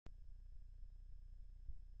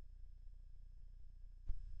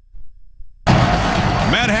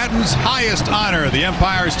Manhattan's highest honor. The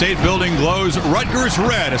Empire State Building glows Rutgers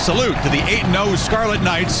red. A salute to the 8-0 Scarlet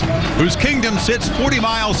Knights, whose kingdom sits 40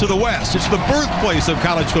 miles to the west. It's the birthplace of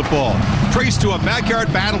college football, traced to a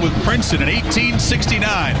backyard battle with Princeton in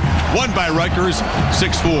 1869, won by Rutgers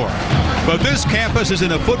 6-4. But this campus is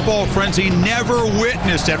in a football frenzy never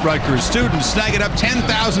witnessed at Rutgers. Students snagging up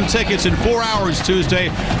 10,000 tickets in 4 hours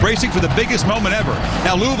Tuesday, bracing for the biggest moment ever.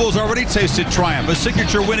 Now, Louisville's already tasted triumph, a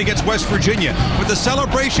signature win against West Virginia, but the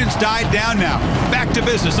celebrations died down now. Back to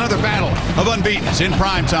business, another battle of unbeatens in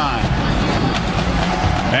prime time.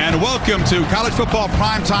 And welcome to College Football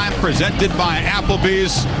Primetime, presented by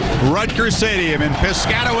Applebee's. Rutgers Stadium in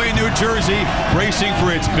Piscataway, New Jersey, racing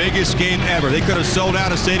for its biggest game ever. They could have sold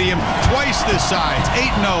out a stadium twice this size.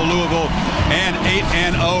 8-0 Louisville and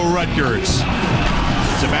 8-0 Rutgers.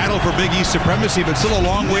 It's a battle for Big East supremacy, but still a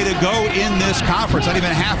long way to go in this conference. Not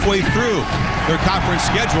even halfway through their conference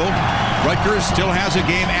schedule. Rutgers still has a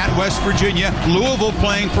game at West Virginia. Louisville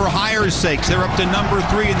playing for higher stakes. They're up to number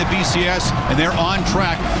 3 in the BCS, and they're on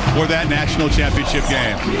track for that national championship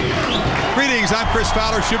game. Greetings, I'm Chris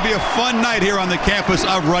Fowler. Should be a fun night here on the campus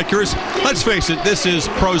of Rutgers. Let's face it, this is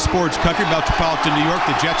pro sports country, metropolitan New York.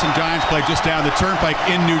 The Jets and Giants play just down the turnpike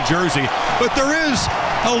in New Jersey. But there is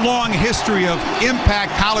a long history of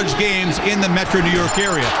impact college games in the metro New York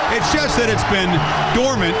area. It's just that it's been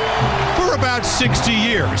dormant for about 60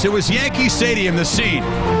 years. It was Yankee Stadium, the scene.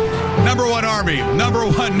 Number 1 Army, number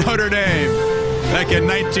 1 Notre Dame. Back in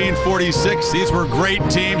 1946, these were great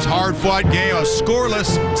teams, hard-fought game, a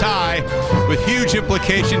scoreless tie with huge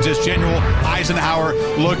implications as General Eisenhower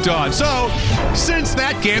looked on. So, since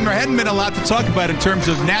that game, there hadn't been a lot to talk about in terms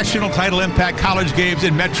of national title impact college games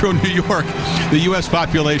in metro New York. The U.S.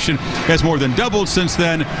 population has more than doubled since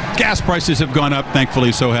then. Gas prices have gone up.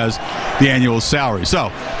 Thankfully, so has the annual salary.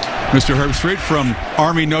 So, Mr. Herb Street from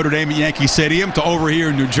Army Notre Dame at Yankee Stadium to over here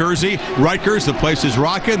in New Jersey. Rutgers, the place is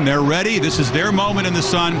rocking. They're ready. This is their moment in the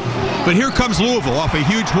sun. But here comes Louisville off a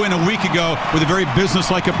huge win a week ago with a very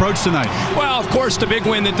business-like approach tonight. Well, of course, the big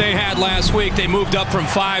win that they had last week, they moved up from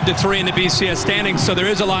 5 to 3 in the BCS standings, so there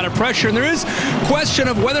is a lot of pressure. And there is question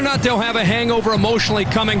of whether or not they'll have a hangover emotionally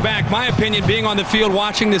coming back. My opinion, being on the field,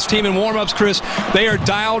 watching this team in warm-ups, Chris, they are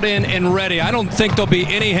dialed in and ready. I don't think there'll be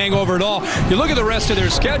any hangover at all. You look at the rest of their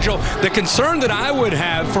schedule, the concern that I would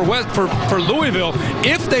have for Louisville,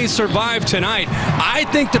 if they survive tonight, I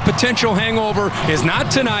think the potential hangover is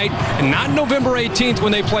not tonight and not November 18th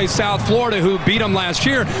when they play South Florida, who beat them last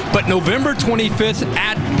year, but November 25th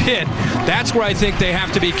at Pitt. That's where I think they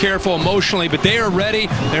have to be careful emotionally, but they are ready,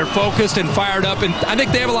 they're focused and fired up, and I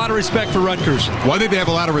think they have a lot of respect for Rutgers. Well, I think they have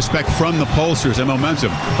a lot of respect from the pollsters and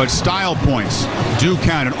momentum, but style points do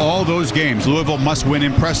count in all those games. Louisville must win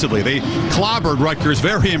impressively. They clobbered Rutgers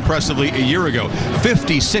very impressively a year ago,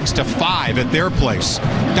 56-5 at their place,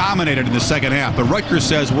 dominated in the second half. But Rutgers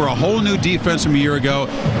says we're a whole new defense from a year ago,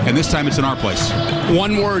 and this time it's in our place.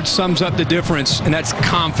 One word sums up the difference, and that's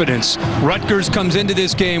confidence. Rutgers comes into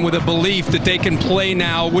this game with a belief that they can play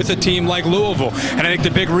now with a team like Louisville. And I think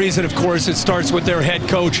the big reason, of course, it starts with their head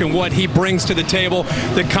coach and what he brings to the table,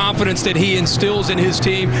 the confidence that he instills in his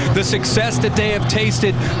team, the success that they have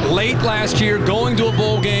tasted late last year, going to a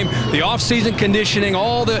bowl game, the offseason conditioning,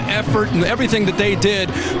 all the effort and everything that they did,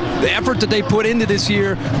 the effort that they put into this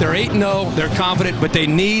year. They're 8-0, they're confident, but they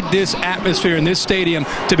need this atmosphere in this stadium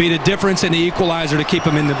to be the difference and the equalizer to keep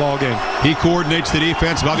them in the ball game. He coordinates the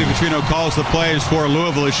defense. Bobby Petrino calls the plays for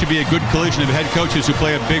Louisville. It should be a good collision of head coaches who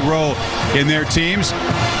play a big role in their teams.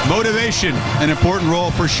 Motivation, an important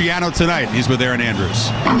role for Schiano tonight. He's with Aaron Andrews.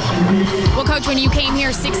 Well, Coach, when you came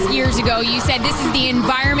here 6 years ago, you said this is the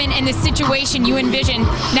environment and the situation you envision.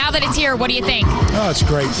 Now that it's here, what do you think? Oh, it's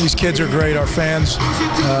great. These kids are great. Our fans,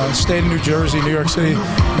 state of New Jersey, New York City,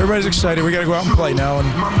 everybody's excited. We got to go out and play now, and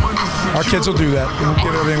our kids will do that. We'll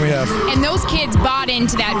give everything we have. And those kids bought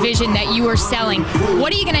into that vision that you were selling.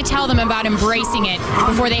 What are you going to tell them about embracing it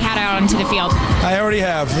before they head out onto the field? I already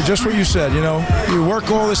have. Just what you said. You know, you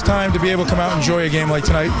work all this time to be able to come out and enjoy a game like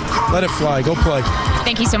tonight. Let it fly. Go play.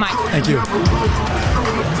 Thank you so much. Thank you.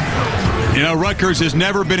 You know, Rutgers has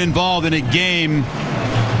never been involved in a game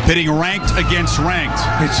pitting ranked against ranked.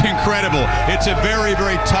 It's incredible. It's a very,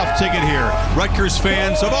 very tough ticket here. Rutgers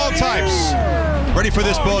fans of all types ready for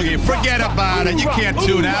this ball game. Forget about it. You can't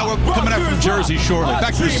tune out. We're coming up from Jersey shortly.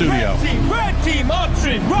 Back to the studio. Red team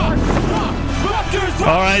option. Rock. Rutgers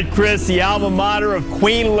All right, Chris, the alma mater of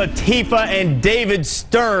Queen Latifah and David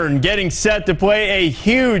Stern getting set to play a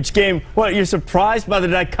huge game. What, you're surprised by the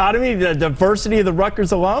dichotomy, the diversity of the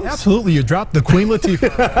Rutgers alums? Absolutely. You dropped the Queen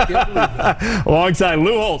Latifah. Alongside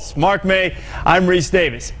Lou Holtz, Mark May, I'm Reese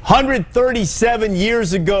Davis. 137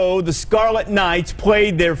 years ago, the Scarlet Knights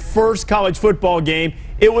played their first college football game.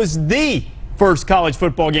 It was the first college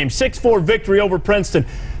football game, 6-4 victory over Princeton.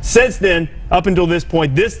 Since then, up until this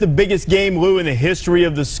point, this is the biggest game, Lou, in the history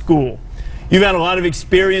of the school. You've had a lot of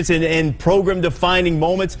experience in program-defining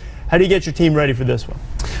moments. How do you get your team ready for this one?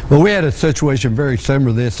 Well, we had a situation very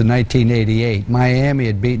similar to this in 1988. Miami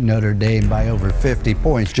had beaten Notre Dame by over 50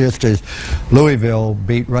 points, just as Louisville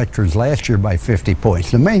beat Rutgers last year by 50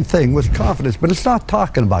 points. The main thing was confidence, but it's not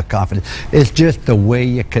talking about confidence. It's just the way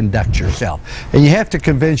you conduct yourself. And you have to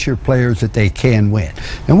convince your players that they can win.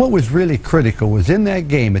 And what was really critical was in that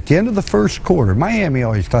game, at the end of the first quarter, Miami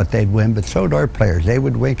always thought they'd win, but so did our players. They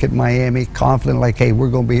would wink at Miami, confident like, hey, we're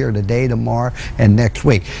going to be here today, tomorrow, and next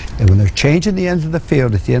week. And when they're changing the ends of the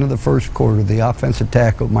field at the end of the first quarter, the offensive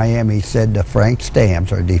tackle at Miami said to Frank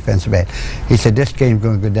Stams, our defensive end, he said, this game's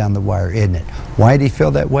going to go down the wire, isn't it? Why did he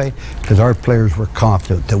feel that way? Because our players were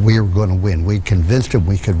confident that we were going to win. We convinced them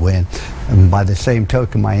we could win. And by the same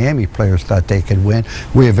token, Miami players thought they could win.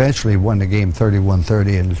 We eventually won the game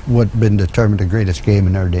 31-30, and it's what's been determined the greatest game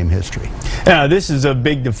in Notre Dame history. This is a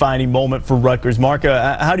big defining moment for Rutgers. Mark,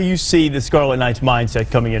 how do you see the Scarlet Knights mindset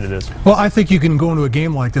coming into this? Well, I think you can go into a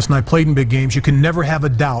game like this, and I played in big games. You can never have a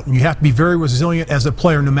doubt, and you have to be very resilient as a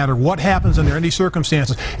player no matter what happens under any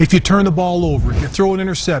circumstances. If you turn the ball over, if you throw an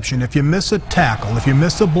interception, if you miss a tackle, if you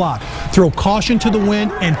miss a block, throw caution to the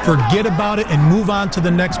wind and forget about it and move on to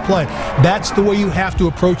the next play. That's the way you have to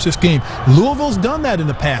approach this game. Louisville's done that in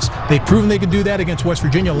the past. They've proven they could do that against West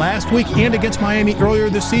Virginia last week and against Miami earlier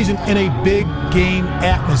this season in a big game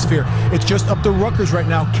atmosphere. It's just up to Rutgers right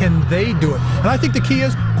now. Can they do it? And I think the key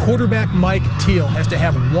is quarterback Mike Teal has to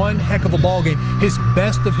have one heck of a ball game, his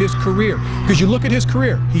best of his career. Because you look at his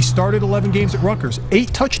career, he started 11 games at Rutgers,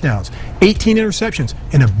 8 touchdowns, 18 interceptions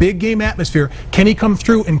in a big game atmosphere. Can he come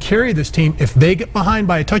through and carry this team? If they get behind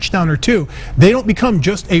by a touchdown or two, they don't become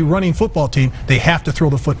just a running football team. They have to throw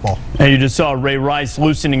the football. And you just saw Ray Rice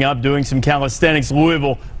loosening up, doing some calisthenics.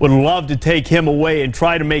 Louisville would love to take him away and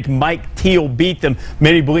try to make Mike Teal beat them.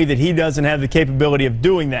 Many believe that he doesn't have the capability of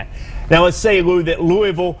doing that. Now, let's say, Lou, that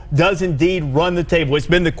Louisville does indeed run the table. It's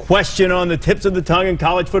been the question on the tips of the tongue in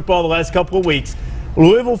college football the last couple of weeks.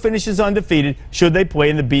 Louisville finishes undefeated should they play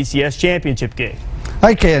in the BCS championship game.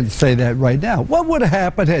 I can't say that right now. What would have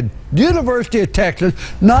happened had University of Texas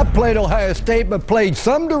not played Ohio State but played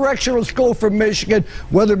some directional school from Michigan,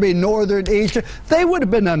 whether it be Northern, Eastern? They would have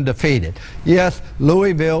been undefeated. Yes,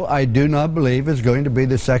 Louisville, I do not believe, is going to be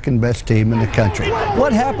the second best team in the country.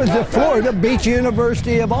 What happens if Florida beats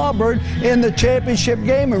University of Auburn in the championship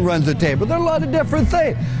game and runs the table? There are a lot of different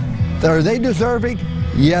things. Are they deserving?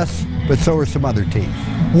 Yes, but so are some other teams.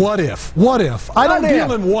 What if? What if? I don't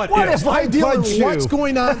deal in what ifs. I deal in what's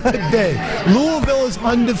going on today. Louisville is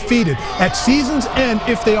undefeated. At season's end,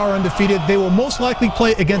 if they are undefeated, they will most likely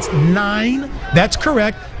play against 9, that's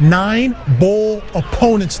correct, 9 bowl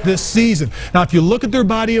opponents this season. Now, if you look at their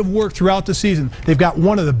body of work throughout the season, they've got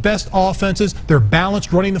one of the best offenses. They're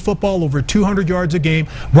balanced, running the football over 200 yards a game.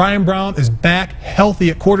 Brian Brown is back healthy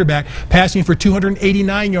at quarterback, passing for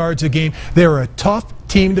 289 yards a game. They're a tough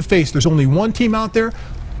team to face. There's only one team out there,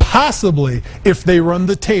 possibly, if they run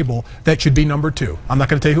the table, that should be number 2. I'm not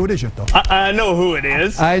going to tell you who it is yet, though. I know who it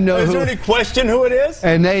is. I know who. Is there any question who it is?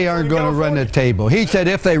 And they aren't going to run the table. He said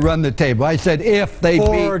if they run the table. I said if they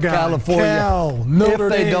beat California. Cal, Notre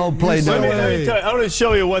if they Dame, don't play Let me tell you, I want to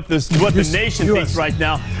show you what the nation thinks right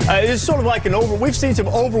now. It's sort of like we've seen some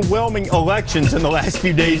overwhelming elections in the last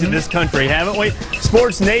few days in this country, haven't we?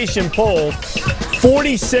 Sports Nation poll,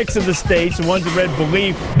 46 of the states, the ones that read,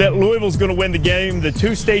 believe that Louisville's going to win the game. The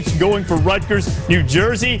 2 states going for Rutgers, New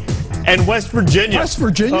Jersey, and West Virginia. West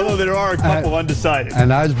Virginia? Although there are a couple undecided.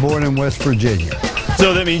 And I was born in West Virginia.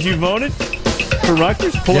 So that means you voted for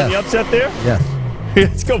Rutgers, pulling the upset there? Yes.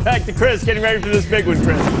 Let's go back to Chris, getting ready for this big one,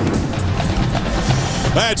 Chris.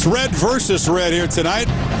 That's red versus red here tonight.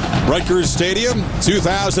 Rutgers Stadium,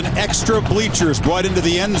 2,000 extra bleachers brought into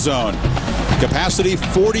the end zone. Capacity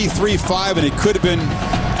 43,500, and it could have been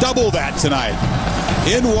double that tonight.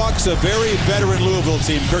 In walks a very veteran Louisville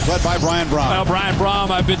team, Kirk, led by Brian Brown. Well, Brian Brown,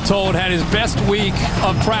 I've been told, had his best week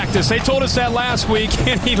of practice. They told us that last week,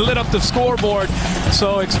 and he lit up the scoreboard.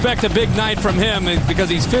 So expect a big night from him because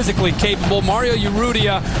he's physically capable. Mario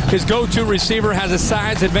Urrutia, his go-to receiver, has a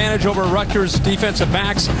size advantage over Rutgers defensive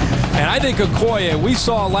backs. And I think Okoye, we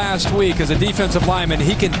saw last week as a defensive lineman,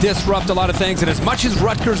 he can disrupt a lot of things. And as much as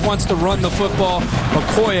Rutgers wants to run the football,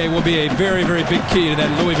 Okoye will be a very, very big key to that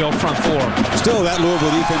Louisville front four. Still, that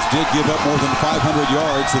Louisville defense did give up more than 500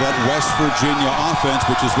 yards to that West Virginia offense,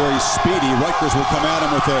 which is very speedy. Rutgers will come at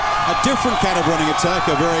him with a different kind of running attack,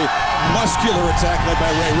 a very muscular attack led by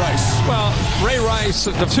Ray Rice. Well, Ray Rice,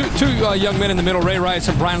 the two young men in the middle, Ray Rice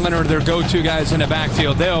and Brian Leonard, their go-to guys in the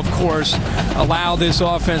backfield. They'll, of course, allow this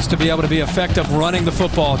offense to be able to be effective running the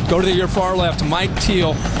football. Go to your far left. Mike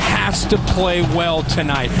Teal has to play well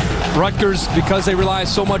tonight. Rutgers, because they rely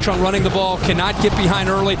so much on running the ball, cannot get behind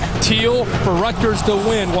early. Teal, for Rutgers to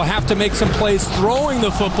win, will have to make some plays throwing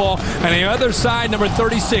the football. And on the other side, number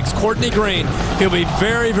 36, Courtney Green. He'll be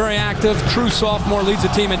very, very active. True sophomore, leads the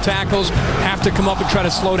team in tackles. Have to come up and try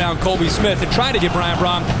to slow down Colby Smith and try to give Brian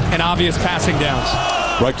Braun an obvious passing downs.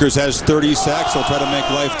 Rutgers has 30 sacks. They'll try to make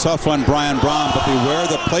life tough on Brian Braun, but beware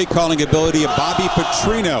the play-calling ability of Bobby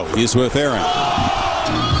Petrino. He's with Aaron.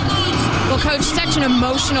 Well, Coach, such an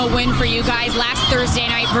emotional win for you guys last Thursday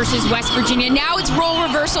night versus West Virginia. Now it's role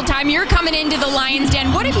reversal time. You're coming into the Lions'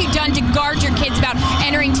 Den. What have you done to guard your kids about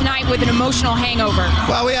entering tonight with an emotional hangover?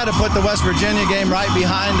 Well, we had to put the West Virginia game right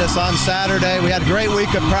behind us on Saturday. We had a great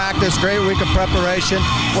week of practice, great week of preparation.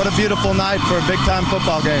 What a beautiful night for a big-time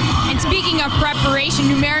football game. And speaking of preparation,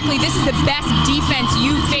 numerically, this is the best defense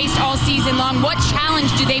you've faced all season long. What challenge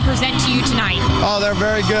do they present to you tonight? Oh, they're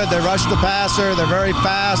very good. They rush the passer. They're very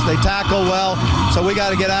fast. They tackle well. So we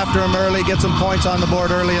got to get after them early, get some points on the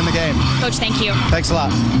board early in the game. Coach, thank you. Thanks a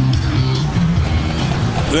lot.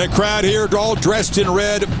 The crowd here all dressed in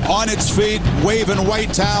red, on its feet, waving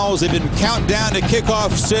white towels. They've been counting down to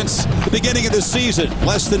kickoff since the beginning of the season,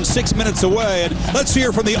 less than 6 minutes away. And let's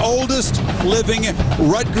hear from the oldest living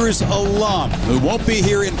Rutgers alum, who won't be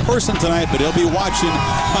here in person tonight, but he'll be watching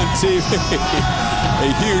on TV.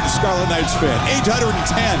 A huge Scarlet Knights fan,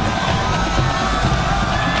 810.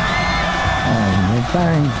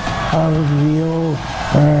 Thanks of the old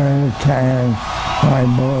time, my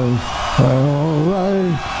boys, for all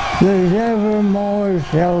us, there's ever more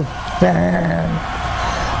shall stand.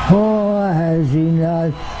 Oh, has he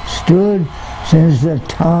not stood since the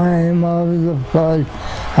time of the flood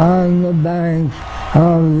on the banks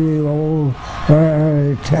of the old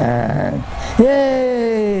Tank?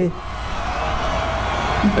 Yay!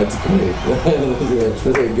 That's great. That's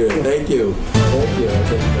really good. Thank you. Thank you.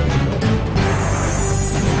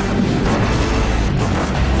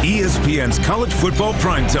 ESPN's College Football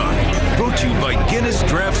Primetime, brought to you by Guinness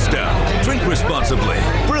Draft Stout. Drink responsibly.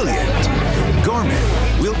 Brilliant.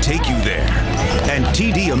 Garmin, we'll take you there. And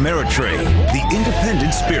TD Ameritrade, the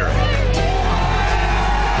independent spirit.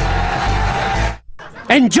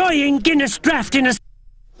 Enjoying Guinness Draft in a...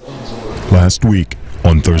 Last week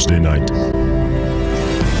on Thursday night.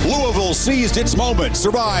 Louisville seized its moment,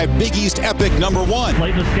 survived Big East Epic #1.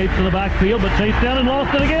 Clayton escapes to the backfield, but chased down and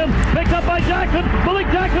lost it again. Picked up by Jackson. Malik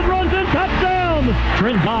Jackson runs in, touchdown.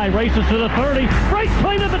 Trent Guy races to the 30. Breaks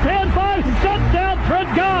clean at the 10-5. Touchdown,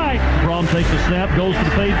 Trent Guy. Braun takes the snap, goes to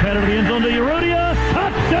the fade pattern to the end zone to Urrutia.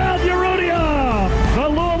 Touchdown, Urrutia. The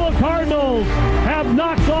Louisville Cardinals have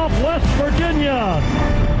knocked off West Virginia.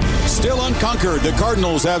 Still unconquered, the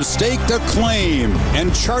Cardinals have staked a claim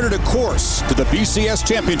and charted a course to the BCS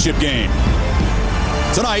championship game.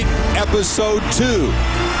 Tonight, episode 2,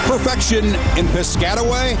 Perfection in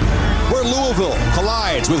Piscataway, where Louisville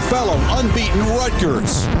collides with fellow unbeaten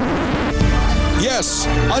Rutgers. Yes,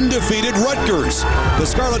 undefeated Rutgers. The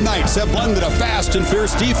Scarlet Knights have blended a fast and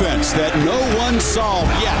fierce defense that no one solved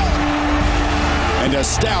yet, and a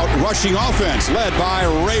stout rushing offense led by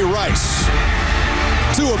Ray Rice.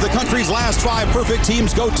 2 of the country's last 5 perfect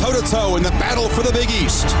teams go toe-to-toe in the battle for the Big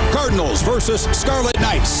East. Cardinals versus Scarlet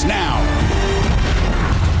Knights now.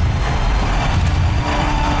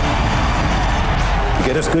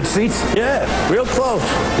 Get us good seats? Yeah, real close.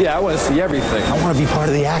 Yeah, I want to see everything. I want to be part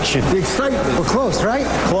of the action. The excitement. We're close, right?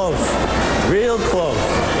 Close. Real close.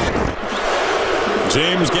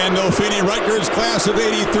 James Gandolfini, Rutgers class of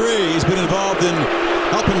 '83. He's been involved in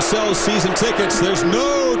helping sell season tickets. There's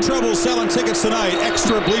no trouble selling tickets tonight.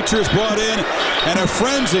 Extra bleachers brought in, and a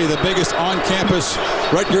frenzy, the biggest on-campus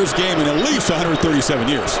Rutgers game in at least 137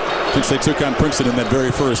 years since they took on Princeton in that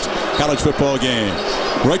very first college football game.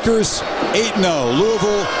 Rutgers 8-0.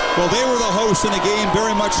 Louisville, well, they were the hosts in a game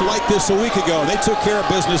very much like this a week ago. They took care of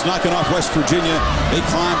business, knocking off West Virginia. They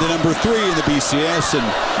climbed to #3 in the BCS, and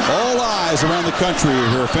all eyes around the country,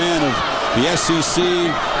 if you're a fan of the SEC,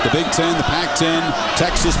 the Big Ten, the Pac-10,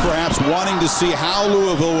 Texas perhaps wanting to see how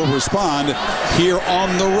Louisville will respond here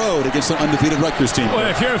on the road against an undefeated Rutgers team. Well,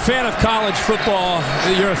 if you're a fan of college football,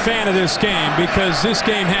 you're a fan of this game because this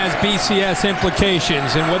game has BCS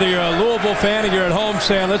implications. And whether you're a Louisville fan or you're at home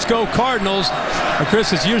saying, let's go Cardinals, or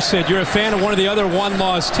Chris, as you said, you're a fan of one of the other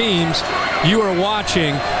one-loss teams, you are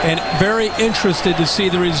watching and very interested to see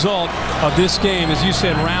the result of this game, as you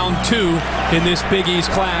said, round 2 in this Big East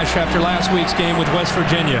clash after last week's game with West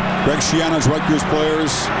Virginia. Greg Schiano's Rutgers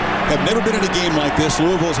players have never been in a game like this.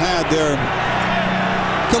 Louisville's had their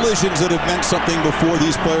collisions that have meant something before.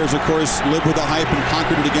 These players, of course, lived with the hype and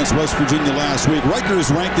conquered it against West Virginia last week.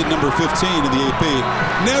 Rutgers ranked at number 15 in the AP.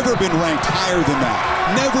 Never been ranked higher than that.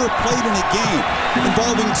 Never played in a game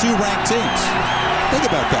involving 2 ranked teams. Think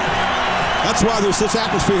about that. That's why there's such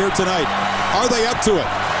atmosphere here tonight. Are they up to it?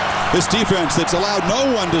 This defense that's allowed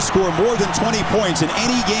no one to score more than 20 points in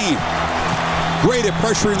any game. Great at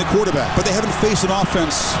pressuring the quarterback, but they haven't faced an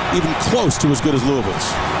offense even close to as good as Louisville's.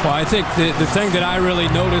 Well, I think the thing that I really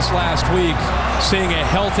noticed last week, seeing a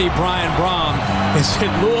healthy Brian Brom, is that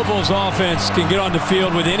Louisville's offense can get on the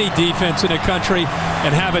field with any defense in the country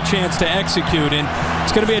and have a chance to execute. And it's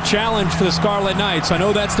going to be a challenge for the Scarlet Knights. I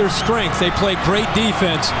know that's their strength. They play great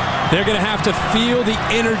defense. They're going to have to feel the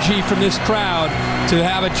energy from this crowd to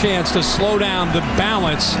have a chance to slow down the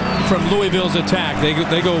balance from Louisville's attack. They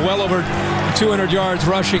go well over 200 yards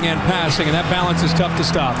rushing and passing, and that balance is tough to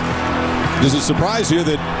stop. Does it surprise you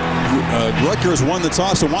that Rutgers won the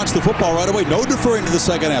toss and wants the football right away? No deferring to the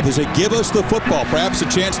second half. They say, give us the football. Perhaps a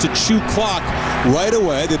chance to chew clock right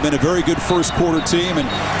away. They've been a very good first quarter team, and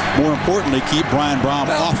more importantly, keep Brian Brom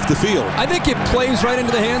off the field. I think it plays right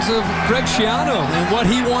into the hands of Greg Schiano and what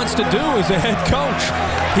he wants to do as a head coach.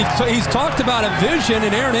 He's talked about a vision,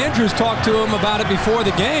 and Aaron Andrews talked to him about it before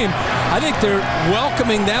the game. I think they're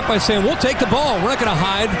welcoming that by saying, we'll take the ball. We're not going to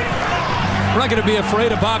hide. We're not going to be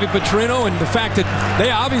afraid of Bobby Petrino and the fact that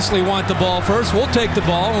they obviously want the ball first. We'll take the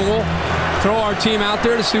ball, and we'll throw our team out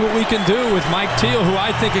there to see what we can do with Mike Teal, who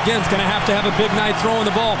I think, again, is going to have a big night throwing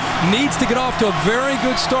the ball. Needs to get off to a very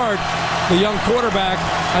good start, the young quarterback,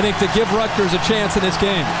 I think, to give Rutgers a chance in this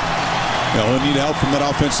game. They'll need help from that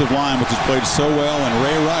offensive line, which has played so well, and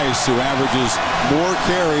Ray Rice, who averages more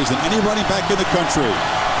carries than any running back in the country.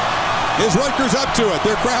 Is Rutgers up to it?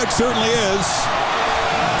 Their crowd certainly is.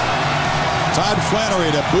 Todd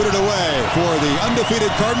Flannery to boot it away for the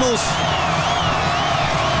undefeated Cardinals.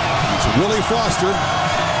 It's Willie Foster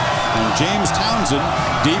and James Townsend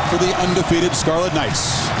deep for the undefeated Scarlet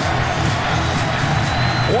Knights.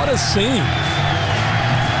 What a scene.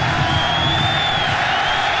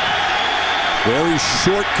 Very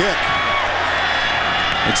short kick.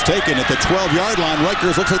 It's taken at the 12-yard line.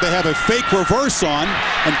 Rutgers looks like they have a fake reverse on,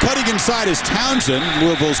 and cutting inside is Townsend.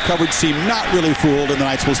 Louisville's coverage team not really fooled, and the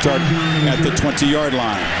Knights will start at the 20-yard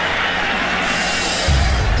line.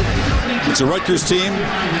 It's a Rutgers team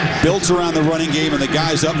built around the running game, and the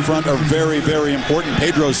guys up front are very, very important.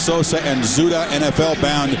 Pedro Sosa and Zuda,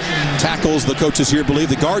 NFL-bound tackles. The coaches here believe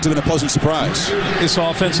the guards have been a pleasant surprise. This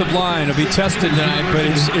offensive line will be tested tonight, but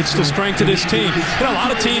it's the strength of this team. You know, a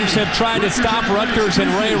lot of teams have tried to stop Rutgers and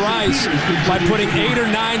Ray Rice by putting 8 or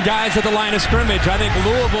 9 guys at the line of scrimmage. I think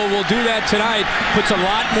Louisville will do that tonight. Puts a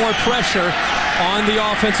lot more pressure on the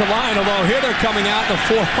offensive line, although here they're coming out in a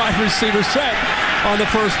 4-wide receiver set on the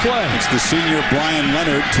first play. It's the senior Brian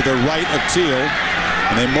Leonard to the right of Teal,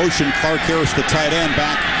 and they motion Clark Harris, the tight end,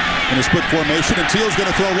 back in a split formation, and Teal's going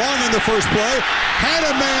to throw long in the first play. Had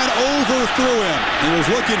a man overthrew him. He was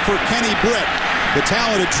looking for Kenny Britt, the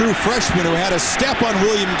talented true freshman who had a step on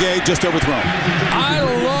William Gay, just overthrown. I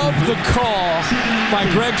love the call by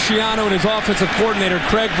Greg Schiano and his offensive coordinator,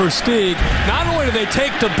 Craig Versteeg. Not only do they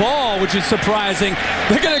take the ball, which is surprising,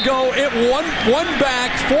 they're going to go at one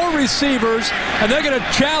back, 4 receivers, and they're going to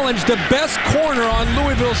challenge the best corner on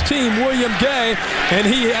Louisville's team, William Gay, and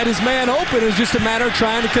he had his man open. It was just a matter of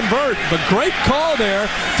trying to convert. But great call there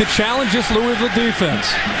to challenge this Louisville defense.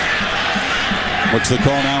 What's the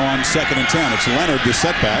call now on 2nd and 10? It's Leonard, the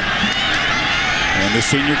setback. And the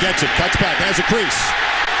senior gets it, cuts back, has a crease.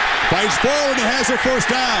 Fights forward and has a first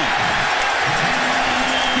down.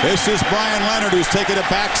 This is Brian Leonard, who's taken a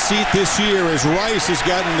back seat this year as Rice has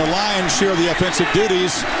gotten the lion's share of the offensive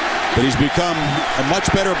duties, but he's become a much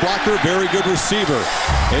better blocker, very good receiver.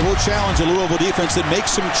 They will challenge a Louisville defense that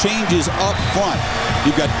makes some changes up front.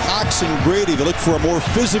 You've got Cox and Grady that look for a more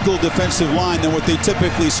physical defensive line than what they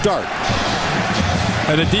typically start.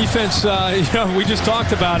 And the defense, we just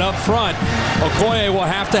talked about up front. Okoye will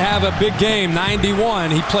have to have a big game,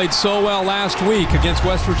 91. He played so well last week against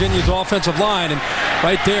West Virginia's offensive line. And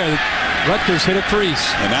right there, Rutgers hit a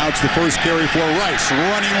crease. And now it's the first carry for Rice.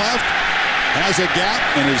 Running left, has a gap,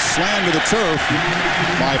 and is slammed to the turf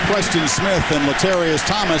by Preston Smith and Latarius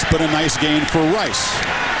Thomas, but a nice gain for Rice.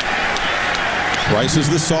 Rice is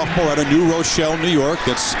the sophomore out of New Rochelle, New York.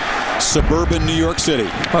 That's suburban New York City.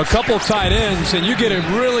 A couple of tight ends, and you get a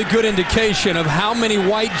really good indication of how many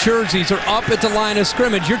white jerseys are up at the line of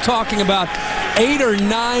scrimmage. You're talking about 8 or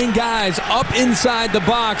 9 guys up inside the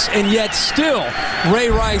box, and yet still Ray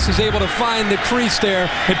Rice is able to find the crease there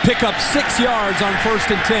and pick up 6 yards on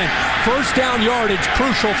 1st and 10. First down yardage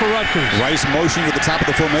crucial for Rutgers. Rice motioning to the top of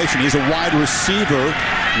the formation. He's a wide receiver.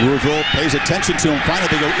 Louisville pays attention to him. Finally,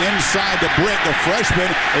 they go inside the Britt, the freshman.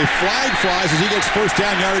 A flag flies as he gets first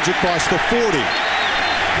down yardage across the 40.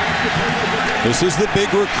 This is the big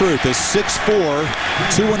recruit, the 6'4",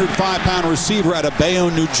 205-pound receiver out of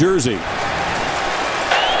Bayonne, New Jersey.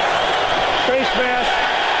 Face mask,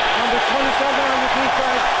 number 27 on the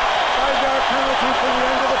defense. 5-yard penalty from the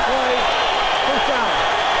end of the play. First down.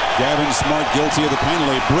 Gavin Smart guilty of the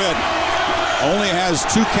penalty. Britt only has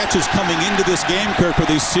 2 catches coming into this game, Kirk, but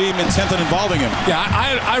they seem intent on involving him. Yeah,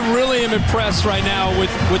 I really am impressed right now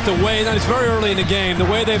with the way, that it's very early in the game, the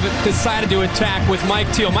way they've decided to attack with Mike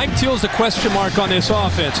Teal. Mike Teal's the question mark on this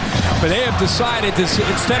offense, but they have decided to,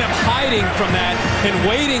 instead of hiding from that and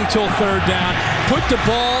waiting till 3rd down, put the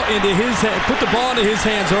ball into his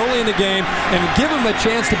hands early in the game and give him a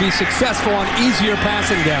chance to be successful on easier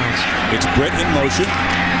passing downs. It's Britt in motion.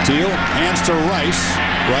 Teal hands to Rice.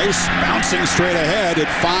 Rice bouncing straight ahead at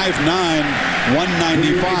 5'9",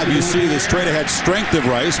 195. You see the straight ahead strength of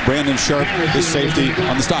Rice. Brandon Sharp, the safety,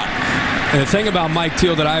 on the stop. And the thing about Mike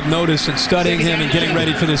Teal that I've noticed in studying him and getting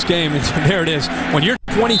ready for this game, and there it is, when you're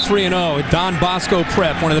 23-0 at Don Bosco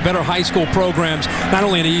Prep, one of the better high school programs, not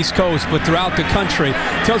only in the East Coast, but throughout the country,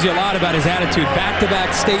 tells you a lot about his attitude.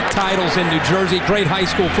 Back-to-back state titles in New Jersey, great high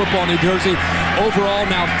school football in New Jersey. Overall,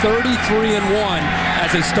 now 33-1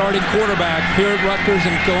 as a starting quarterback here at Rutgers,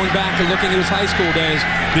 and going back and looking at his high school days,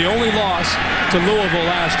 the only loss to Louisville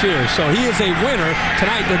last year. So he is a winner.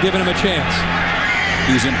 Tonight, they're giving him a chance.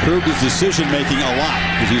 He's improved his decision-making a lot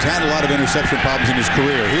because he's had a lot of interception problems in his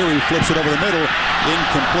career. Here he flips it over the middle,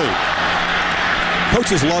 incomplete.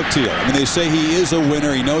 Coaches love Teal. I mean, they say he is a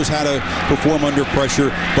winner. He knows how to perform under pressure,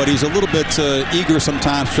 but he's a little bit eager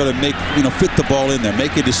sometimes to try to make, fit the ball in there,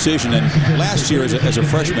 make a decision. And last year, as a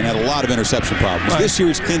freshman, had a lot of interception problems. Right. This year,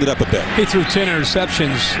 he's cleaned it up a bit. He threw 10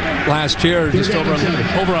 interceptions last year, just over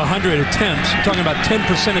 100 attempts. You're talking about 10%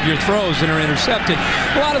 of your throws that are intercepted.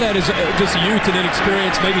 A lot of that is just youth and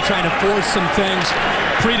inexperience, maybe trying to force some things,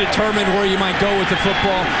 predetermine where you might go with the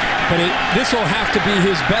football. But this will have to be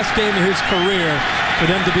his best game of his career for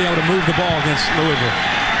them to be able to move the ball against Louisville.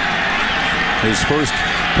 His first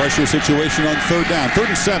pressure situation on 3rd down.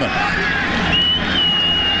 3rd and 7.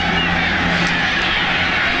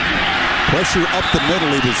 Pressure up the middle.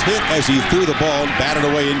 He was hit as he threw the ball and batted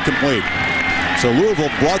away incomplete. So Louisville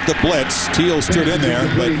brought the blitz. Teal stood in there,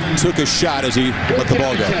 but took a shot as he let the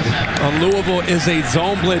ball go. Louisville is a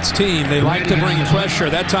zone blitz team. They like to bring pressure.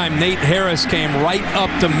 That time Nate Harris came right up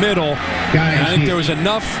the middle. And I think there was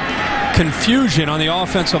enough confusion on the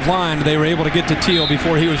offensive line. They were able to get to Teal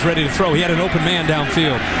before he was ready to throw. He had an open man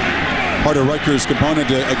downfield. Part of Rutgers' component,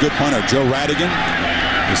 a good punter, Joe Radigan,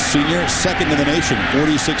 the senior, 2nd in the nation,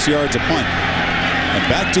 46 yards a punt. And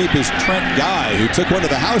back deep is Trent Guy, who took one to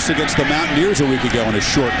the house against the Mountaineers a week ago in a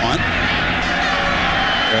short punt.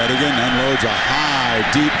 Radigan unloads a high,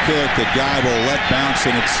 deep kick that Guy will let bounce,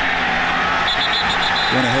 and it's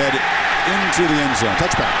going ahead into the end zone.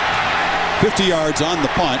 Touchback. 50 yards on the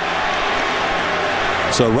punt.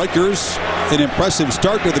 So Rutgers, an impressive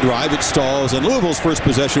start to the drive. It stalls, and Louisville's first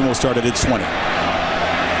possession will start at its 20.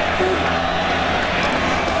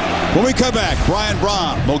 When we come back, Brian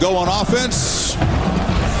Braun will go on offense.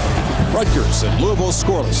 Rutgers and Louisville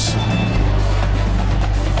scoreless.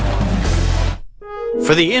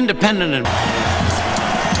 For the independent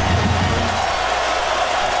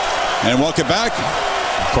and welcome back.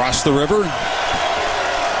 Across the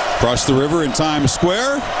river in Times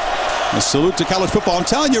Square. A salute to college football. I'm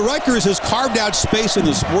telling you, Rutgers has carved out space in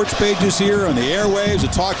the sports pages here, on the airwaves, the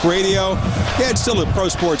talk radio. Yeah, it's still a pro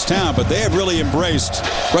sports town, but they have really embraced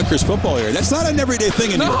Rutgers football here. That's not an everyday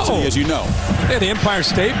thing in New York City, as you know. Yeah, the Empire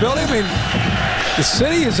State Building. I mean, the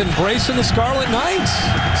city is embracing the Scarlet Knights.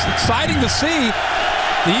 It's exciting to see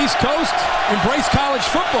the East Coast embrace college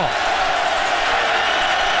football.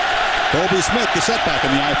 Colby Smith, the setback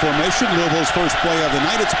in the I formation. Louisville's first play of the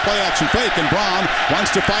night. It's a play-action fake, and Braun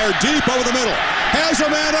wants to fire deep over the middle. Has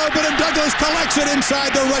a man open, and Douglas collects it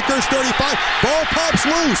inside the Rutgers 35. Ball pops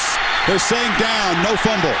loose. They're saying down, no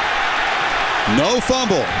fumble. No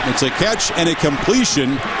fumble. It's a catch and a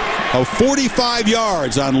completion of 45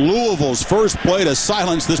 yards on Louisville's first play to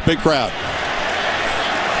silence this big crowd.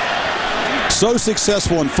 So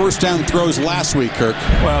successful in first down throws last week, Kirk.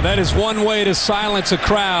 Well, that is one way to silence a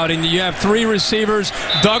crowd, and you have three receivers.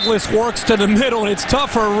 Douglas works to the middle, and it's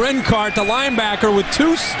tough for Rincart, the linebacker, with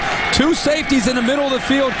two safeties in the middle of the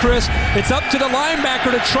field, Chris. It's up to the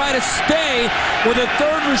linebacker to try to stay with a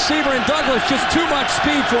third receiver in Douglas. Just too much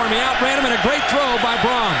speed for him. He outran him in a great throw by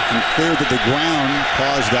Braum. And clear that the ground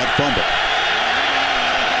caused that fumble.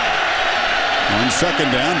 On second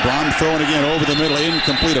down, Braum throwing again over the middle,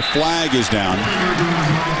 incomplete. A flag is down.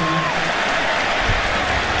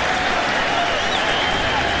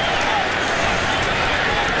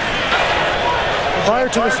 Prior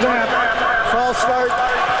to the snap, false start,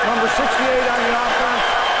 number 68 on the offense,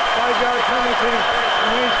 5-yard penalty,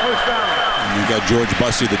 remains first down. And we got George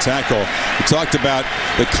Bussey, the tackle. We talked about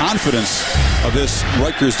the confidence of this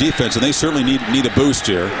Rutgers defense, and they certainly need a boost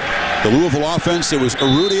here. The Louisville offense, it was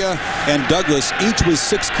Urrutia and Douglas, each with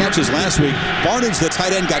 6 catches last week. Barnage, the tight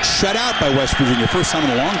end, got shut out by West Virginia, first time in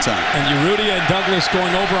a long time. And Urrutia and Douglas going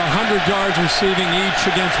over 100 yards receiving each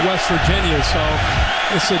against West Virginia. So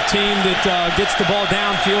it's a team that gets the ball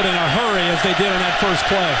downfield in a hurry, as they did on that first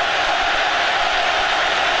play.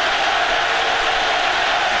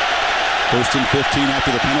 First and 15 after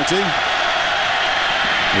the penalty.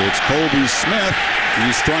 It's Colby Smith.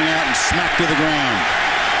 He's strung out and smacked to the ground.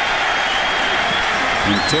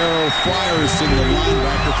 And Taro Frierson, the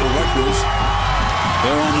linebacker for Rutgers,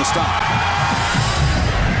 they're on the stop.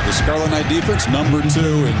 The Scarlet Knight defense, number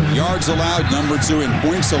 2 in yards allowed, number 2 in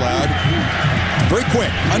points allowed. Very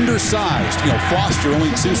quick, undersized. You know, Foster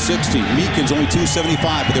only 260, Meekins only 275,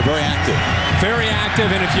 but they're very active. Very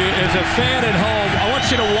active, and if you, as a fan at home, I want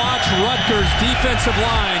you to watch Rutgers' defensive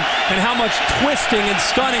line and how much twisting and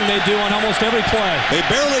stunning they do on almost every play. They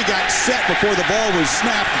barely got set before the ball was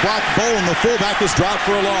snapped. Brock Bowen, the fullback, was dropped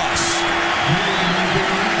for a loss.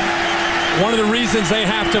 One of the reasons they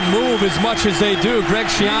have to move as much as they do, Greg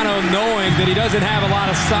Schiano knowing that he doesn't have a lot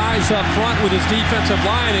of size up front with his defensive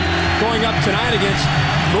line, and going up tonight against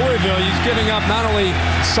Louisville, he's giving up not only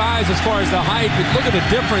size as far as the height, but look at the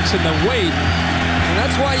difference in the weight. And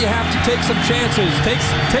that's why you have to take some chances.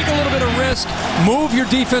 Take a little bit of risk. Move your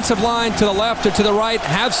defensive line to the left or to the right.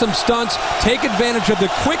 Have some stunts. Take advantage of the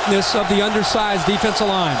quickness of the undersized defensive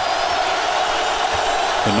line.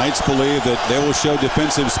 The Knights believe that they will show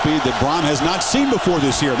defensive speed that Braum has not seen before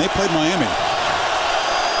this year. They played Miami.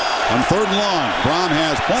 On third and long, Braum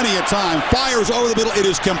has plenty of time. Fires over the middle. It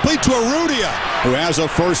is complete to Urrutia, who has a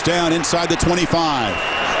first down inside the 25.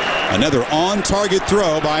 Another on-target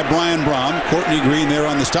throw by Brian Braum. Courtney Green there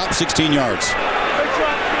on the stop, 16 yards.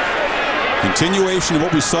 Continuation of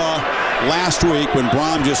what we saw last week when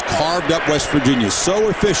Braum just carved up West Virginia.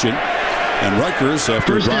 So efficient. And Rutgers,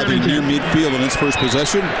 after driving near midfield in its first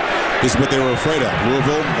possession, this is what they were afraid of.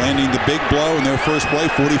 Louisville landing the big blow in their first play,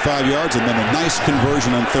 45 yards, and then a nice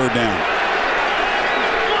conversion on third down.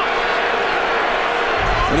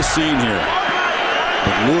 What a scene here.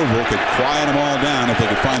 But Louisville could quiet them all down if they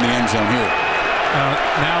could find the end zone here.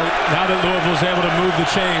 Now that Louisville's able to move the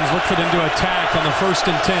chains, look for them to attack on the 1st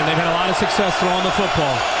and 10. They've had a lot of success throwing the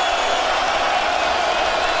football.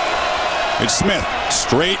 It's Smith,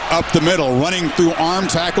 straight up the middle, running through arm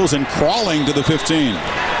tackles and crawling to the 15.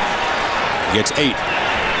 Gets 8.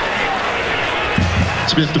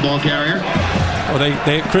 Smith, the ball carrier. Well,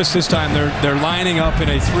 Chris, this time they're lining up in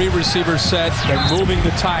a 3-receiver set. They're moving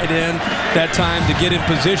the tight end that time to get in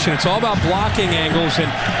position. It's all about blocking angles,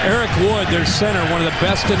 and Eric Wood, their center, one of the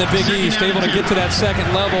best in the Big East, able to get to that second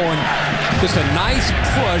level, and just a nice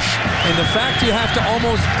push. And the fact you have to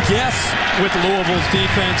almost guess with Louisville's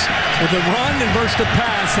defense, with the run and versus the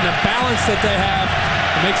pass and the balance that they have,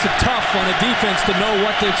 it makes it tough on a defense to know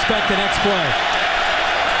what to expect the next play.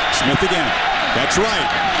 Smith again. That's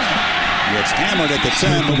right. Gets hammered at the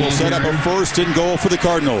 10, but will set up a 1st and goal for the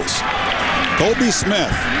Cardinals. Colby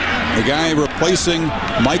Smith, the guy replacing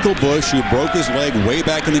Michael Bush, who broke his leg way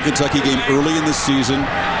back in the Kentucky game early in the season.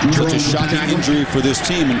 Such a shocking injury for this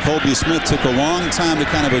team, and Colby Smith took a long time to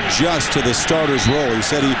kind of adjust to the starter's role. He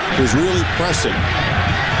said he was really pressing.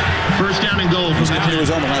 First down and goal. He's out of his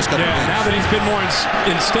own the last couple of games. Now that he's been more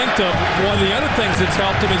instinctive, one of the other things that's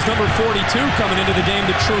helped him is number 42 coming into the game,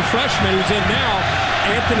 the true freshman who's in now.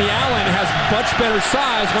 Anthony Allen has much better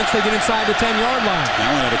size once they get inside the 10-yard line.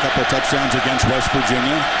 Allen had a couple of touchdowns against West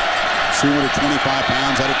Virginia. 225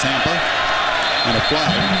 pounds out of Tampa. And a flag.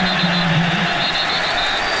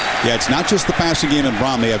 Yeah, it's not just the passing game in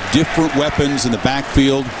Braum. They have different weapons in the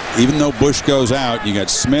backfield. Even though Bush goes out, you got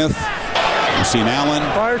Smith. You've seen Allen.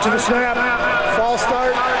 Prior to the snap, False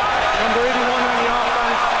start. Number 81 on the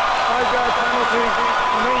offense. 5-yard penalty.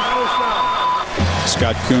 Remains first down.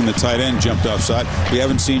 Scott Kuhn, the tight end, jumped offside. We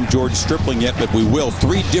haven't seen George Stripling yet, but we will.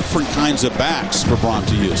 3 different kinds of backs for Brom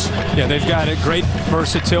to use. Yeah, they've got a great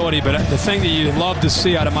versatility, but the thing that you love to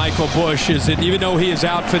see out of Michael Bush is that even though he is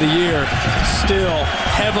out for the year, still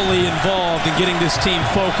heavily involved in getting this team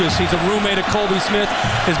focused. He's a roommate of Colby Smith,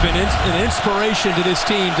 has been an inspiration to this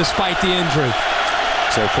team despite the injury.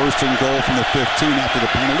 So first and goal from the 15 after the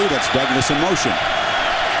penalty. That's Douglas in motion.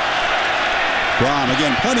 Brom,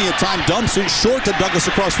 again, plenty of time, dumps it short to Douglas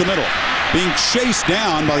across the middle. Being chased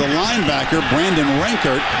down by the linebacker, Brandon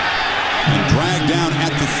Rankert, and dragged down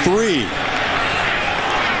at the 3.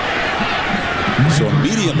 So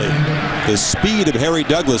immediately, the speed of Harry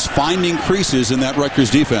Douglas finding creases in that Rutgers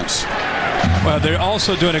defense. Well, they're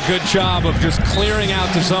also doing a good job of just clearing out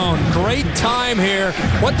the zone. Great time here.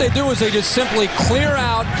 What they do is they just simply clear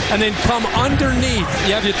out and then come underneath.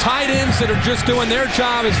 You have your tight ends that are just doing their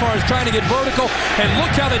job as far as trying to get vertical. And look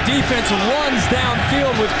how the defense runs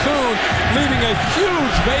downfield with Kuhn, leaving a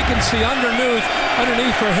huge vacancy underneath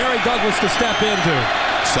for Harry Douglas to step into.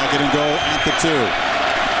 Second and goal at the 2.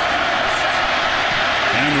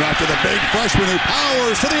 And off to the big freshman who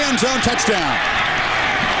powers to the end zone, touchdown.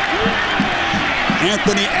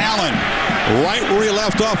 Anthony Allen, right where he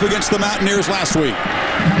left off against the Mountaineers last week.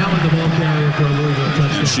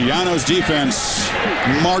 And Schiano's defense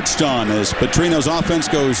marched on as Petrino's offense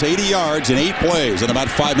goes 80 yards in 8 plays in about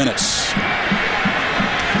 5 minutes.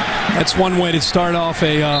 That's one way to start off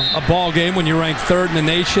a ball game when you're ranked 3rd in the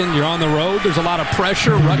nation. You're on the road. There's a lot of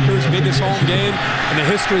pressure. Rutgers' biggest home game in the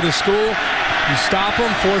history of the school. You stop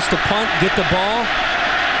them, force the punt, get the ball,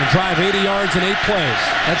 and drive 80 yards in 8 plays.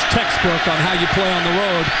 That's textbook on how you play on the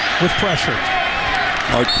road with pressure.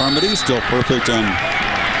 Art Carmody still perfect on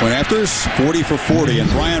point-afters, 40 for 40. And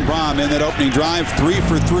Brian Brom in that opening drive, 3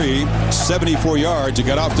 for 3, 74 yards. He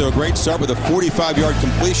got off to a great start with a 45-yard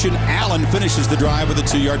completion. Allen finishes the drive with a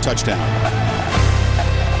 2-yard touchdown.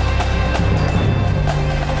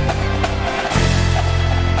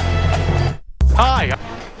 Hi.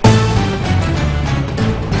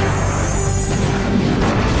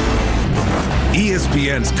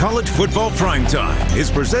 ESPN's College Football Primetime is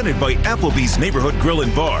presented by Applebee's Neighborhood Grill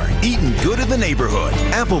and Bar. Eating good in the neighborhood.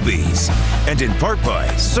 Applebee's. And in part by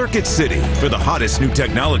Circuit City. For the hottest new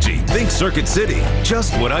technology, think Circuit City.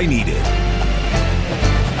 Just what I needed.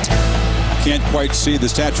 Can't quite see the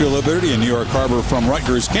Statue of Liberty in New York Harbor from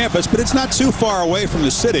Rutgers campus, but it's not too far away from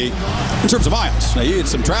the city in terms of miles. Now, you get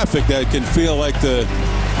some traffic that can feel like the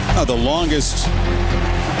longest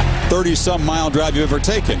 30-some mile drive you've ever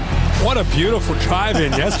taken. What a beautiful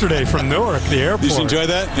drive-in yesterday from Newark, the airport. Did you enjoy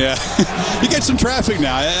that? Yeah. You get some traffic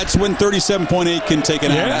now. That's when 37.8 can take an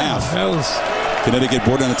hour and a half. That was... Connecticut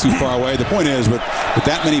border not too far away. The point is, with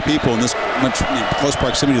that many people in this much close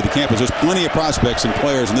proximity to the campus, there's plenty of prospects and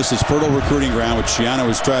players, and this is fertile recruiting ground, which Schiano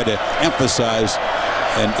has tried to emphasize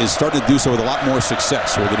and is starting to do so with a lot more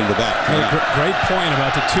success. We'll get into that. Great point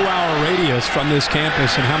about the 2-hour radius from this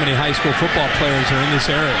campus and how many high school football players are in this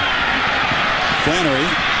area. Flannery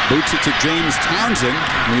boots it to James Townsend,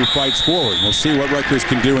 who fights forward. We'll see what Rutgers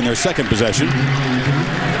can do in their second possession.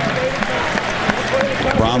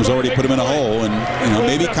 Brom's already put him in a hole, and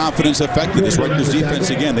maybe confidence affected this Rutgers defense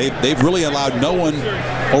again. They've really allowed no one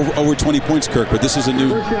over 20 points, Kirk, but this is a new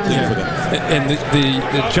thing for them. And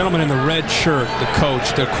the gentleman in the red shirt, the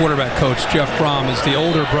coach, the quarterback coach, Jeff Brom, is the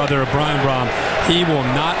older brother of Brian Brom. He will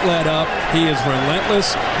not let up. He is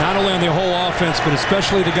relentless, not only on the whole offense, but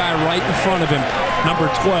especially the guy right in front of him, number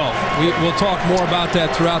 12. We'll talk more about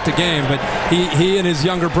that throughout the game, but he and his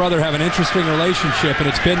younger brother have an interesting relationship, and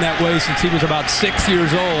it's been that way since he was about 6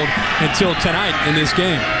 years old until tonight in this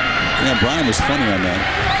game. Yeah, Brian was funny on that.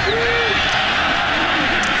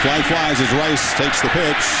 Flag flies as Rice takes the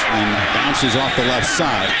pitch and bounces off the left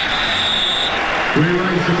side.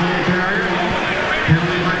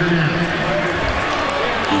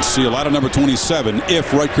 You see a lot of number 27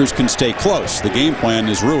 if Rutgers can stay close. The game plan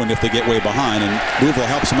is ruined if they get way behind, and Louisville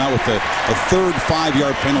helps them out with a third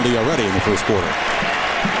 5-yard penalty already in the first quarter.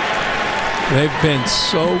 They've been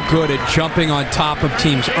so good at jumping on top of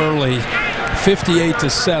teams early,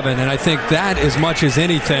 58-7, and I think that, as much as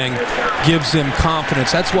anything, gives them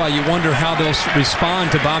confidence. That's why you wonder how they'll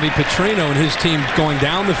respond to Bobby Petrino and his team going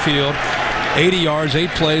down the field. 80 yards,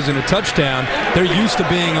 8 plays, and a touchdown. They're used to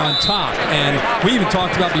being on top. And we even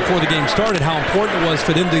talked about before the game started how important it was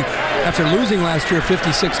for them to, after losing last year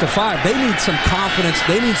 56-5, they need some confidence.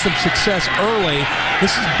 They need some success early.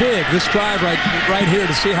 This is big, this drive right here,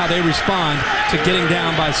 to see how they respond to getting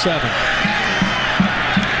down by 7.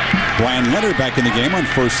 Brian Leonard back in the game on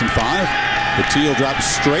 1st and 5. Patil drops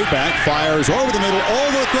straight back, fires over the middle,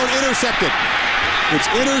 overthrown, intercepted. It's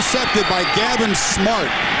intercepted by Gavin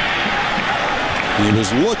Smart. He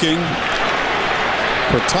was looking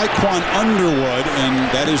for Tyquan Underwood, and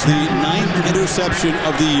that is the 9th interception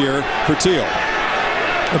of the year for Teal.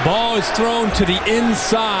 The ball is thrown to the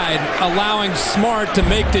inside, allowing Smart to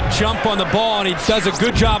make the jump on the ball, and he does a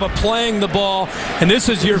good job of playing the ball. And this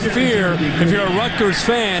is your fear if you're a Rutgers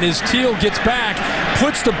fan, is Teal gets back,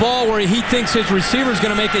 puts the ball where he thinks his receiver is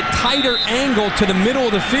going to make a tighter angle to the middle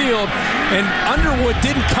of the field, and Underwood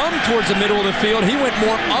didn't come towards the middle of the field. He went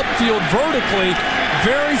more upfield vertically.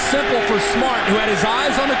 Very simple for Smart, who had his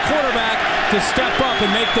eyes on the quarterback, to step up and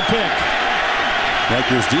make the pick.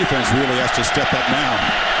 Rutgers defense really has to step up now.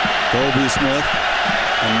 Colby Smith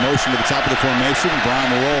in motion to the top of the formation. Brown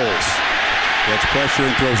rolls. Gets pressure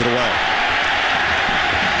and throws it away.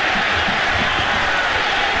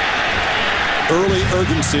 Early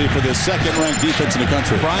urgency for the second-ranked defense in the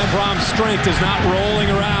country. Brian Brom's strength is not rolling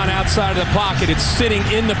around outside of the pocket. It's sitting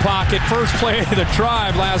in the pocket. First play of the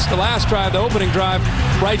drive, the last drive, the opening drive,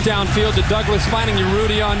 right downfield to Douglas, finding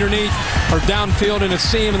Urruti underneath, or downfield in a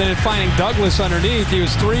seam, and then finding Douglas underneath. He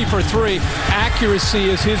was 3 for 3. Accuracy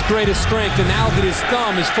is his greatest strength, and now that his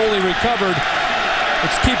thumb is fully recovered,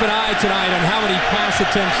 let's keep an eye tonight on how many pass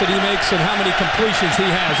attempts that he makes and how many completions he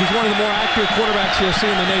has. He's one of the more accurate quarterbacks you'll see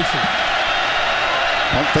in the nation.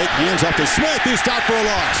 Pump fake, hands off to Smith. He's stopped for a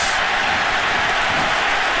loss.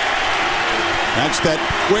 That's that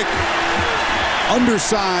quick,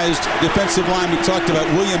 undersized defensive line we talked about.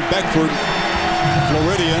 William Beckford,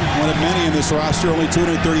 Floridian, one of many in this roster, only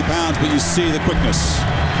 230 pounds, but you see the quickness.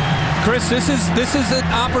 Chris, this is an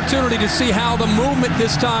opportunity to see how the movement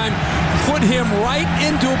this time put him right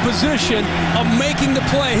into a position of making the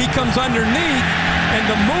play. He comes underneath, and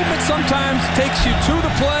the movement sometimes takes you to the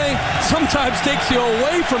play, sometimes takes you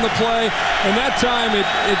away from the play, and that time it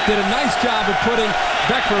did a nice job of putting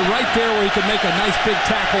Beckford right there where he could make a nice big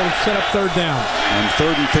tackle and set up third down. On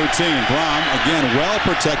 3rd and 13, Brom, again, well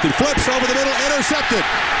protected, flips over the middle, intercepted.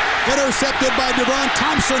 Intercepted by Devon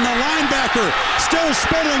Thompson, the linebacker, still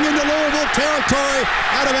spinning into Louisville territory,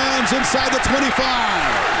 out of bounds inside the 25.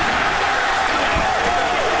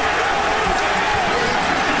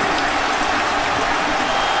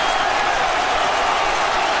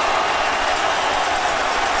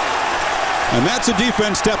 And that's a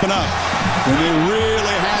defense stepping up when they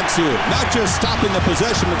really had to. Not just stopping the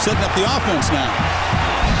possession, but setting up the offense now.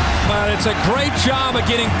 But it's a great job of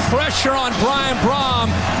getting pressure on Brian Brom.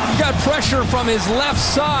 He got pressure from his left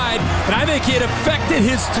side, and I think it affected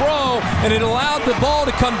his throw, and it allowed the ball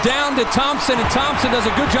to come down to Thompson, and Thompson does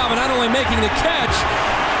a good job of not only making the catch,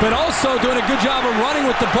 but also doing a good job of running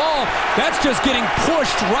with the ball. That's just getting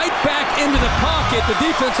pushed right back into the pocket. The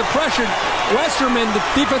defensive pressure, Westerman, the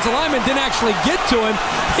defensive lineman, didn't actually get to him.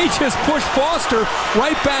 He just pushed Foster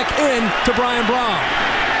right back in to Brian Brom.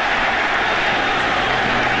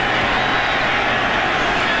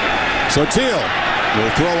 So Teal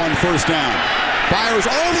will throw on first down. Fires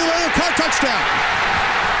all the way, caught, touchdown.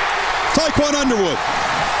 Tyquan Underwood.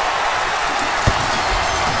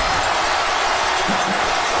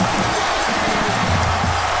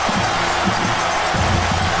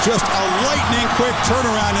 Just a lightning quick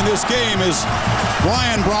turnaround in this game as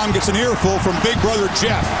Brian Brom gets an earful from big brother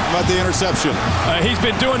Jeff about the interception. He's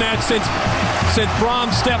been doing that since Brom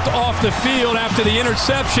stepped off the field after the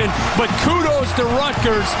interception, but kudos to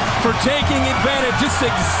Rutgers for taking advantage. Just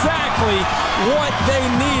exactly what they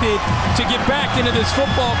needed to get back into this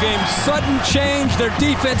football game. Sudden change, their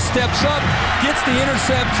defense steps up, gets the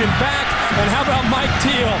interception back, and how about Mike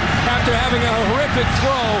Teal, after having a horrific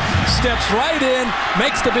throw, steps right in,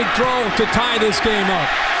 makes the big throw to tie this game up.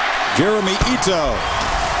 Jeremy Ito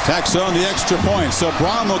tacks on the extra point, so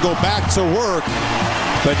Brom will go back to work.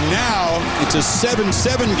 But now it's a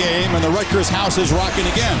 7-7 game, and the Rutgers house is rocking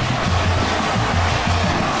again.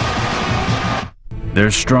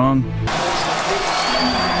 They're strong.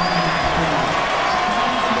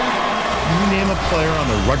 Can you name a player on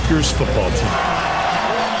the Rutgers football team?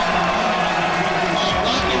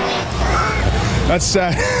 That's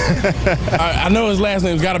sad. I know his last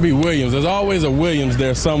name's got to be Williams. There's always a Williams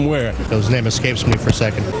there somewhere. His name escapes me for a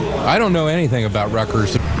second. I don't know anything about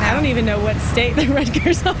Rutgers. I don't even know what state the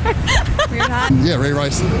Rutgers are. We're not. Yeah, Ray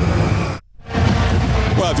Rice.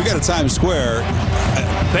 Well, if you got a Times Square,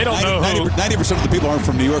 they don't know who. 90% of the people aren't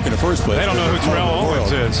from New York in the first place. They don't know who Terrell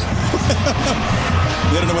Owens is.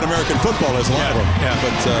 They don't know what American football is, a lot of them. Yeah.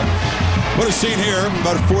 But what a scene here,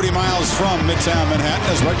 about 40 miles from Midtown Manhattan,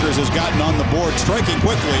 as Rutgers has gotten on the board, striking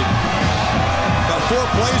quickly. About 4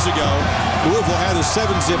 plays ago, Louisville had a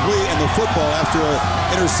 7-zip lead in the football after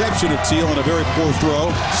an interception of Teal and a very poor throw.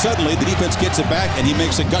 Suddenly, the defense gets it back, and he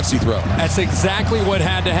makes a gutsy throw. That's exactly what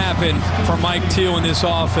had to happen for Mike Teal in this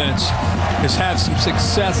offense, is have some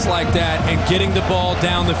success like that and getting the ball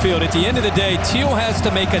down the field. At the end of the day, Teal has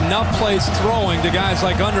to make enough plays throwing to guys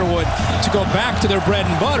like Underwood to go back to their bread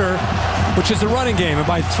and butter, which is the running game. And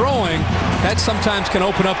by throwing, that sometimes can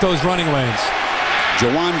open up those running lanes.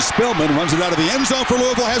 Jawan Spillman runs it out of the end zone for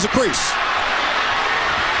Louisville, has a crease.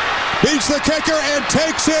 Beats the kicker and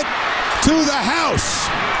takes it to the house.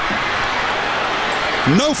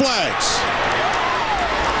 No flags.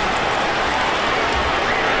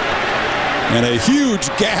 And a huge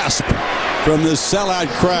gasp from this sellout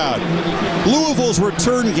crowd. Louisville's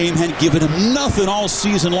return game had given him nothing all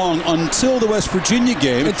season long until the West Virginia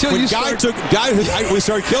game. Until when we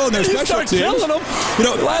started killing their special teams. Killing them. You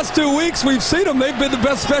know, the last 2 weeks we've seen them. They've been the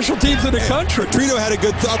best special teams in the country. Trito had a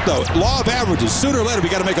good thought, though. Law of averages. Sooner or later, we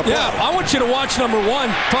got to make a play. Yeah, I want you to watch number 1,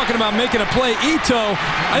 talking about making a play. Ito,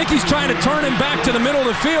 I think he's trying to turn him back to the middle of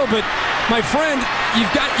the field, but my friend, you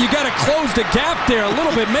got to close the gap there a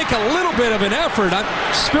little bit, make a little bit of an effort.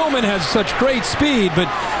 Spillman has such great speed, but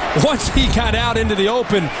once he got out into the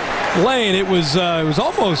open lane, it was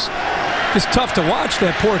almost just tough to watch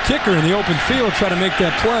that poor kicker in the open field try to make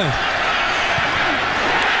that play.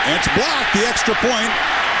 And it's blocked, the extra point,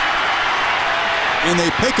 and they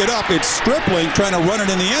pick it up. It's Stripling trying to run it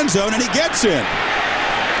in the end zone, and he gets in.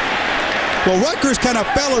 Well, Rutgers kind of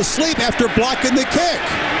fell asleep after blocking the kick,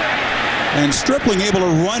 and Stripling able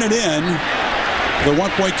to run it in, the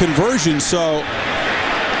 1-point conversion. So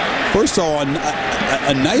first of all,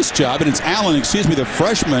 a nice job, and it's Allen, the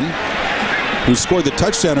freshman, who scored the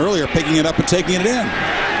touchdown earlier, picking it up and taking it in.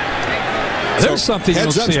 There's something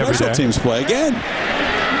you'll see every day. Special teams play again.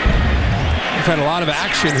 We've had a lot of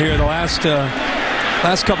action here the last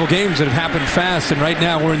couple games that have happened fast, and right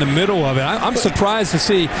now we're in the middle of it. I'm surprised to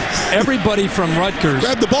see everybody from Rutgers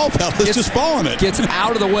grab the ball, fellas, just following it. Gets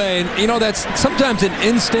out of the way, and you know that's sometimes an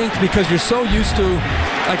instinct because you're so used to,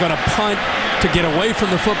 like on a punt, to get away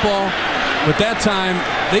from the football. But that time,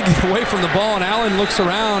 they get away from the ball, and Allen looks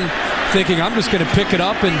around thinking, I'm just going to pick it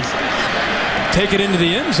up and take it into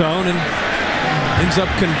the end zone, and ends up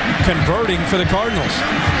converting for the Cardinals.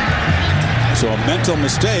 So a mental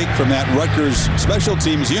mistake from that Rutgers special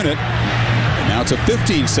teams unit. And now it's a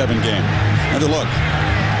 15-7 game. Another look.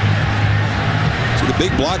 So the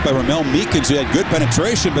big block by Ramel Meekins, who had good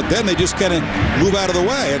penetration, but then they just kind of move out of the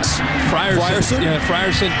way. It's Frierson. Yeah,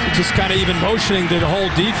 Frierson just kind of even motioning to the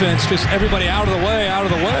whole defense, just everybody out of the way.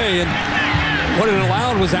 And what it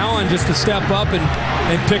allowed was Allen just to step up and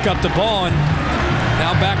pick up the ball. And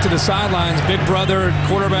now back to the sidelines. Big brother,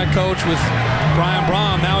 quarterback coach with Brian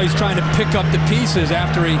Brom. Now he's trying to pick up the pieces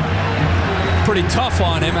after he pretty tough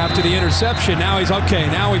on him after the interception. Now he's okay.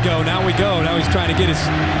 Now we go. Now he's trying to get his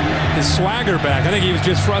swagger back. I think he was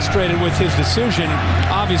just frustrated with his decision,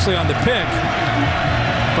 obviously on the pick.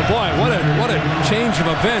 But boy, what a change of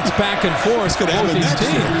events back and forth for both these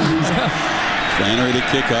teams. Flannery to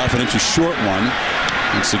kick off, and it's a short one.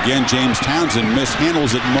 Once again, James Townsend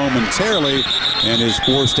mishandles it momentarily and is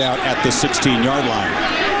forced out at the 16-yard line.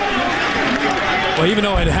 Well, even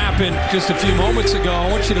though it happened just a few moments ago,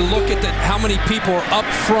 I want you to look at how many people are up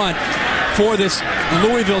front for this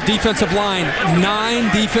Louisville defensive line.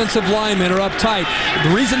 9 defensive linemen are up tight.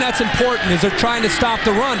 The reason that's important is they're trying to stop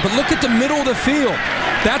the run. But look at the middle of the field.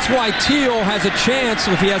 That's why Teal has a chance,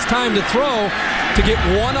 if he has time to throw, to get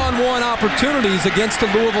one-on-one opportunities against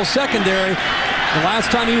the Louisville secondary. The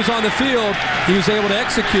last time he was on the field, he was able to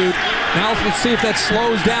execute. Now let's see if that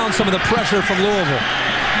slows down some of the pressure from Louisville.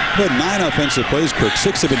 He had 9 offensive plays, Kirk.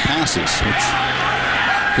 6 have been passes, which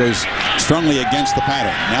goes strongly against the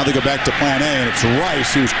pattern. Now they go back to plan A, and it's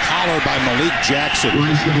Rice who's collared by Malik Jackson.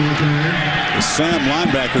 The Sam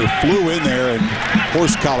linebacker flew in there and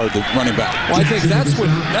horse-collared the running back. Well, I think that's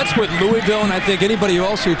what Louisville, and I think anybody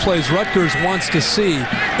else who plays Rutgers wants to see,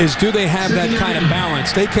 is do they have that kind of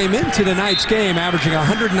balance? They came into the night's game averaging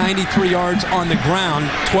 193 yards on the ground,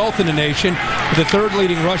 12th in the nation, the 3rd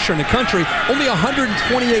leading rusher in the country, only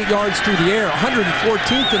 128 yards through the air,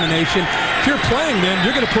 114th in the nation. If you're playing them,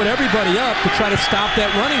 you're going to put everybody up to try to stop that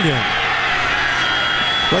running game.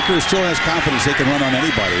 Rutgers still has confidence they can run on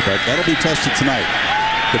anybody, but that'll be tested tonight.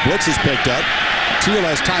 The blitz is picked up. Teal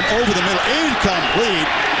has time over the middle, incomplete,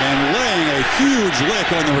 and laying a huge lick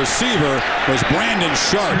on the receiver was Brandon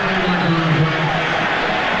Sharp.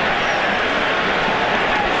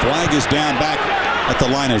 Flag is down back at the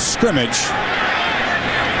line of scrimmage.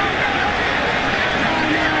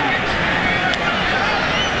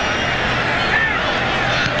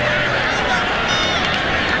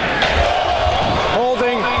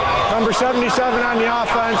 for 77 on the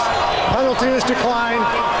offense. Penalty is declined.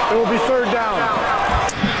 It will be third down.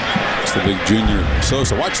 It's the big junior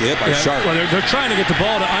Sosa. Watch the hit by Sharp. Well, they're trying to get the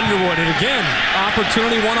ball to Underwood. And again,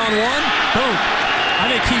 opportunity one-on-one. Boom.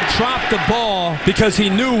 I think he dropped the ball because he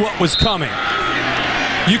knew what was coming.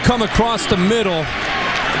 You come across the middle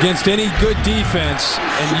against any good defense,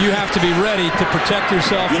 and you have to be ready to protect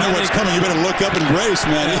yourself. You know what's coming. You better look up and brace,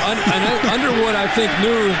 man. Underwood, I think,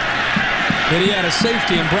 knew that he had a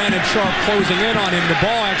safety, and Brandon Sharp closing in on him. The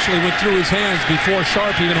ball actually went through his hands before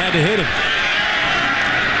Sharp even had to hit him.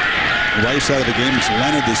 The right side of the game is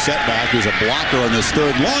Leonard, the setback. There's a blocker on this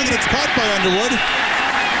third. Long, and it's caught by Underwood.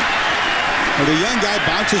 Well, the young guy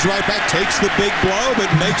bounces right back, takes the big blow,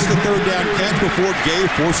 but makes the third down catch before Gay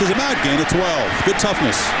forces him out. Gain of 12. Good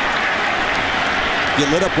toughness.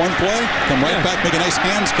 Get lit up one play, come right back, make a nice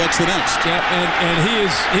hands catch the next. Yeah, and he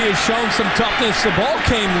has shown some toughness. The ball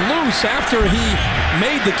came loose after he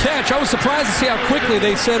made the catch. I was surprised to see how quickly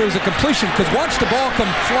they said it was a completion, because watch the ball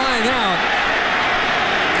come flying out.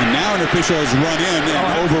 And now an official has run in and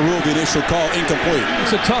overruled the initial call, incomplete.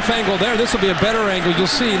 It's a tough angle there. This will be a better angle. You'll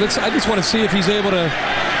see. I just want to see if he's able to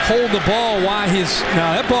hold the ball while he's...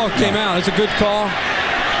 Now, that ball came out. It's a good call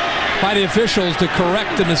by the officials to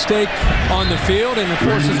correct the mistake on the field, and it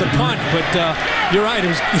forces the punt. But you're right. It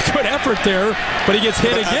was a good effort there, but he gets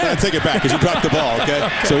hit again. I take it back because he dropped the ball, okay?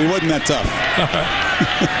 So he wasn't that tough.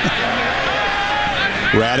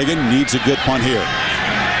 Radigan needs a good punt here.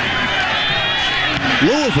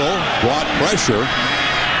 Louisville brought pressure.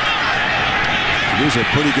 Here's a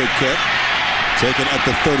pretty good kick. Taken at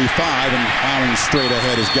the 35 and plowing straight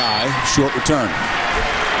ahead his guy. Short return.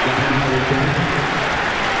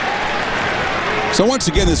 So once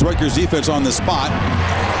again, this Rutgers defense on the spot.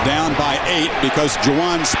 Down by 8 because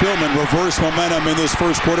Juwan Spillman reversed momentum in this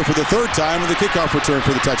first quarter for the third time with the kickoff return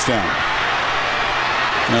for the touchdown.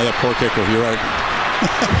 Now that poor kicker, you're right.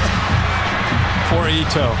 Poor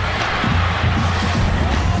Ito.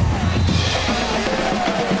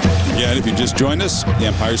 Yeah, if you just joined us, the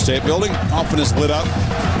Empire State Building often is lit up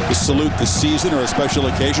to salute the season or a special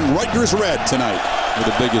occasion. Rutgers Red tonight with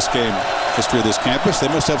the biggest game history of this campus. They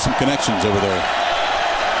must have some connections over there.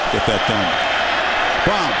 Get that done.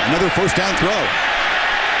 Brown, another first down throw.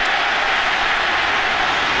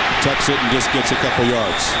 Tucks it and just gets a couple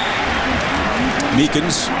yards.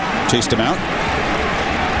 Meekins chased him out.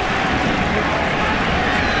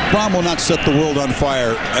 Brown will not set the world on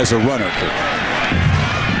fire as a runner.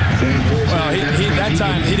 Well, that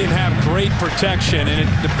time he didn't have great protection, and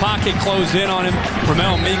the pocket closed in on him.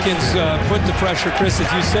 Ramel Meekins put the pressure, Chris, as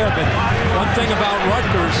you said. But one thing about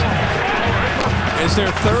Rutgers is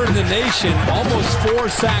they're third in the nation, almost 4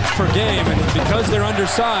 sacks per game. And because they're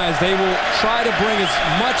undersized, they will try to bring as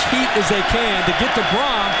much heat as they can to get to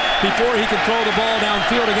Brom before he can throw the ball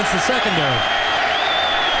downfield against the secondary.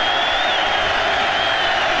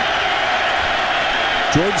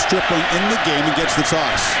 George Stripling in the game and gets the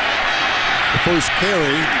toss. The first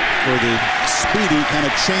carry for the speedy kind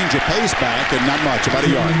of change of pace back, and not much, about a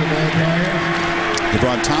yard.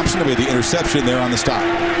 Devon Thompson will be the interception there on the stop.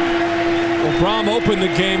 Well, Brom opened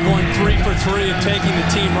the game going 3 for 3 and taking the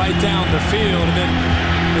team right down the field. And then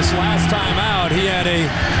this last time out, he had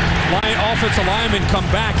a offensive lineman come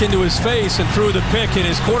back into his face and threw the pick, and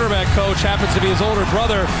his quarterback coach happens to be his older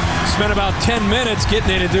brother. Spent about 10 minutes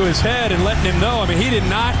getting it into his head and letting him know. I mean, he did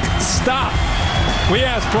not stop. We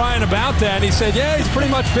asked Brian about that, and he said, yeah, he's pretty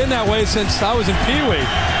much been that way since I was in Pee Wee.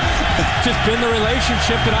 Just been the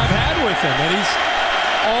relationship that I've had with him, and he's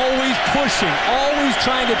always pushing, always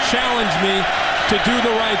trying to challenge me to do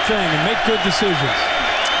the right thing and make good decisions.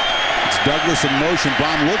 It's Douglas in motion.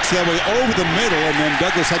 Brom looks that way over the middle, and then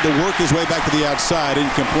Douglas had to work his way back to the outside,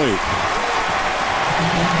 incomplete.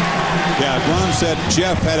 Yeah, Brom said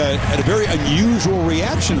Jeff had a very unusual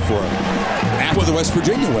reaction for him after the West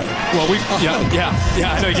Virginia win. Well, I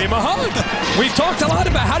know, he gave him a hug. We've talked a lot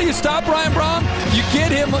about how do you stop Brian Brom? You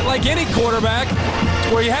get him like any quarterback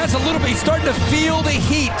where he has a little bit, he's starting to feel the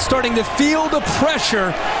heat, starting to feel the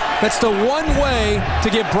pressure. That's the one way to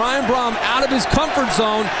get Brian Brom out of his comfort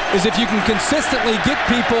zone, is if you can consistently get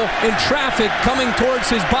people in traffic coming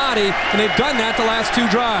towards his body, and they've done that the last 2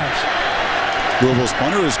 drives. Louisville's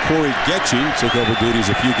punter is Corey Getchie, took over duties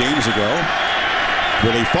a few games ago.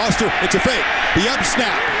 Willie Foster, it's a fake. The up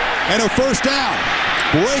snap, and a first down.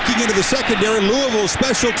 Breaking into the secondary, Louisville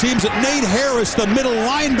special teams at Nate Harris, the middle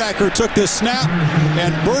linebacker, took this snap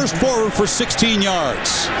and burst forward for 16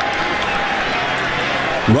 yards.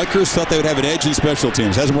 Rutgers thought they would have an edge in special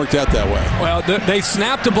teams. Hasn't worked out that way. Well, they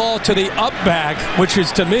snapped the ball to the up back, which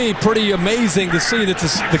is, to me, pretty amazing to see that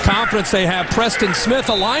the confidence they have. Preston Smith,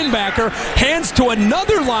 a linebacker, hands to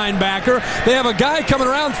another linebacker. They have a guy coming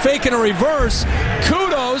around faking a reverse.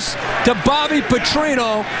 Kudos to Bobby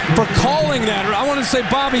Petrino for calling that. I want to say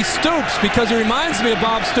Bobby Stoops, because he reminds me of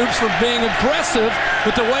Bob Stoops for being aggressive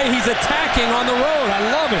with the way he's attacking on the road. I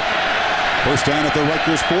love it. First down at the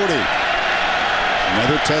Rutgers 40.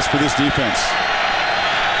 Another test for this defense.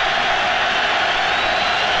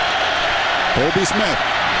 Colby Smith.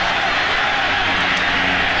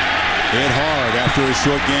 Hit hard after a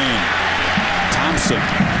short gain. Thompson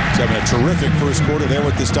is having a terrific first quarter there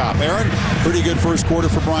with the stop. Aaron, pretty good first quarter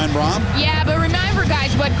for Brian Brom. Yeah, but remember,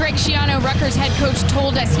 guys, what Greg Schiano, Rutgers head coach,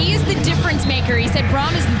 told us. He is the difference maker. He said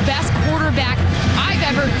Brom is the best quarterback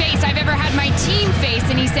I've ever faced, I've ever had my team face,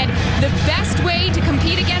 and he said the best way to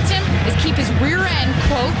compete against him is keep his rear end,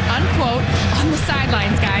 quote, unquote, on the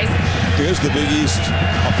sidelines, guys. Here's the Big East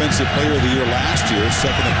Offensive Player of the Year last year,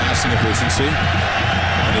 second in passing efficiency,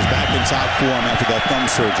 and is back in top form after that thumb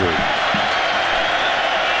surgery.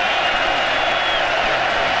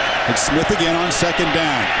 It's Smith again on second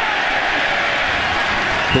down.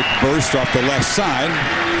 Quick burst off the left side,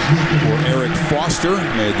 where Eric Foster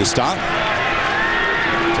made the stop.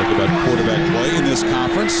 Talk about quarterback play in this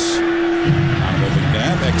conference. Donovan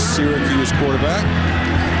McNabb, ex-Syracuse quarterback.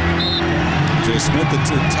 Jay Smith, the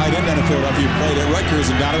tight end out of Philadelphia, played at Rutgers,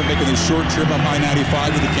 and Donovan making the short trip up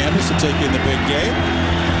I-95 to the campus to take in the big game.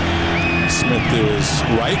 Smith to his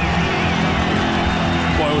right.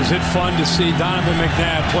 Boy, was it fun to see Donovan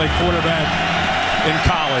McNabb play quarterback in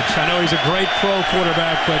college. I know he's a great pro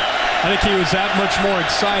quarterback, but I think he was that much more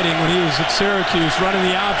exciting when he was at Syracuse running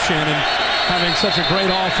the option and having such a great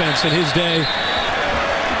offense in his day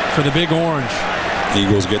for the Big Orange.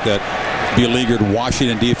 Eagles get that beleaguered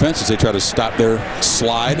Washington defense as they try to stop their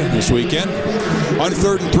slide this weekend. On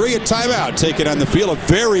 3rd and 3, a timeout taken on the field. A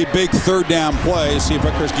very big third down play. See if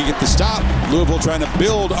Rutgers can get the stop. Louisville trying to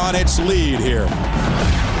build on its lead here.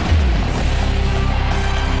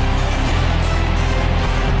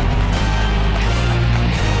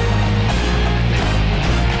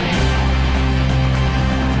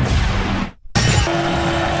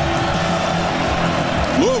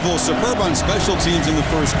 Superb on special teams in the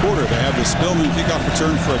first quarter. They have the Spillman kickoff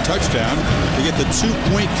return for a touchdown. They get the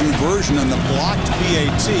 2-point conversion on the blocked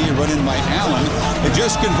PAT run in by Allen. They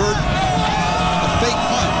just convert a fake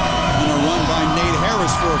punt and a run by Nate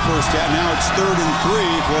Harris for a first down. Now it's 3rd and 3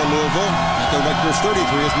 for Louisville at the Rutgers 33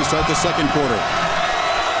 as we start the second quarter.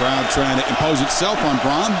 Crowd trying to impose itself on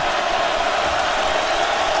Brom.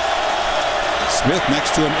 Smith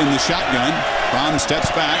next to him in the shotgun. Brom steps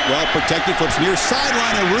back, well protected, flips near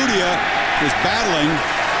sideline. Arudia is battling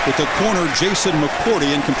with the corner, Jason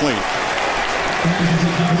McCourty, incomplete.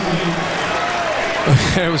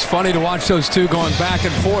 It was funny to watch those two going back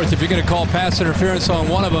and forth. If you're going to call pass interference on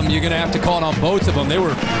one of them, you're going to have to call it on both of them. They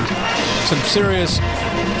were some serious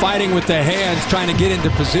fighting with their hands, trying to get into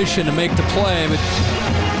position to make the play. But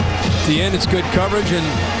at the end, it's good coverage and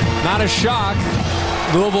not a shock.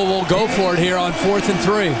 Louisville will go for it here on 4th and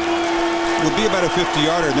 3. Would be about a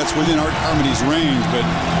 50-yarder, and that's within Art Carmody's range. But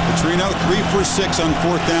Petrino 3 for 6 on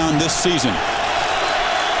 4th down this season.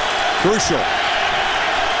 Crucial.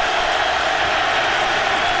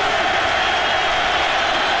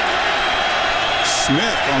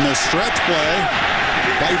 Smith on the stretch play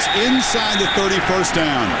bites inside the 31st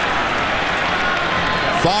down.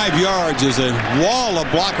 5 yards is a wall of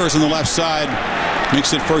blockers on the left side.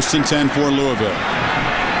 Makes it 1st and 10 for Louisville.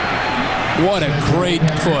 What a great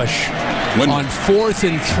push. On 4th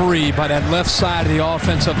and 3 by that left side of the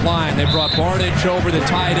offensive line. They brought Barnidge over the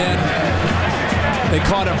tight end. They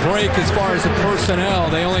caught a break as far as the personnel.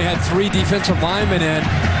 They only had 3 defensive linemen in,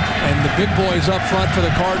 and the big boys up front for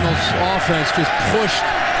the Cardinals offense just pushed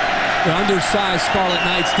the undersized Scarlet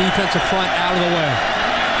Knights defensive front out of the way.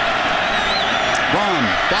 Brom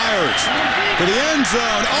fires to the end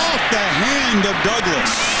zone off the hand of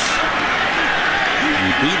Douglas.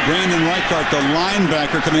 He beat Brandon Reichart, the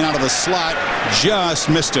linebacker coming out of the slot, just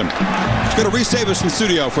missed him. Let's go to Reese Davis in the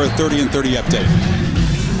studio for a 30 and 30 update.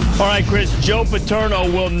 All right, Chris, Joe Paterno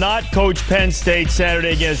will not coach Penn State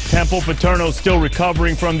Saturday against Temple. Paterno still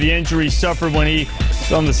recovering from the injury suffered when he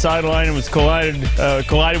was on the sideline and was collided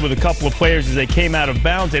with a couple of players as they came out of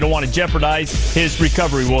bounds. They don't want to jeopardize his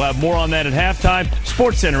recovery. We'll have more on that at halftime.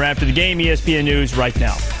 SportsCenter after the game, ESPN News right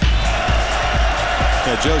now.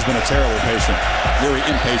 Yeah, Joe's been a terrible patient. Very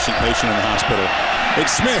impatient patient in the hospital.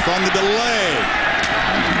 It's Smith on the delay.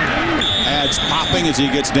 Had Hicks popping as he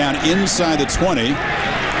gets down inside the 20.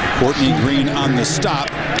 Courtney Green on the stop.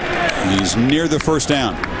 He's near the first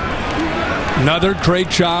down. Another great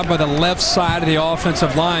job by the left side of the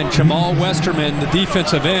offensive line. Jamal Westerman, the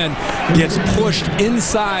defensive end, gets pushed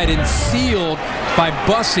inside and sealed by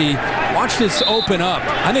Bussey. Watch this open up.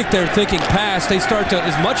 I think they're thinking pass. They start to,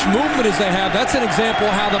 as much movement as they have, that's an example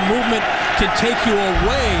of how the movement can take you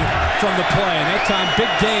away from the play. And that time,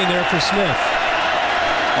 big gain there for Smith.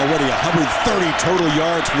 Already 130 total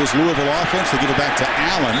yards for this Louisville offense. They give it back to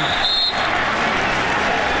Allen.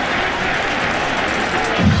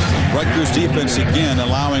 Rutgers defense again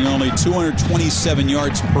allowing only 227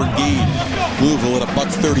 yards per game. Louisville at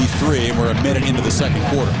 $133, and we're a minute into the second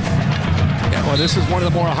quarter. Yeah, well, this is one of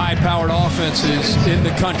the more high-powered offenses in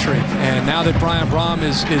the country. And now that Brian Brohm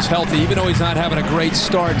is healthy, even though he's not having a great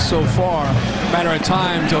start so far, matter of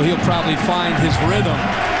time till he'll probably find his rhythm.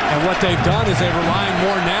 And what they've done is they're relying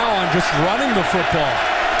more now on just running the football.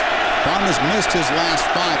 Brohm has missed his last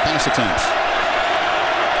 5 pass attempts.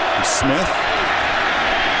 And Smith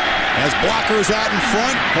has blockers out in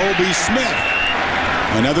front. Colby Smith.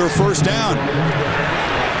 Another first down.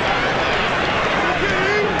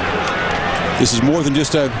 This is more than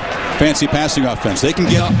just a fancy passing offense. They can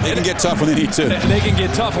get tough when they need to. They can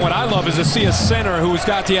get tough. And what I love is to see a center who's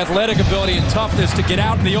got the athletic ability and toughness to get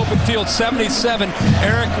out in the open field. 77,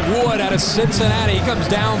 Eric Wood out of Cincinnati. He comes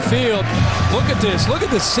downfield. Look at this. Look at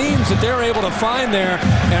the seams that they're able to find there.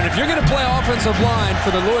 And if you're going to play offensive line for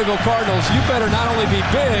the Louisville Cardinals, you better not only be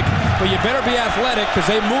big, but you better be athletic because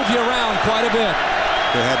they move you around quite a bit.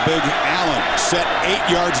 They have big Allen set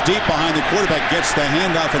 8 yards deep behind the quarterback, gets the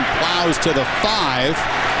handoff and plows to the 5.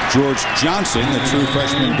 George Johnson, the true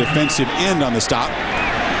freshman defensive end, on the stop.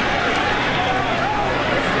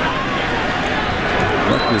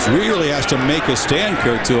 Rutgers really has to make a stand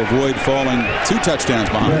here to avoid falling 2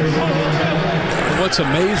 touchdowns behind. What's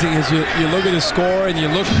amazing is you look at the score and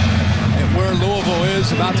you look at where Louisville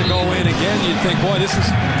is about to go in again. You think, boy, this is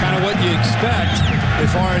kind of what you expect as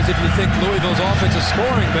far as if you think Louisville's offense is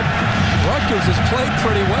scoring. But Rutgers has played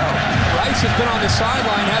pretty well. Rice has been on the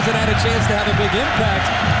sideline, hasn't had a chance to have a big impact.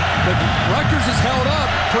 But Rutgers has held up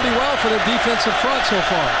pretty well for their defensive front so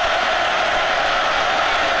far.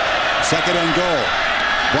 Second and goal.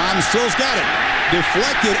 Brohm still's got it.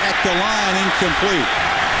 Deflected at the line, incomplete.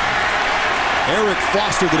 Eric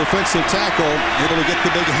Foster, the defensive tackle, able to get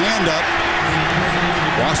the big hand up.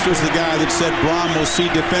 Foster's the guy that said Brohm will see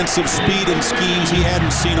defensive speed and schemes he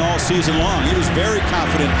hadn't seen all season long. He was very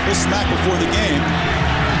confident. He'll smack before the game.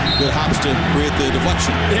 Good hops to create the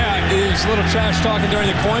deflection. Yeah, he was a little trash talking during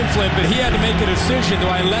the coin flip, but he had to make a decision. Do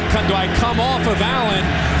I come off of Allen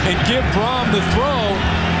and give Brohm the throw,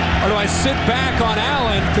 or do I sit back on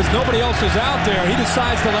Allen because nobody else is out there? He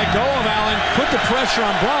decides to let go of Allen, put the pressure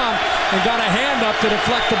on Brohm, and got a hand up to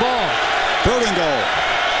deflect the ball. Third and goal.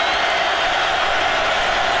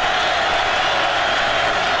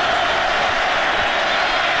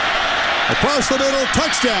 Across the middle,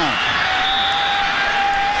 touchdown.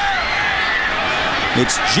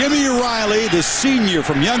 It's Jimmy Riley, the senior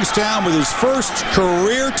from Youngstown, with his first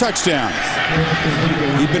career touchdown.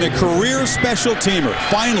 He'd been a career special teamer.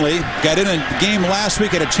 Finally got in a game last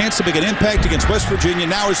week, had a chance to make an impact against West Virginia.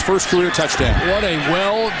 Now his first career touchdown. What a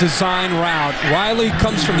well-designed route. Riley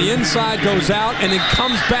comes from the inside, goes out, and then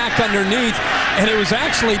comes back underneath. And it was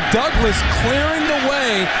actually Douglas clearing the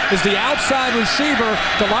way as the outside receiver.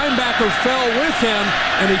 The linebacker fell with him,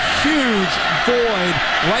 and a huge void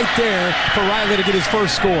right there for Riley to get his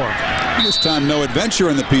first score. This time no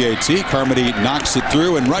adventure in the PAT. Carmody knocks it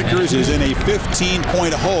through, and Rutgers is in a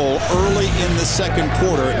 15-point hole early in the second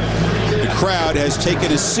quarter. The crowd has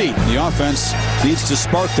taken a seat. The offense needs to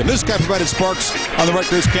spark them. This guy provided sparks on the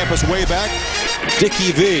Rutgers campus way back.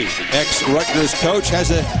 Dickie V, ex-Rutgers coach,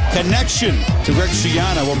 has a connection to Greg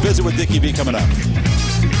Schiano. We'll visit with Dickie V coming up.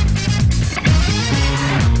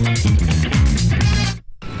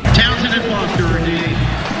 Townsend and Foster are D.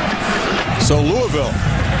 So Louisville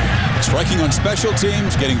striking on special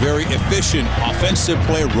teams, getting very efficient offensive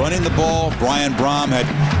play, running the ball. Brian Brohm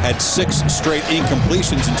had 6 straight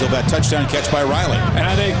incompletions until that touchdown catch by Riley. And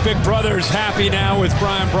I think Big Brother's happy now with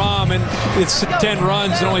Brian Brohm, and it's 10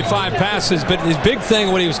 runs and only 5 passes. But his big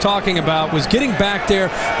thing, what he was talking about, was getting back there,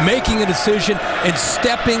 making a decision, and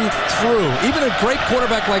stepping through. Even a great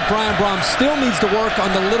quarterback like Brian Brohm still needs to work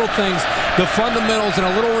on the little things, the fundamentals, and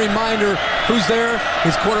a little reminder. Who's there?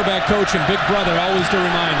 His quarterback coach and Big Brother, always to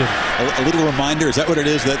remind him. A little reminder, is that what it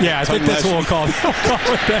is? That yeah, I think that's what we'll call it.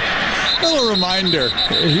 A little reminder.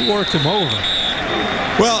 He worked him over.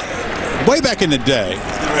 Well, way back in the day,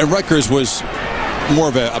 Rutgers was more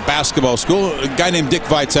of a basketball school. A guy named Dick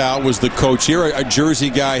Vitale was the coach here, a Jersey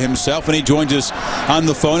guy himself, and he joins us on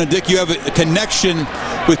the phone. And Dick, you have a connection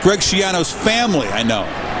with Greg Schiano's family, I know.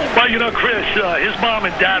 Well, you know, Chris, his mom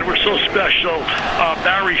and dad were so special.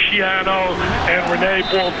 Barry Schiano and Renee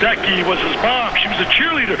Baldecki was his mom. She was a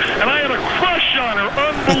cheerleader, and I had a crush on her.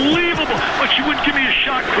 Unbelievable. But she wouldn't give me a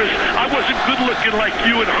shot, Chris. I wasn't good-looking like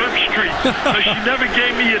you and Herb Street, so she never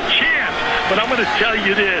gave me a chance. But I'm going to tell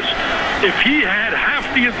you this. If he had half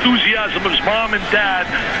the enthusiasm of his mom and dad,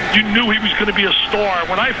 you knew he was going to be a star.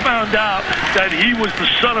 When I found out that he was the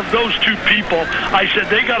son of those two people, I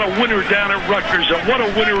said, they got a winner down at Rutgers, and what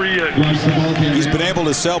a winner he is. He's been able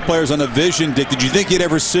to sell players on a vision, Dick. Did you think you'd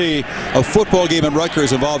ever see a football game at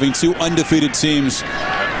Rutgers involving two undefeated teams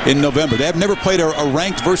in November? They have never played a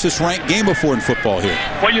ranked versus ranked game before in football here.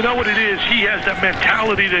 Well, you know what it is? He has that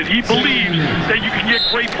mentality that he believes that you can get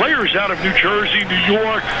great players out of New Jersey, New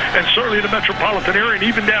York, and certainly the metropolitan area, and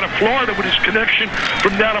even down in Florida with his connection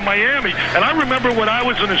from down in Miami. And I remember when I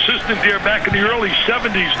was an assistant there back in the early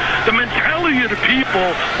 70s, the mentality of the people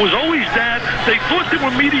was always that they thought they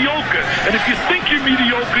were mediocre. And if you think you're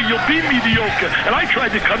mediocre, you'll be mediocre. And I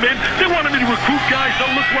tried to come in. They wanted me to recruit guys that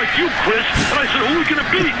look like you, Chris. And I said, who are we going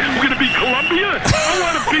to beat? We're going to beat Columbia? I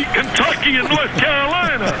want to beat Kentucky and North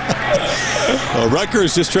Carolina. Well,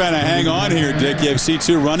 Rutgers just trying to hang on here, Dick. You have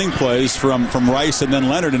C2 running plays from Rice and then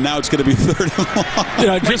Leonard, and now it's going to be third and long.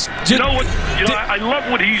 You know what? I love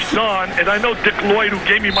what he's done, and I know Dick Lloyd, who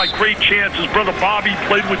gave me my great chance. His brother Bobby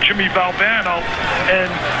played with Jimmy Valvano, and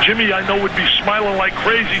Jimmy, I know, would be smiling like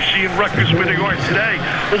crazy seeing Rutgers where they are today.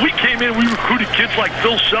 Well, we came in, we recruited kids like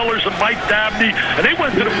Phil Sellers and Mike Dabney, and they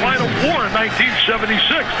went to the Final Four in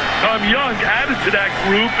 1976. Tom Young added to that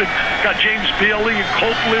group and got James Bailey and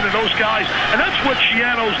Copeland and those guys, and that's what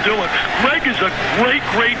Schiano's doing. Greg is a great,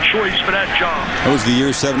 great choice for that job. That was the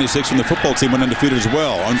year 76 when the football team went undefeated as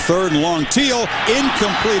well. On third and long, Teal,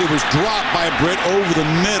 incomplete. It was dropped by Britt over the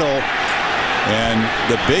middle. And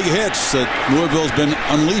the big hits that Louisville's been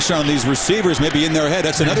unleashed on these receivers, maybe in their head.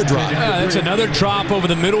 That's another drop. Yeah, that's another drop over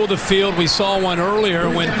the middle of the field. We saw one earlier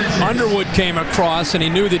when Underwood came across, and he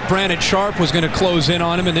knew that Brandon Sharp was going to close in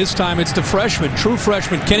on him. And this time it's the freshman, true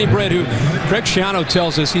freshman, Kenny Britt, who Greg Schiano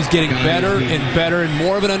tells us he's getting better and better and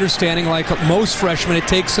more of an understanding. Like most freshmen, it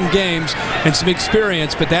takes some games and some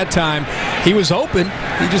experience. But that time, he was open.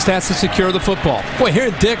 He just has to secure the football. Boy,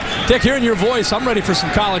 hearing Dick, hearing your voice, I'm ready for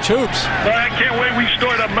some college hoops. I can't wait. We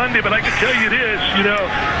start on Monday, but I can tell you this,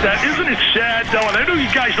 that isn't it sad, though, and I know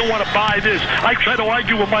you guys don't want to buy this. I try to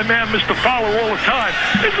argue with my man, Mr. Fowler, all the time.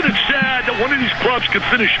 Isn't it sad that one of these clubs could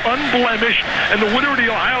finish unblemished, and the winner of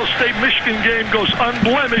the Ohio State-Michigan game goes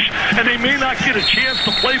unblemished, and they may not get a chance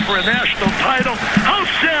to play for a national title? How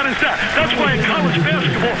sad is that? That's why in college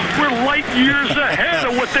basketball, we're light years ahead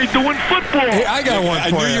of what they do in football. Hey, I got one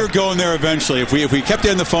for you. I knew you were going there eventually. If we kept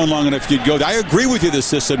you on the phone long enough, you'd go. I agree with you, the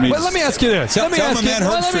system needs... Well, let me ask you this. Let me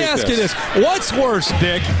ask you this. What's worse,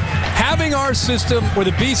 Dick? Having our system where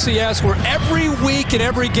the BCS, where every week and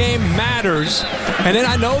every game matters, and then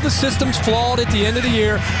I know the system's flawed at the end of the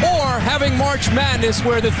year, or having March Madness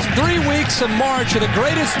where the 3 weeks of March are the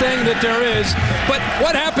greatest thing that there is, but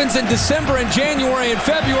what happens in December and January and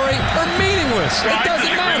February are meaningless. It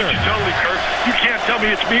doesn't matter. Totally, Kurt. You can't tell me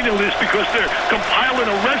it's meaningless because they're compiling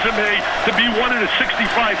a resume to be one of the 65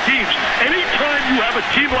 teams. Anytime you have a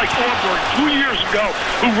team like Auburn 2 years ago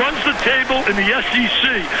who runs the table in the SEC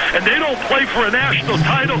and they don't play for a national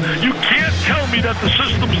title, you can't tell me that the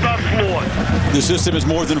system's not flawed. The system is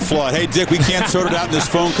more than flawed. Hey, Dick, we can't sort it out in this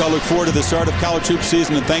phone call. Look forward to the start of college hoop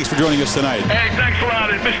season, and thanks for joining us tonight. Hey, thanks a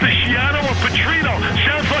lot. And Mr. Schiano or Petrino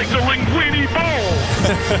sounds like the Linguini Bowl.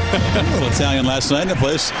 A little Italian last night in the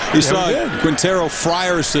place. You saw Quintero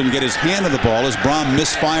Frierson get his hand on the ball as Braum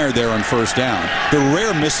misfired there on first down. The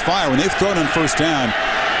rare misfire. When they've thrown on first down,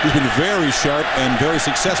 he's been very sharp and very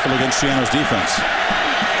successful against Schiano's defense.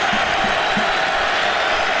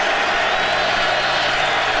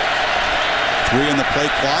 Three in the play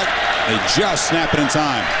clock. They just snap it in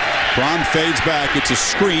time. Braum fades back. It's a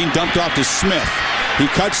screen dumped off to Smith. He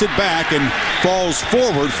cuts it back and falls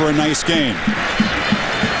forward for a nice gain.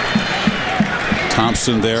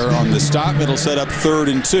 Thompson there on the stop. It'll set up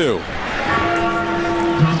 3rd and 2.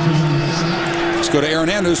 Let's go to Aaron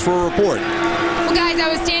Andrews for a report. Well, guys, I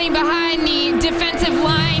was standing behind the defensive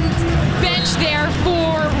line bench there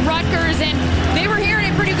for Rutgers, and they were hearing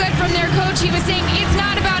it pretty good from their coach. He was saying it's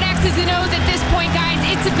not about X's and O's at this point, guys.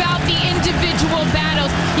 It's about the individual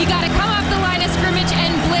battles. You got to come off the line of scrimmage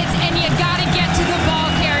and blitz, and you got to get to the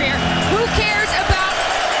ball carrier. Who cares about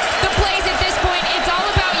the plays at this point? It's all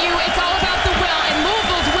about you. It's all about the will, and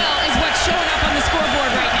Louisville's will is what's showing up on the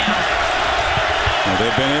scoreboard right now.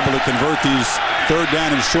 able to convert these third down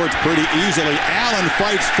and shorts pretty easily. Allen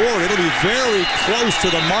fights forward. It'll be very close to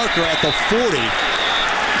the marker at the 40.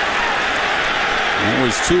 It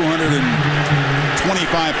was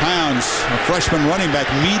 225 pounds, a freshman running back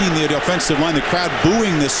meeting the offensive line. The crowd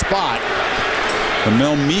booing this spot. And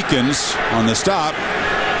Mel Meekins on the stop.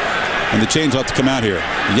 And the chains will have to come out here.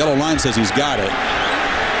 The yellow line says he's got it.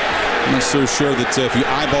 I'm not so sure that if you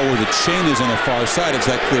eyeball where the chain is on the far side, it's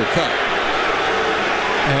that clear cut.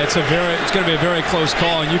 Yeah, it's going to be a very close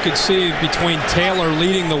call, and you can see between Taylor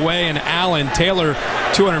leading the way and Allen. Taylor,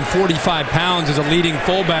 245 pounds, is a leading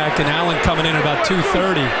fullback, and Allen coming in at about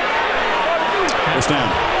 230. First down.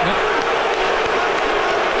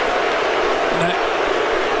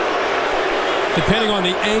 Depending on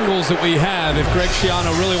the angles that we have, if Greg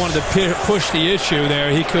Schiano really wanted to push the issue there,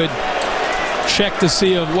 he could check to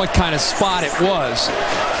see of what kind of spot it was.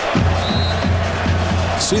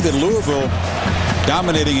 See that Louisville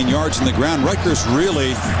dominating in yards in the ground. Rutgers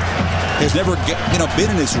really has never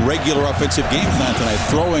been in its regular offensive game plan tonight,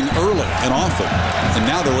 throwing early and often, and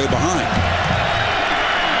now they're way behind.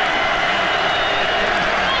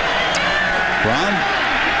 Brown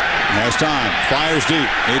has time, fires deep.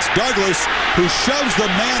 It's Douglas who shoves the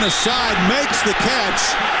man aside, makes the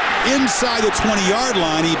catch inside the 20-yard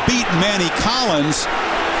line. He beat Manny Collins,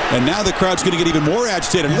 and now the crowd's going to get even more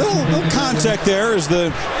agitated. A little contact there as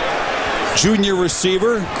the junior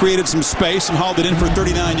receiver created some space and hauled it in for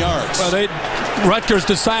 39 yards. Well, Rutgers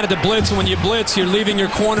decided to blitz, and when you blitz, you're leaving your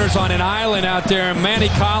corners on an island out there. Manny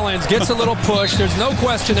Collins gets a little push. There's no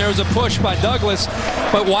question there was a push by Douglas,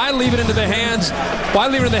 but why leave it into the hands? Why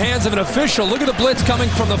leave it in the hands of an official? Look at the blitz coming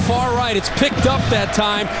from the far right. It's picked up that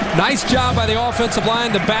time. Nice job by the offensive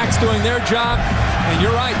line. The backs doing their job, and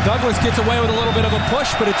you're right. Douglas gets away with a little bit of a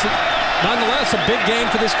push, but it's nonetheless a big game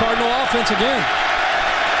for this Cardinal offense again.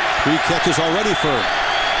 3 catches already for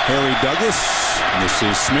Harry Douglas. This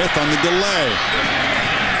is Smith on the delay.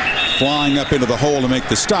 Flying up into the hole to make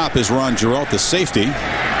the stop is Ron Giroux, the safety.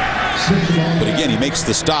 But again, he makes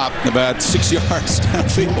the stop about 6 yards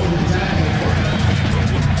downfield.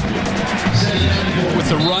 With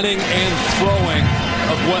the running and throwing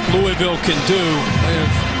of what Louisville can do, they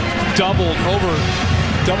have double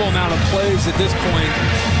amount of plays at this point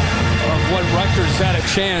of what Rutgers had a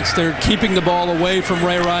chance. They're keeping the ball away from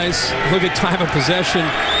Ray Rice. Look at time of possession.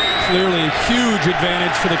 Clearly a huge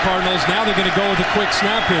advantage for the Cardinals. Now they're going to go with a quick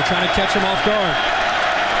snap here, trying to catch him off guard.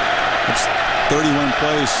 It's 31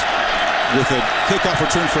 plays with a kickoff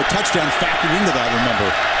return for a touchdown factored into that, remember.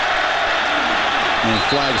 And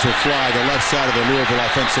flags will fly. The left side of the Louisville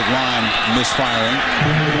offensive line misfiring.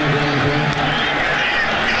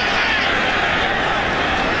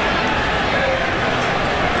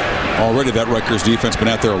 Already that Rutgers defense been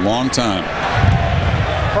out there a long time.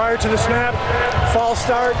 Prior to the snap, false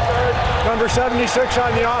start, number 76 on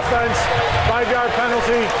the offense, 5-yard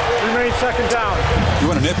penalty, remains second down. You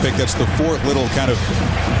want to nitpick, that's the 4th little kind of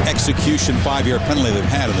execution 5-yard penalty they've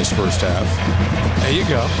had in this first half. There you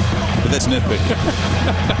go. But that's nitpicking.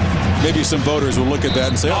 Maybe some voters will look at that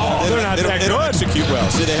and say, oh, they're not that good. They don't execute well.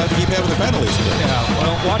 See, they have to keep having the penalties. Yeah,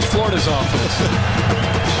 well, watch Florida's offense.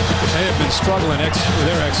 They have been struggling with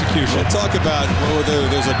their execution. We'll talk about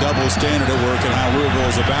there's a double standard at work and how Louisville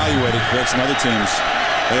is evaluated compared to some other teams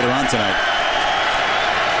later on tonight.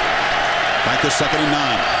 Back to 2nd and 9.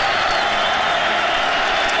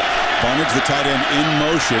 Barnage, the tight end, in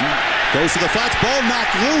motion. Goes to the flats. Ball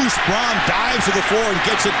knocked loose. Braun dives to the floor and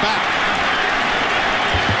gets it back.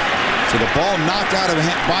 So the ball knocked out of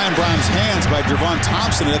Brian Brown's hands by Javon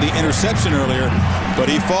Thompson. He had the interception earlier, but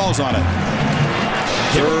he falls on it.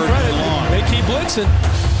 3rd and long. They keep blitzing.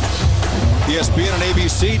 ESPN and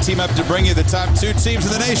ABC team up to bring you the top 2 teams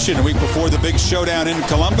in the nation. A week before the big showdown in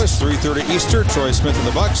Columbus, 3:30 Eastern. Troy Smith and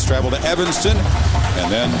the Bucks travel to Evanston.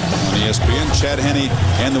 And then on ESPN, Chad Henne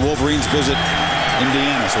and the Wolverines visit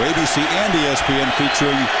Indiana. So ABC and ESPN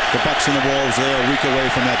featuring the Bucks and the Wolves there a week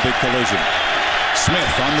away from that big collision.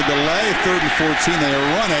 Smith on the delay, 3rd and 14. They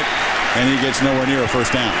run it, and he gets nowhere near a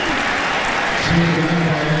first down.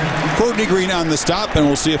 Courtney Green on the stop, and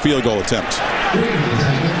we'll see a field goal attempt.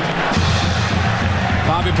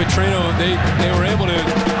 Bobby Petrino, they were able to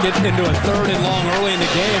get into a 3rd and long early in the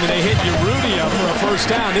game, and they hit Urrutia for a first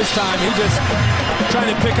down. This time, he just trying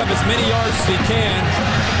to pick up as many yards as he can,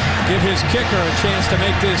 give his kicker a chance to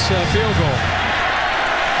make this field goal.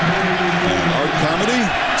 And Art Carmody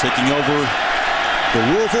taking over the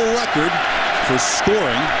Louisville record for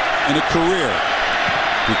scoring in a career.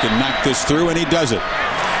 He can knock this through, and he does it.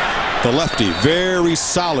 The lefty, very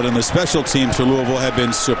solid, and the special teams for Louisville have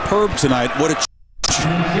been superb tonight. What a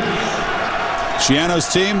Schiano's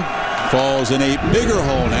team, falls in a bigger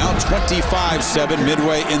hole now, 25-7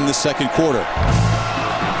 midway in the second quarter.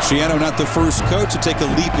 Schiano not the first coach to take a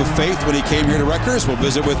leap of faith when he came here to Rutgers. We'll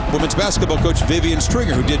visit with women's basketball coach Vivian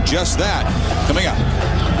Stringer, who did just that. Coming up.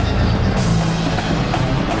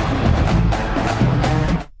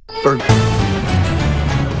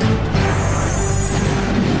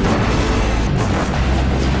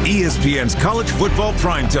 ESPN's College Football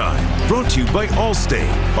Primetime, brought to you by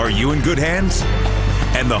Allstate. Are you in good hands?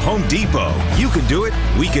 And the Home Depot. You can do it,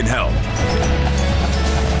 we can help.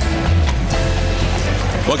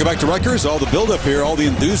 Welcome back to Rutgers. All the build-up here, all the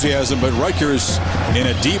enthusiasm, but Rutgers in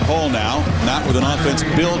a deep hole now, not with an offense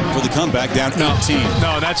built for the comeback, down 18.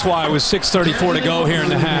 No, that's why it was 6:34 to go here in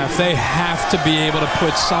the half. They have to be able to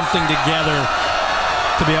put something together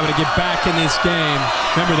to be able to get back in this game.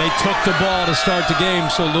 Remember, they took the ball to start the game,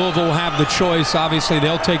 so Louisville will have the choice. Obviously,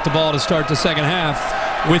 they'll take the ball to start the second half.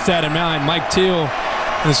 With that in mind, Mike Teal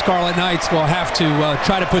and the Scarlet Knights will have to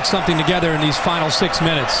try to put something together in these final 6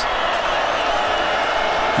 minutes.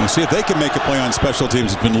 We'll see if they can make a play on special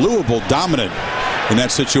teams. It's been Louisville dominant in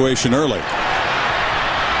that situation early.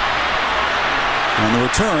 On the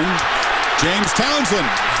return, James Townsend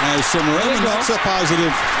has some room, and that's a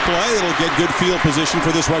positive play. It'll get good field position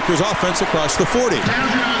for this Rutgers offense across the 40.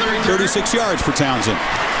 36 yards for Townsend.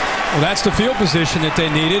 Well, that's the field position that they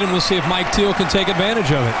needed, and we'll see if Mike Teal can take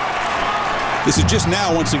advantage of it. This is just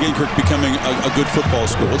now, once again, Kirk, becoming a good football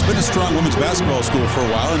school. It's been a strong women's basketball school for a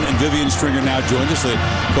while, and Vivian Stringer now joins us, the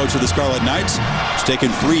coach of the Scarlet Knights. She's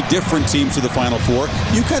taken 3 different teams to the Final Four.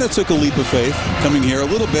 You kind of took a leap of faith coming here a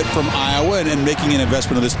little bit from Iowa and making an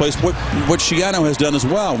investment in this place. What Schiano has done as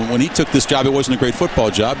well. When he took this job, it wasn't a great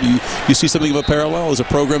football job. You see something of a parallel as a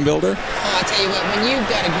program builder? Oh, I'll tell you what, when you've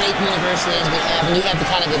got a great university as we have, and you have the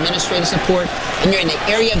kind of administrative support, and you're in the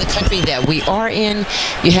area of the country that we are in,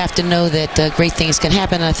 you have to know that great things can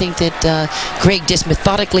happen. I think that Greg just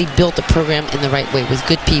methodically built the program in the right way with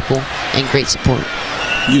good people and great support.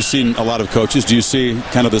 You've seen a lot of coaches. Do you see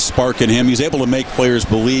kind of the spark in him? He's able to make players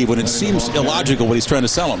believe when it seems illogical what he's trying to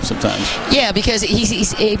sell them sometimes. Yeah, because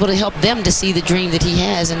he's able to help them to see the dream that he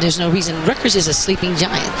has, and there's no reason. Rutgers is a sleeping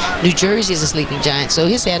giant. New Jersey is a sleeping giant. So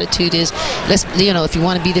his attitude is, let's, if you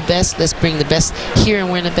want to be the best, let's bring the best here,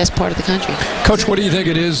 and we're in the best part of the country. Coach, what do you think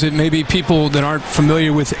it is that maybe people that aren't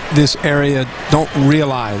familiar with this area don't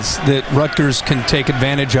realize that Rutgers can take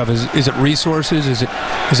advantage of? Is it resources? Is it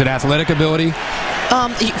athletic ability?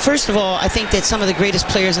 First of all, I think that some of the greatest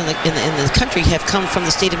players in the country have come from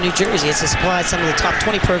the state of New Jersey. It's supplied some of the top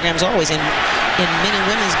 20 programs always in men and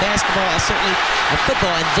women's basketball, certainly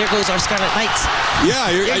football. And there goes our Scarlet Knights.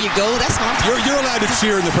 Yeah, there you go. That's what I'm talking You're allowed to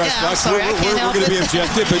cheer in the press box. We're going to be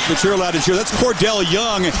objective, but you're allowed to cheer. That's Cordell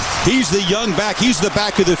Young. He's the young back. He's the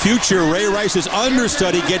back of the future. Ray Rice's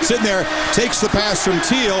understudy gets in there, takes the pass from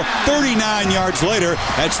Teal. 39 yards later,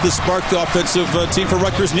 that's the spark the offensive team for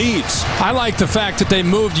Rutgers needs. I like the fact that they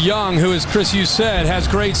moved Young, who, as Chris, you said, has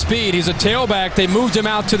great speed. He's a tailback. They moved him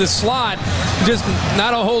out to the slot. Just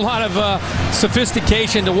not a whole lot of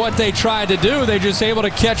sophistication to what they tried to do. They're just able to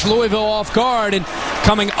catch Louisville off guard and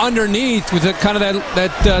coming underneath with kind of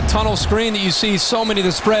that tunnel screen that you see so many of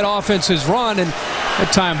the spread offenses run. And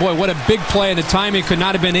that time, boy, what a big play. And the timing could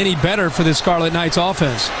not have been any better for the Scarlet Knights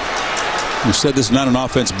offense. You said this is not an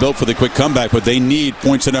offense built for the quick comeback, but they need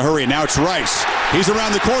points in a hurry. Now it's Rice. He's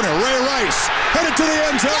around the corner. Ray Rice headed to the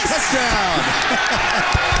end zone. Yes. Touchdown.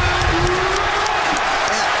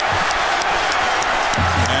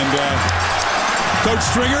 And Coach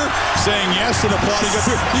Stringer saying yes and applauding up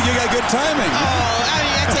here. You got good timing. Oh,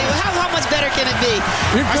 I tell you, how much better can it be?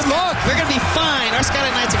 Good luck. We're going to be fine. Our Scarlet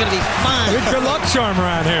Knights are going to be fine. Good luck charm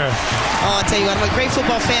around here. Oh, I'll tell you what, I'm a great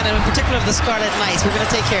football fan, and in particular of the Scarlet Knights. We're going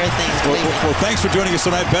to take care of things. Well, thanks for joining us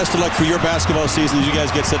tonight. Best of luck for your basketball season as you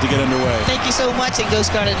guys get set to get underway. Thank you so much, and go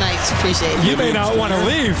Scarlet Knights. Appreciate it. You may not want to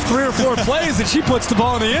leave. 3 or 4 plays and she puts the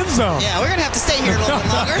ball in the end zone. Yeah, we're going to have to stay here a little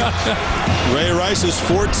bit longer. Ray Rice's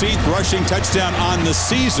 14th rushing touchdown on the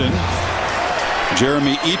season.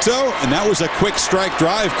 Jeremy Ito, and that was a quick strike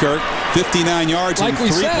drive, Kirk. 59 yards in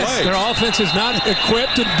 3 plays. Their offense is not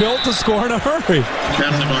equipped and built to score in a hurry.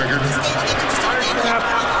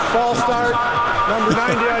 False start, number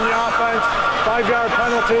 90 on the offense, 5-yard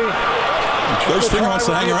penalty. Coach Stringer wants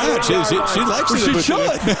to hang around. She likes it. She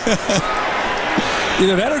should.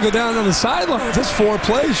 Either that or go down on the sideline. That's 4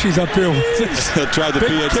 plays she's up here with. Try the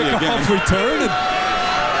PAT again. Kickoff return and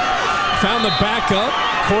found the backup.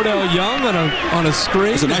 Cordell Young on a screen.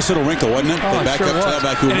 It was a nice little wrinkle, wasn't it? The backup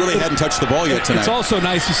tailback who really hadn't touched the ball yet tonight. It's also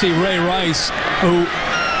nice to see Ray Rice, who,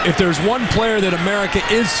 if there's one player that America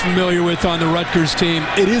is familiar with on the Rutgers team,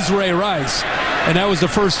 it is Ray Rice. And that was the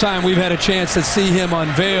first time we've had a chance to see him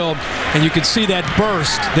unveiled. And you can see that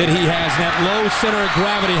burst that he has, that low center of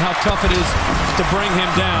gravity, how tough it is to bring him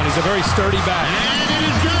down. He's a very sturdy back.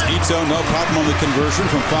 Ito, no problem on the conversion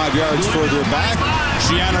from 5 yards further back.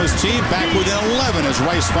 Schiano's team back within 11 as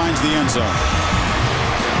Rice finds the end zone.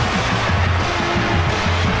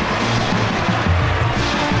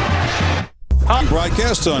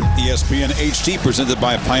 Broadcast on ESPN HD, presented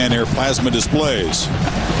by Pioneer Plasma Displays.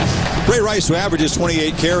 Ray Rice, who averages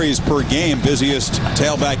 28 carries per game, busiest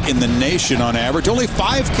tailback in the nation on average. Only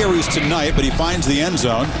 5 carries tonight, but he finds the end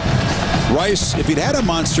zone. Rice, if he'd had a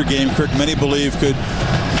monster game, Kirk, many believe could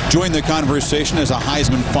join the conversation as a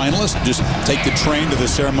Heisman finalist. Just take the train to the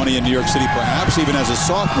ceremony in New York City, perhaps, even as a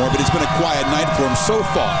sophomore. But it's been a quiet night for him so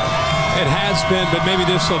far. It has been, but maybe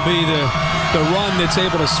this will be the run that's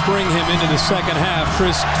able to spring him into the second half.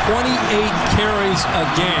 Chris, 28 carries a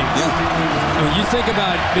game. Yeah. When you think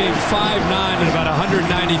about being 5'9" and about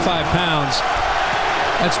 195 pounds,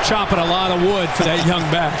 that's chopping a lot of wood for that young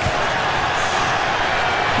back.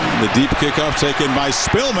 The deep kickoff taken by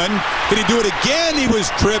Spillman. Did he do it again? He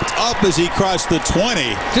was tripped up as he crossed the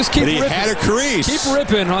 20. Just keep but he ripping. had a crease. Keep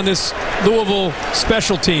ripping on this Louisville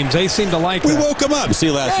special teams. They seem to like We that. woke him up.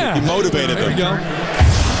 See, last week he motivated them. There you go.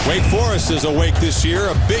 Wake Forest is awake this year.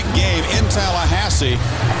 A big game in Tallahassee,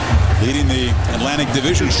 leading the Atlantic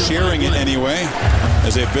Division, sharing it anyway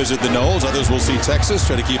as they visit the Knolls. Others will see Texas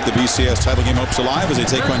try to keep the BCS title game hopes alive as they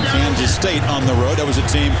take on Kansas State on the road. That was a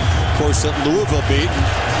team, of course, that Louisville beat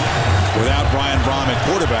without Brian Brom at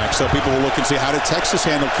quarterback. So people will look and see, how did Texas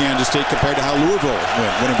handle Kansas State compared to how Louisville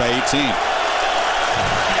went, winning by 18.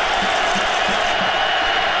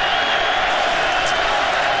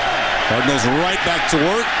 Cardinals right back to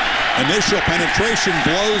work. Initial penetration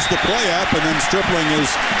blows the play up, and then Stripling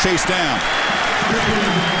is chased down.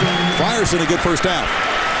 Friars in a good first half.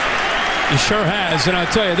 He sure has, and I'll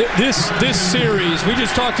tell you, this series, we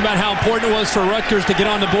just talked about how important it was for Rutgers to get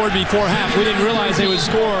on the board before half. We didn't realize they would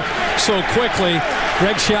score so quickly.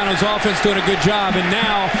 Greg Schiano's offense doing a good job, and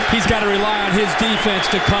now he's got to rely on his defense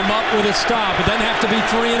to come up with a stop. It doesn't have to be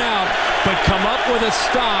 3 and out, but come up with a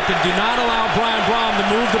stop and do not allow Brian Brom to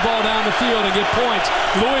move the ball down the field and get points.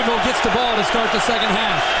 Louisville gets the ball to start the second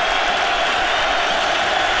half.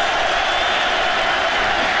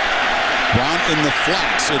 Brown in the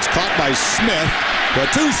flats. It's caught by Smith. The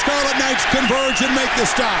 2 Scarlet Knights converge and make the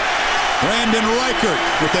stop. Brandon Reichert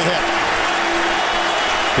with the hit.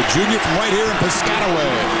 The junior from right here in Piscataway.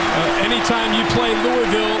 Anytime you play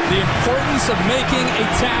Louisville, the importance of making a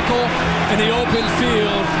tackle in the open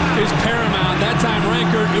field is paramount. That time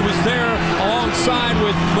Reichert, it was there alongside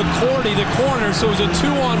with McCourty, the corner, so it was a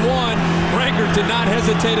 2-on-1. Reichert did not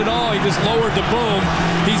hesitate at all. He just lowered the boom.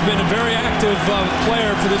 He's been a very active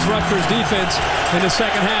player for this Rutgers defense in the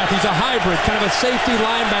second half. He's a hybrid, kind of a safety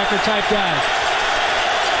linebacker type guy.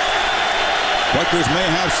 Rutgers may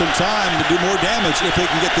have some time to do more damage if they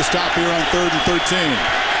can get the stop here on 3rd and 13.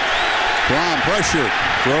 Brom pressured,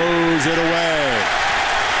 throws it away.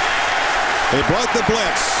 They brought the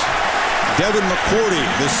blitz. Devin McCourty,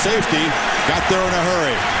 the safety, got there in a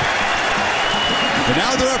hurry. And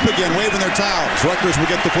now they're up again, waving their towels. Rutgers will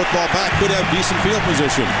get the football back, could have decent field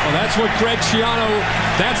position. Well, that's what Greg Schiano,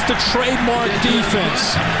 that's the trademark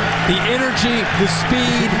defense. The energy, the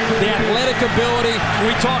speed, the athletic ability.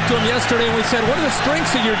 We talked to him yesterday and we said, what are the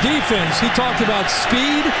strengths of your defense? He talked about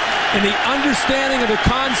speed and the understanding of the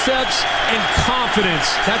concepts and confidence.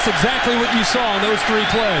 That's exactly what you saw in those 3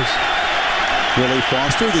 plays. Willie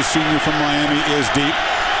Foster, the senior from Miami, is deep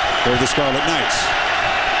for the Scarlet Knights.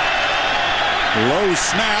 Low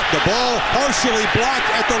snap, the ball partially blocked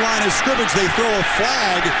at the line of scrimmage. They throw a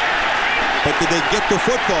flag, but did they get the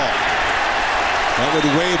football? That would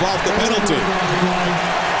wave off the penalty.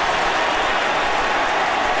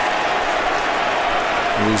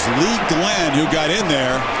 It was Lee Glenn who got in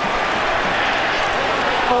there.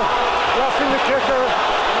 Roughing the kicker,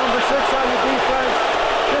 number 6 on the defense,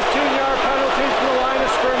 15-yard penalty from the line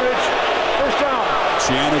of scrimmage, first down.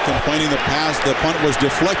 Schiano complaining the punt was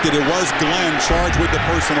deflected. It was Glenn charged with the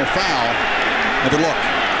personal foul. Have a look.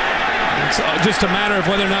 It's just a matter of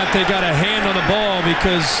whether or not they got a hand on the ball,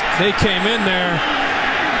 because they came in there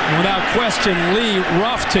and without question Lee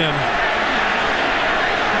roughed him.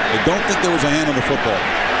 I don't think there was a hand on the football.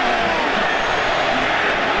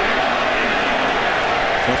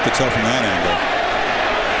 Tough to tell from that angle.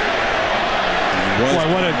 Boy,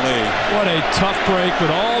 what a tough break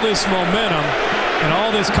with all this momentum and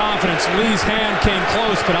all this confidence. Lee's hand came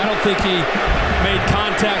close, but I don't think he made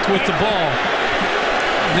contact with the ball.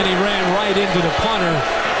 And then he ran right into the punter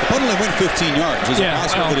The punt only went 15 yards. Is it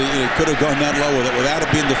possible that it could have gone that low without it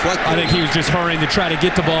being deflected? I think he was just hurrying to try to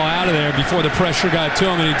get the ball out of there before the pressure got to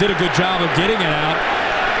him, and he did a good job of getting it out.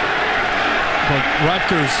 But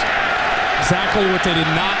Rutgers, exactly what they did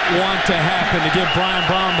not want to happen, to give Brian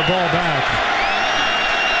Brohm the ball back.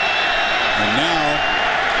 And now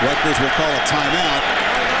Rutgers will call a timeout.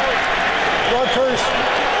 Rutgers,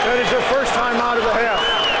 that is their first time out of the half.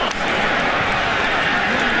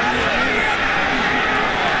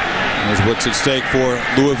 There's what's at stake for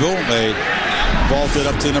Louisville. They vaulted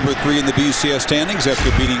up to number 3 in the BCS standings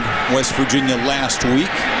after beating West Virginia last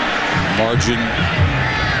week. Margin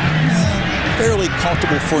fairly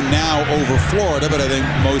comfortable for now over Florida, but I think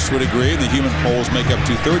most would agree, and the human polls make up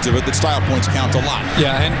 2/3 of it, that style points count a lot.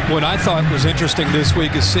 Yeah, and what I thought was interesting this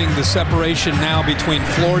week is seeing the separation now between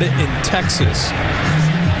Florida and Texas.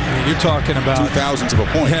 I mean, you're talking about 0.02 of a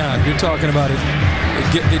point. Yeah, you're talking about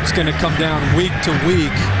it's going to come down week to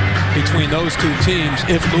week between those two teams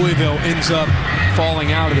if Louisville ends up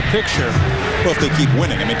falling out of the picture. Well, if they keep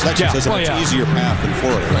winning. I mean, Texas has a much easier path than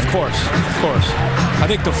Florida, right? Of course, of course. I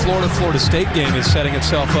think the Florida State game is setting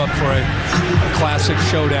itself up for a classic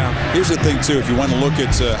showdown. Here's the thing, too. If you want to look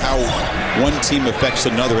at how one team affects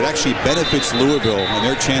another, it actually benefits Louisville and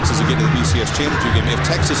their chances of getting to the BCS championship game if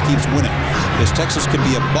Texas keeps winning. Because Texas can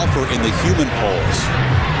be a buffer in the human polls.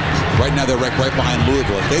 Right now, they're right behind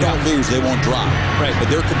Louisville. If they don't lose, they won't drop. Right. But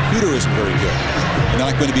their computer isn't very good. And they're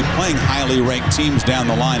not going to be playing highly ranked teams down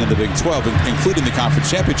the line in the Big 12, including the conference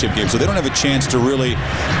championship game. So they don't have a chance to really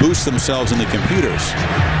boost themselves in the computers.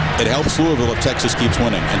 It helps Louisville if Texas keeps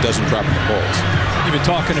winning and doesn't drop in the polls. You've been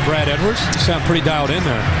talking to Brad Edwards. You sound pretty dialed in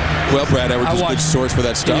there. Well, Brad Edwards is a good source for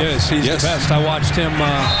that stuff. He is. He's the best. I watched him,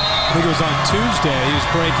 I think it was on Tuesday. He was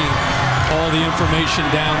breaking all the information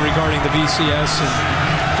down regarding the BCS and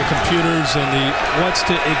the computers and what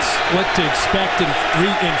to expect in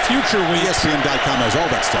future weeks. ESPN.com has all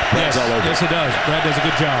that stuff. Brad's all over. Yes, it does. Brad does a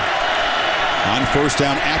good job. On first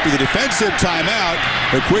down after the defensive timeout,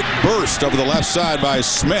 a quick burst over the left side by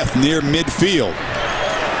Smith near midfield.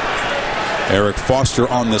 Eric Foster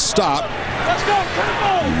on the stop.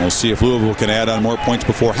 And we'll see if Louisville can add on more points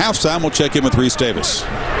before halftime. We'll check in with Reese Davis.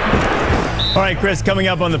 All right, Chris, coming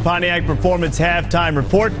up on the Pontiac Performance Halftime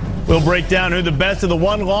Report, we'll break down who the best of the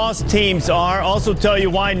one-loss teams are. Also tell you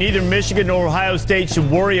why neither Michigan nor Ohio State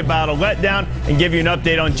should worry about a letdown, and give you an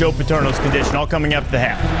update on Joe Paterno's condition. All coming up at the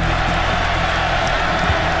half.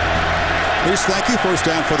 Reese, thank you. First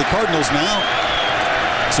down for the Cardinals now.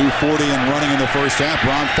 2:40 and running in the first half.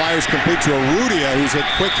 Brown fires complete to Arudia, who's hit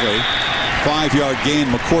quickly. 5-yard gain.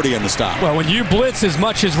 McCourty on the stop. Well, when you blitz as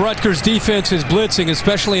much as Rutgers defense is blitzing,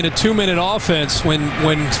 especially in a 2-minute offense, when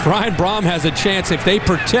Brian Brohm has a chance, if they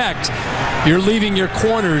protect, you're leaving your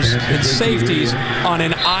corners and safeties on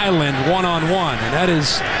an island one-on-one. And that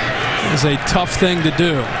is a tough thing to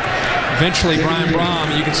do. Eventually, Brian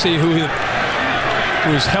Brohm, you can see who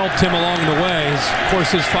has helped him along the way. Of course,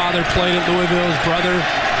 his father played at Louisville. His brother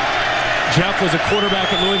Jeff was a quarterback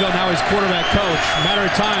at Louisville. Now he's quarterback coach. Matter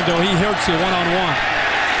of time, though, he hurts you one-on-one.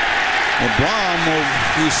 Well, Brohm will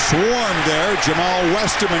be swarmed there. Jamal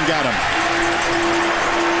Westerman got him.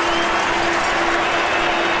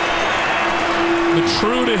 But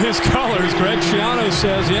true to his colors, Greg Schiano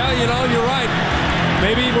says, yeah, you're right.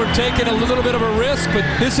 Maybe we're taking a little bit of a risk, but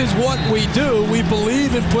this is what we do. We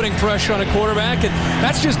believe in putting pressure on a quarterback, and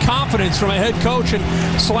that's just confidence from a head coach and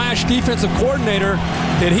 / defensive coordinator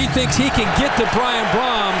that he thinks he can get to Brian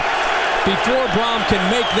Brohm before Brohm can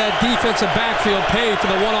make that defensive backfield pay for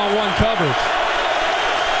the one-on-one coverage.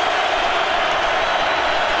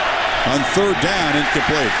 On third down,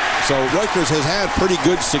 incomplete. So Rutgers has had pretty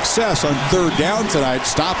good success on third down tonight,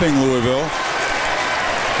 stopping Louisville.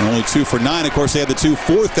 Only 2 for 9. Of course, they had the 2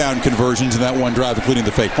 fourth-down conversions in that one drive, including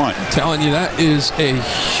the fake punt. I'm telling you, that is a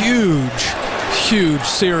huge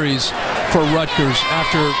series for Rutgers.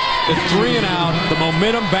 After the 3-and-out, the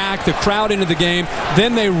momentum back, the crowd into the game,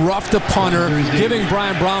 then they roughed the punter, giving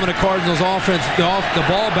Brian Brohm and the Cardinals offense the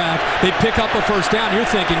ball back. They pick up a first down. You're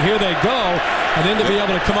thinking, here they go, and then to be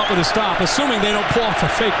able to come up with a stop, assuming they don't pull off a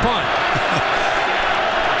fake punt.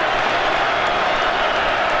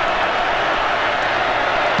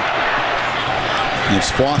 It's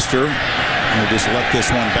Foster. He'll just let this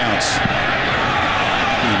one bounce.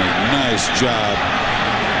 And a nice job.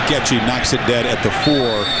 Getchy knocks it dead at the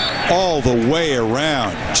 4 all the way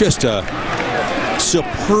around. Just a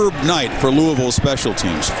superb night for Louisville special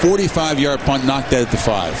teams. 45-yard punt knocked dead at the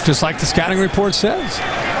 5. Just like the scouting report says.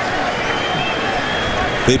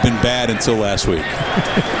 They've been bad until last week.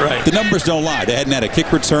 Right. The numbers don't lie. They hadn't had a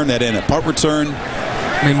kick return. They hadn't had a punt return.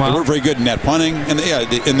 Meanwhile, they weren't very good in net punting, and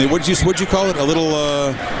what'd you call it? A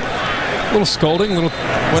little scolding,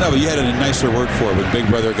 whatever. You had a nicer word for it when Big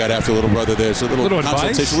Brother got after Little Brother. There's a little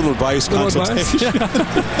advice, consultation.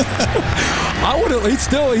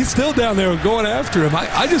 He's still down there going after him.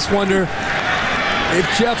 I just wonder if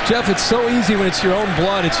Jeff, it's so easy when it's your own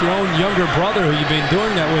blood, it's your own younger brother who you've been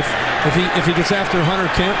doing that with. If he gets after Hunter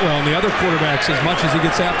Cantwell and the other quarterbacks as much as he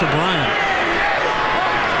gets after Brian.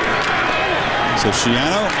 So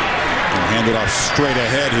Schiano can hand it off straight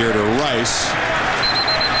ahead here to Rice.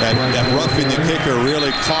 That roughing the kicker really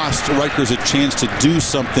cost Rutgers a chance to do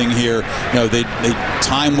something here.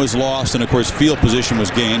 Time was lost, and of course field position was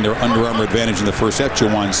gained. Their Under Armour advantage in the first half.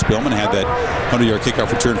 Jawan Spillman had that 100-yard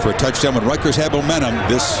kickoff return for a touchdown. When Rutgers had momentum,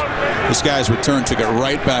 this guy's return took it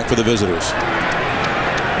right back for the visitors.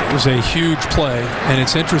 It was a huge play, and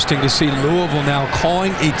it's interesting to see Louisville now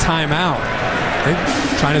calling a timeout. They're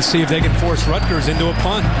trying to see if they can force Rutgers into a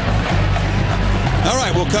punt. All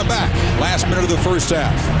right, we'll come back. Last minute of the first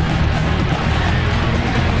half.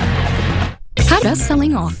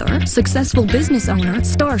 Best-selling author, successful business owner,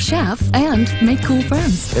 star chef, and make cool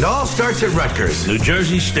friends. It all starts at Rutgers, New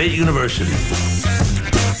Jersey State University.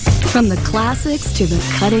 From the classics to the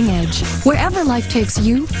cutting edge, wherever life takes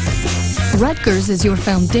you, Rutgers is your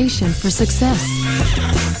foundation for success.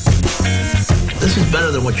 This is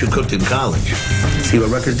better than what you cooked in college. See what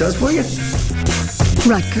Rutgers does for you?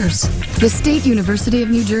 Rutgers, the State University of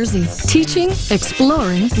New Jersey. Teaching,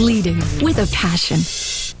 exploring, leading with a passion.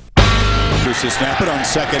 Here's to snap it on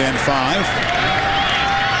 2nd and 5.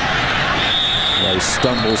 Rice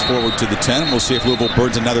stumbles forward to the 10. We'll see if Louisville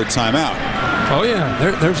burns another timeout. Oh,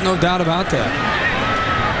 yeah. There's no doubt about that.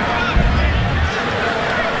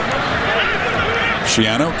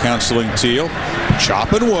 Schiano counseling Teal.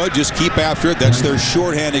 Chopping wood, just keep after it. That's their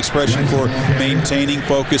shorthand expression for maintaining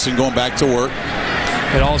focus and going back to work.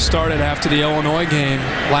 It all started after the Illinois game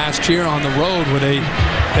last year on the road where they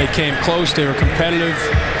came close. They were competitive,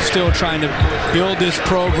 still trying to build this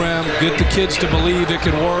program, get the kids to believe it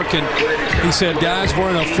could work. And he said, guys, we're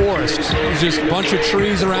in a forest. There's just a bunch of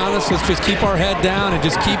trees around us. Let's just keep our head down and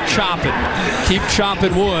just keep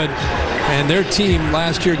chopping wood. And their team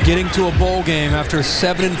last year getting to a bowl game after a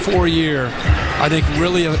 7-4 year, I think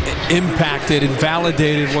really impacted and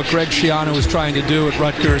validated what Greg Schiano was trying to do at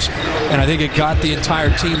Rutgers. And I think it got the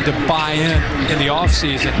entire team to buy in the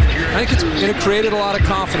offseason. I think it created a lot of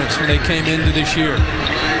confidence when they came into this year.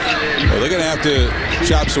 Well, they're going to have to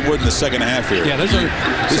chop some wood in the second half here. Yeah, there's some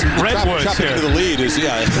redwoods here. Into the lead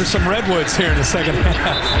There's some redwoods here in the second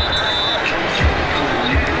half.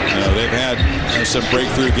 They've had some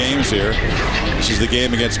breakthrough games here. This is the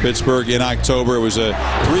game against Pittsburgh in October. It was a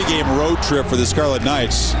 3-game road trip for the Scarlet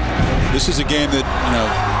Knights. This is a game that,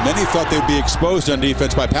 many thought they'd be exposed on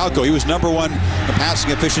defense by Palco. He was #1 in passing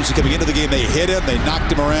efficiency coming into the game. They hit him, they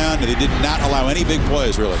knocked him around, and they did not allow any big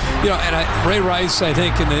plays, really. And Ray Rice, I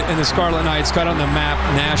think, in the Scarlet Knights got on the map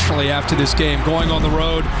nationally after this game, going on the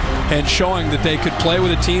road and showing that they could play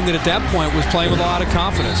with a team that at that point was playing with a lot of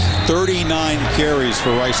confidence. 39 carries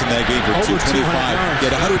for Rice in that game for 225.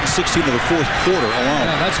 He had 116 in the fourth quarter alone.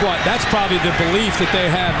 Yeah, that's probably the belief that they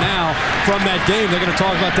have now from that game. They're going to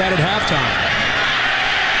talk about that at halftime.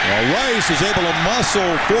 Well, Rice is able to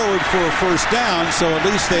muscle forward for a first down, so at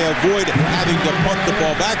least they avoid having to punt the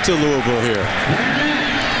ball back to Louisville here.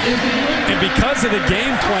 And because of the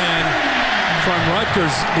game plan from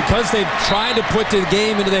Rutgers, because they've tried to put the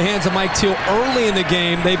game into the hands of Mike Teal early in the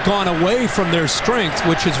game, they've gone away from their strength,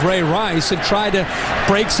 which is Ray Rice, and tried to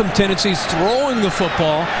break some tendencies throwing the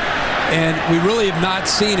football. And we really have not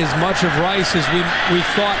seen as much of Rice as we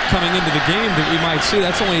thought coming into the game that we might see.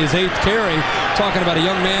 That's only his 8th carry. Talking about a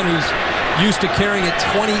young man who's used to carrying it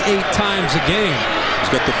 28 times a game.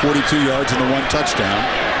 He's got the 42 yards and the 1 touchdown.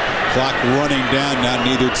 Clock running down now.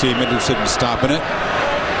 Neither team interested in stopping it.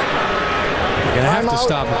 You're going to have to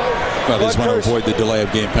stop it. Well, they just want to avoid the delay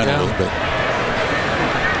of game penalty. Yeah. But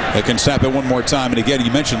they can snap it one more time. And again,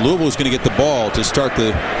 you mentioned Louisville is going to get the ball to start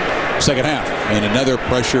the second half, and another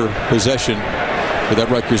pressure possession for that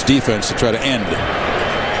Rutgers defense to try to end.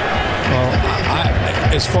 Well,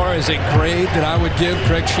 as far as a grade that I would give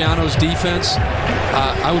Greg Schiano's defense,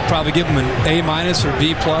 I would probably give him an A- or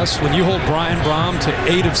B+. When you hold Brian Brom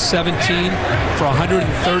to 8 of 17 for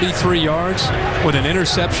 133 yards with an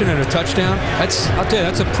interception and a touchdown, I'll tell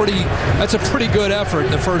you, that's a pretty good effort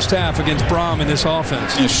in the first half against Brom in this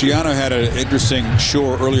offense. And Schiano had an interesting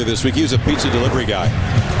chore earlier this week. He was a pizza delivery guy.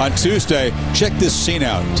 On Tuesday, check this scene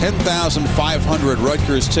out. 10,500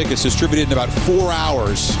 Rutgers tickets distributed in about 4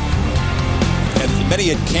 hours. And many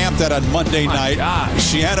had camped out on Monday night. God.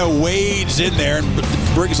 Schiano wades in there and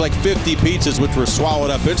brings like 50 pizzas, which were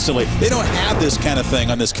swallowed up instantly. They don't have this kind of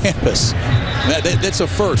thing on this campus. That's a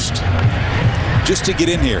first. Just to get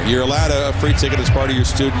in here, you're allowed a free ticket as part of your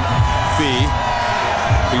student fee.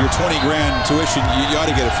 For your 20 grand tuition, you ought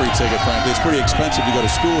to get a free ticket, frankly. It's pretty expensive to go to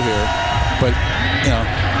school here. But, you know,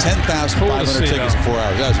 10,500 tickets in 4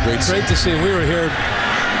 hours. That was great. Great to see. We were here,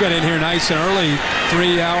 got in here nice and early,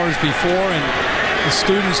 3 hours before, and the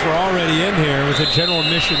students were already in here with the general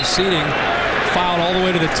admission seating filed all the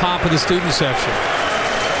way to the top of the student section.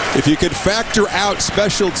 If you could factor out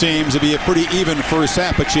special teams, it'd be a pretty even first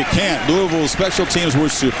half, but you can't. Louisville's special teams were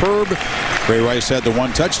superb. Ray Rice had the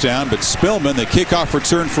one touchdown, but Spillman, the kickoff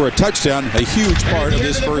return for a touchdown, a huge part of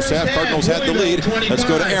this first half. Cardinals had the lead. Let's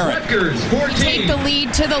go to Aaron. Take the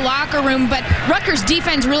lead to the locker room, but Rutgers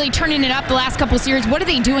defense really turning it up the last couple series. What are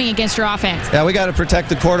they doing against your offense? Yeah, we got to protect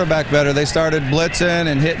the quarterback better. They started blitzing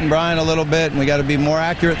and hitting Brian a little bit, and we got to be more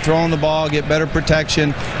accurate throwing the ball, get better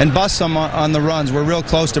protection, and bust some on the runs. We're real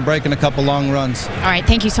close to breaking a couple long runs. All right,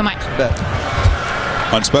 thank you so much.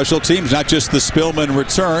 On special teams, not just the Spillman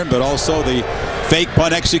return, but also the fake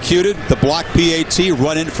punt executed, the block PAT,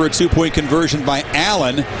 run in for a two-point conversion by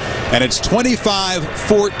Allen, and it's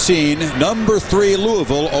 25-14, number 3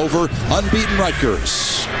 Louisville over unbeaten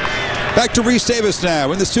Rutgers. Back to Reese Davis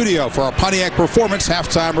now in the studio for our Pontiac Performance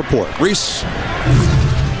halftime report. Reese.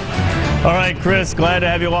 All right, Chris, glad to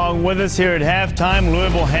have you along with us here at halftime.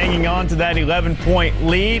 Louisville hanging on to that 11-point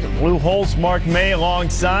lead. Lou Holtz, Mark May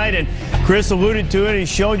alongside, and Chris alluded to it. He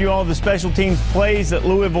showed you all the special teams plays that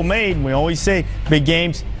Louisville made. We always say big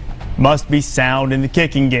games must be sound in the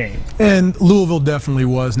kicking game. And Louisville definitely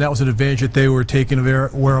was, and that was an advantage that they were taking aware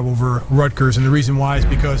of over Rutgers. And the reason why is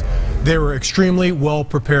because they were extremely well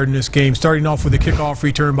prepared in this game. Starting off with a kickoff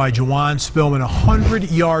return by Juwan Spillman, 100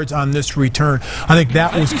 yards on this return. I think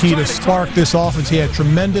that was key to spark this offense. He had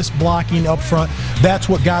tremendous blocking up front. That's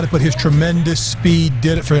what got it, but his tremendous speed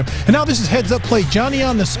did it for him. And now this is heads-up play. Johnny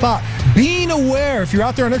on the spot. Being aware, if you're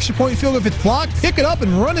out there on extra point field, if it's blocked, pick it up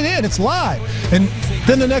and run it in. It's live. And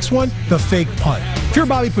then the next one, the fake punt. If you're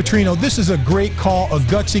Bobby Petrino, this is a great call, a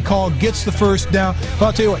gutsy call, gets the first down. But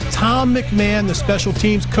I'll tell you what, Tom McMahon, the special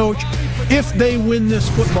teams coach, if they win this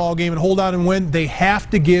football game and hold out and win, they have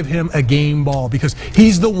to give him a game ball because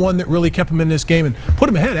he's the one that really kept him in this game and put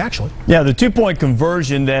him ahead, actually. Yeah, the two-point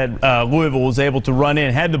conversion that Louisville was able to run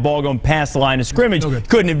in, had the ball going past the line of scrimmage,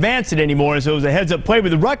 couldn't advance it anymore, so it was a heads-up play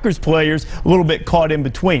with the Rutgers players a little bit caught in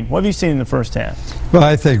between. What have you seen in the first half? Well,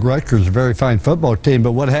 I think Rutgers is a very fine football team,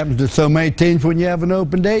 but what happens to so many teams when you have an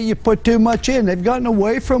open day? You put too much in. They've gotten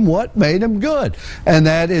away from what made them good, and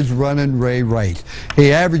that is running Ray Rice.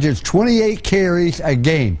 He averages 28 carries a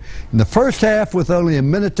game. In the first half, with only a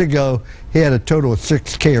minute to go, he had a total of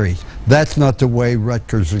 6 carries. That's not the way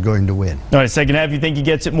Rutgers is going to win. All right, second half, you think he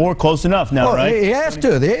gets it more? Close enough now, right? He has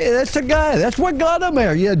to. That's the guy. That's what got him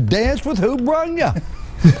there. You dance with who brung you.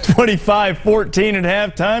 25-14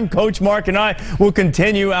 at halftime. Coach Mark and I will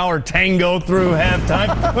continue our tango through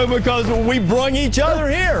halftime because we brung each other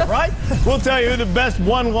here, right? We'll tell you who the best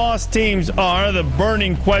one-loss teams are, the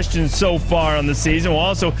burning questions so far on the season. We'll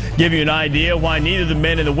also give you an idea why neither the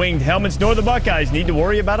men in the winged helmets nor the Buckeyes need to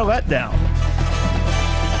worry about a letdown.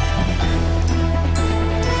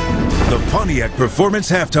 The Pontiac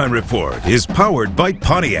Performance Halftime Report is powered by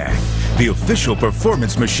Pontiac, the official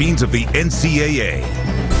performance machines of the NCAA.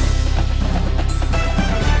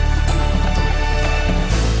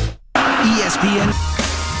 ESPN.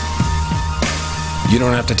 You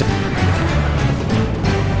don't have to.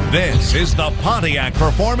 This is the Pontiac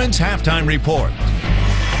Performance Halftime Report.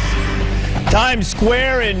 Times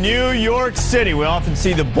Square in New York City. We often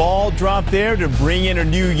see the ball drop there to bring in a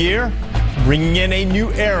new year, bringing in a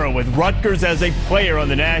new era with Rutgers as a player on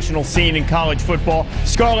the national scene in college football.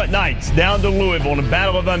 Scarlet Knights down to Louisville in a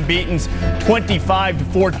battle of unbeatens,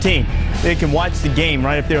 25-14. They can watch the game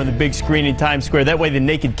right up there on the big screen in Times Square. That way the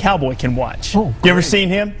naked cowboy can watch. Oh, you ever seen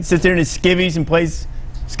him? He sits there in his skivvies and plays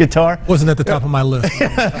his guitar. Wasn't at the top of my list.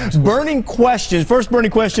 Burning questions. First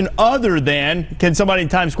burning question other than, can somebody in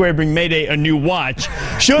Times Square bring Mayday a new watch?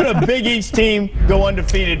 Should a Big East team go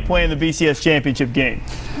undefeated playing the BCS championship game?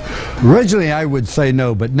 Originally, I would say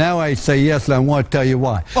no, but now I say yes, and I want to tell you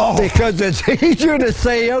why. Because it's easier to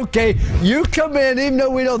say, okay, you come in, even though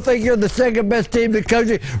we don't think you're the second best team in the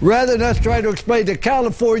country, rather than us try to explain to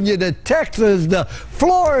California, to Texas, to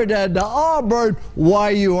Florida, to Auburn, why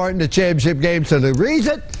you aren't in the championship game. So the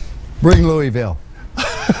reason, bring Louisville.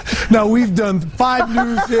 Now, we've done 5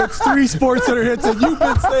 news hits, 3 sports center hits, and you've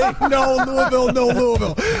been saying no Louisville, no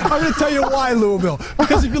Louisville. I'm going to tell you why Louisville.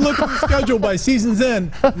 Because if you look at the schedule by season's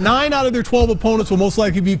end, 9 out of their 12 opponents will most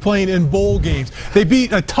likely be playing in bowl games. They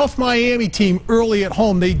beat a tough Miami team early at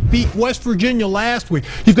home. They beat West Virginia last week.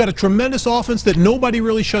 You've got a tremendous offense that nobody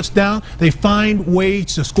really shuts down. They find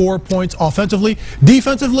ways to score points offensively.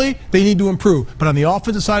 Defensively, they need to improve. But on the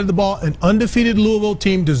offensive side of the ball, an undefeated Louisville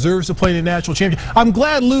team deserves to play in the national championship. I'm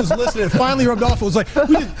glad Lou's listening. It finally rubbed off. It was like,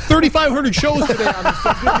 we did 3,500 shows today on this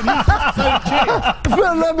subject.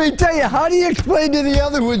 Well, let me tell you, how do you explain to the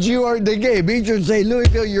other ones you are in the game? Each would say,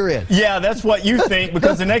 Louisville, you're in. Yeah, that's what you think,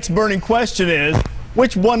 because the next burning question is,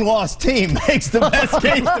 which one-loss team makes the best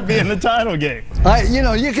case to be in the title game? You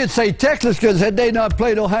know, you could say Texas, because had they not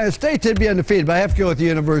played Ohio State, they'd be undefeated. But I have to go with the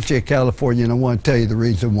University of California, and I want to tell you the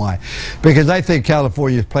reason why. Because I think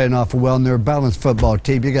California's playing awful well, and they're a balanced football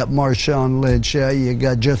team. You got Marshawn Lynch, you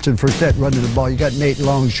got Justin Forsett running the ball, you got Nate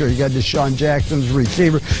Longshore, you got Deshaun Jackson's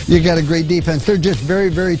receiver, you got a great defense. They're just very,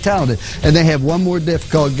 very talented. And they have one more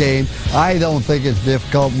difficult game. I don't think it's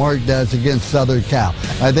difficult. Mark does, against Southern Cal.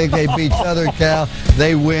 I think they beat Southern Cal.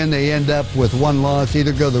 They win, they end up with 1 loss,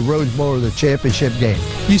 either go to the Rose Bowl or the championship game.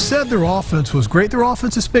 You said their offense was great. Their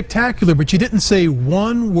offense is spectacular, but you didn't say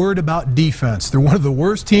one word about defense. They're one of the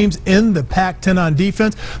worst teams in the Pac-10 on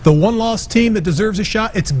defense. The one-loss team that deserves a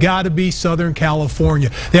shot, it's got to be Southern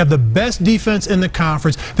California. They have the best defense in the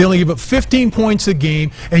conference. They only give up 15 points a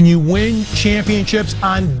game, and you win championships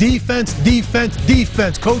on defense, defense,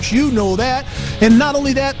 defense. Coach, you know that. And not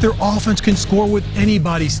only that, their offense can score with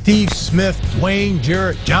anybody. Steve Smith, Dwayne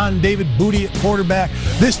Jarrett, John David Booty at quarterback.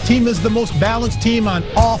 This team is the most balanced team on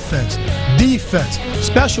offense, defense,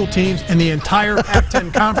 special teams in the entire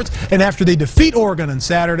Pac-10 conference. And after they defeat Oregon on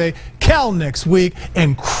Saturday, Cal next week,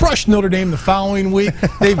 and crush Notre Dame the following week,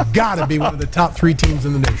 they've got to be one of the top 3 teams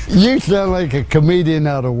in the nation. You sound like a comedian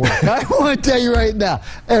out of work. I want to tell you right now,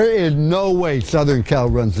 there is no way Southern Cal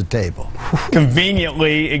runs the table.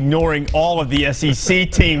 Conveniently ignoring all of the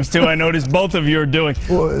SEC teams, too. I noticed both of you are doing.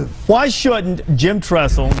 Why shouldn't Jim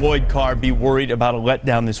Tressel and Lloyd Carr be worried about a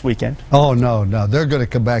letdown this weekend? Oh, no. They're going to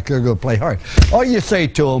come back. They're going to play hard. All you say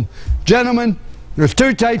to them, gentlemen, there's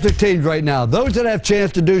 2 types of teams right now. Those that have a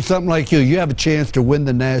chance to do something like you have a chance to win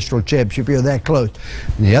the national championship. You're that close.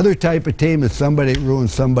 And the other type of team is somebody that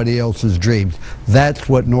ruins somebody else's dreams. That's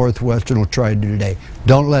what Northwestern will try to do today.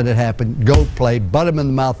 Don't let it happen. Go play, butt them in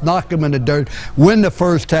the mouth, knock them in the dirt, win the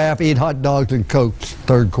first half, eat hot dogs and Cokes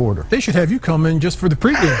third quarter. They should have you come in just for the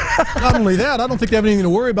pregame. Not only that, I don't think they have anything to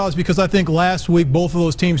worry about, is because I think last week both of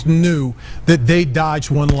those teams knew that they dodged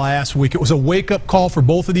one last week. It was a wake-up call for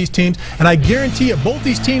both of these teams, and I guarantee you both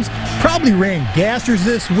these teams probably ran gassers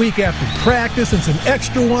this week after practice, and some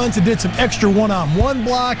extra ones, and did some extra one-on-one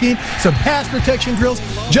blocking, some pass protection drills,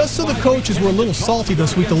 just so the coaches were a little salty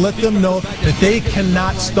this week to let them know that they cannot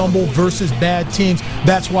stumble versus bad teams.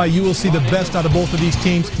 That's why you will see the best out of both of these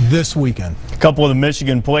teams this weekend. A couple of the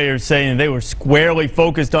Michigan players saying they were squarely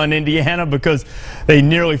focused on Indiana because they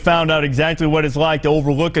nearly found out exactly what it's like to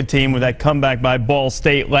overlook a team with that comeback by Ball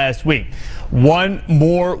State last week. 1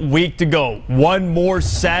 more week to go. 1 more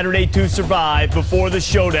Saturday to survive before the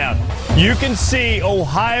showdown. You can see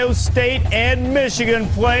Ohio State and Michigan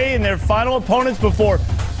play in their final opponents before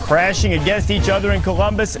crashing against each other in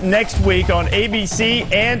Columbus next week on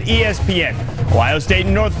ABC and ESPN. Ohio State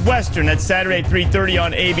and Northwestern, that's Saturday at 3:30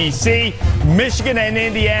 on ABC. Michigan and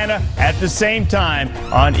Indiana at the same time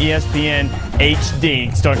on ESPN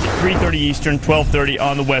HD. Starts at 3:30 Eastern, 12:30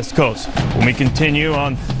 on the West Coast. When we continue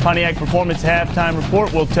on Pontiac Performance Halftime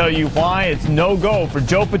Report, we'll tell you why it's no-go for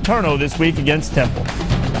Joe Paterno this week against Temple.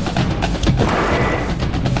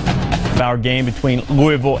 Our game between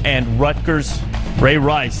Louisville and Rutgers. Ray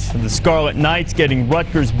Rice and the Scarlet Knights getting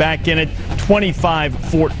Rutgers back in it,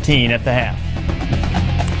 25-14 at the half.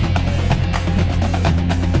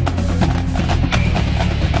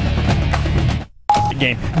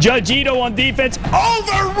 Game. Judge Ito on defense,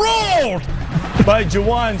 overruled by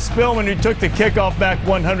Juwan Spillman, who took the kickoff back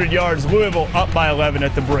 100 yards. Louisville up by 11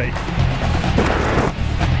 at the break.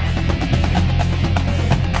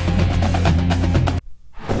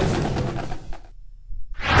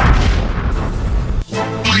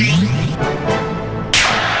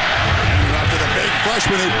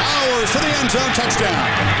 Freshman who powers to the end zone, touchdown.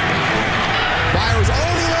 Fires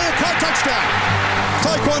over the way, caught, touchdown.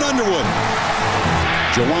 Tyquan Underwood.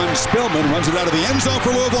 Juwan Spillman runs it out of the end zone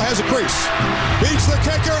for Louisville, has a crease. Beats the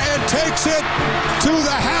kicker and takes it to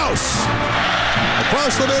the house.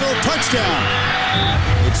 Across the middle, touchdown.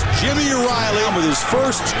 It's Jimmy Riley with his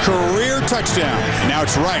first career touchdown. Now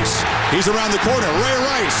it's Rice. He's around the corner. Ray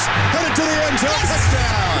Rice headed to the end zone.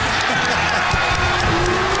 Touchdown.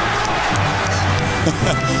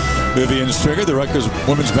 Vivian Stringer, the Rutgers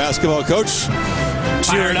women's basketball coach,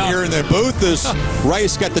 cheering here in the booth as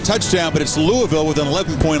Rice got the touchdown, but it's Louisville with an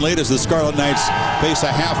 11-point lead as the Scarlet Knights face a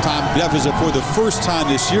halftime deficit for the first time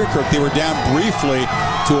this year. Kirk, they were down briefly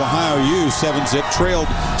to Ohio U, 7-zip, trailed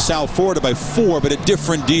South Florida by 4, but a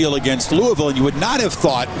different deal against Louisville, and you would not have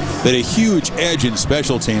thought that a huge edge in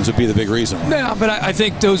special teams would be the big reason. Yeah, but I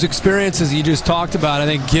think those experiences you just talked about, I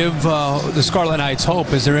think give the Scarlet Knights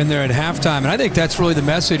hope as they're in there at halftime, and I think that's really the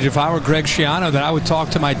message if I were Greg Schiano that I would talk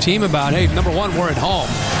to my team about. Hey, number one, we're at home.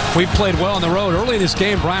 We played well on the road. Early in this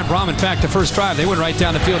game, Brian Brom, in fact, the first drive, they went right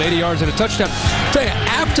down the field, 80 yards and a touchdown. I'll tell you,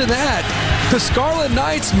 after that, the Scarlet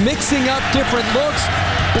Knights mixing up different looks,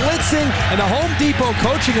 blitzing, and the Home Depot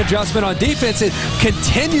coaching adjustment on defense is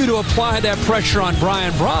continue to apply that pressure on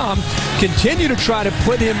Brian Brom, continue to try to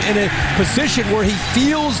put him in a position where he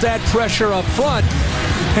feels that pressure up front.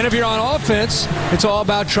 And if you're on offense, it's all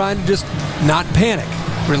about trying to just not panic.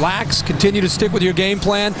 Relax, continue to stick with your game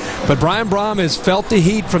plan. But Brian Brom has felt the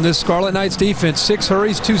heat from this Scarlet Knights defense. 6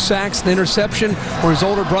 hurries, 2 sacks, an interception, where his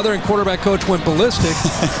older brother and quarterback coach went ballistic.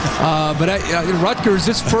 Rutgers,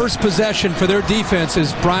 this first possession for their defense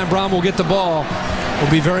is Brian Brom will get the ball.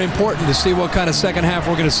 Will be very important to see what kind of second half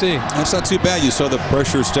we're going to see. That's not too bad. You saw the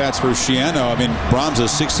pressure stats for Schiano. I mean, Brom's a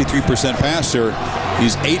 63% passer.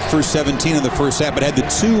 He's 8 for 17 in the first half, but had the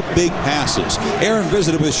 2 big passes. Aaron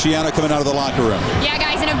visited with Schiano coming out of the locker room. Yeah,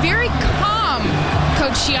 guys, and a very calm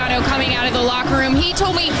Coach Schiano coming out of the locker room. He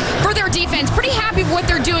told me for their defense, pretty happy with what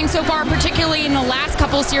they're doing so far, particularly in the last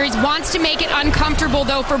couple of series. Wants to make it uncomfortable,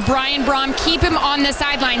 though, for Brian Brom. Keep him on the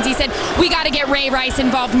sidelines. He said, we got to get Ray Rice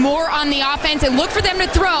involved more on the offense and look for them to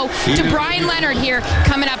throw to Brian Leonard here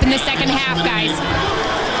coming up in the second half, guys.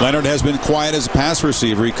 Leonard has been quiet as a pass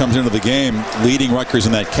receiver. He comes into the game leading Rutgers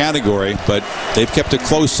in that category, but they've kept a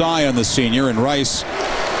close eye on the senior, and Rice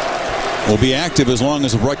will be active as long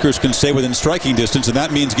as Rutgers can stay within striking distance, and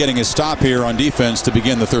that means getting a stop here on defense to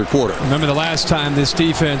begin the third quarter. Remember the last time this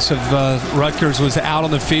defense of Rutgers was out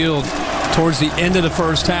on the field towards the end of the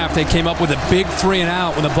first half, they came up with a big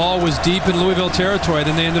 3-and-out when the ball was deep in Louisville territory.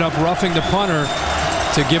 Then they ended up roughing the punter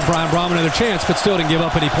to give Brian Brom another chance, but still didn't give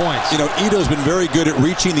up any points. You know, Ito's been very good at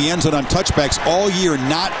reaching the end zone on touchbacks all year,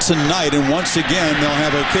 not tonight, and once again they'll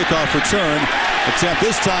have a kickoff return attempt.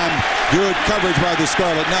 This time, good coverage by the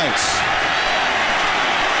Scarlet Knights.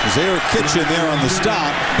 Zaire Kitchen there on the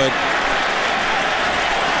stop, but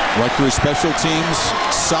Rutgers special teams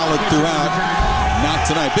solid throughout. Not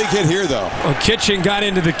tonight. Big hit here, though. Well, Kitchen got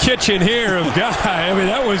into the kitchen here of Guy. I mean,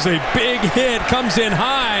 that was a big hit. Comes in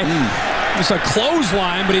high. Just a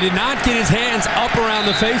clothesline, but he did not get his hands up around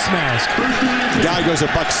the face mask. The guy goes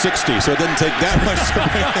 $160, so it doesn't take that much to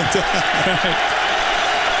bring him down.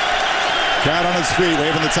 Crowd on his feet,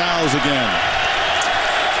 waving the towels again.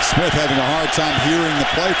 Smith having a hard time hearing the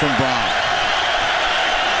play from Brom.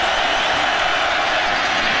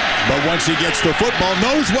 But once he gets the football,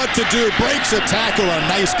 knows what to do, breaks a tackle, a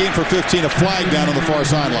nice gain for 15, a flag down on the far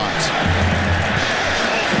sidelines.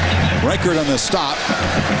 Record on the stop.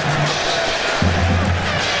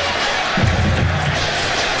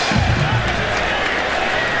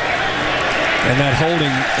 And that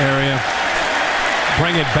holding area,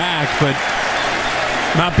 bring it back, but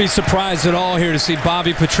not be surprised at all here to see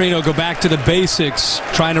Bobby Petrino go back to the basics,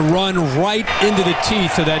 trying to run right into the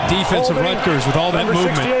teeth of that defense of Rutgers with all that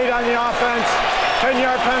movement. Number 68 on the offense,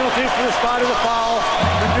 10-yard penalty for the spot of the foul,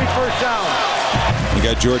 complete first down. You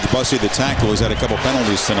got George Bussey, the tackle, who's had a couple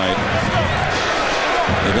penalties tonight.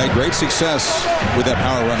 They've had great success with that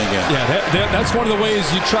power run again. Yeah, that's one of the ways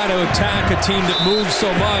you try to attack a team that moves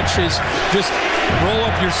so much is just roll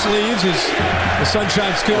up your sleeves, as the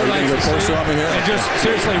Sunshine School likes to say, and just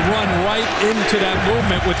seriously run right into that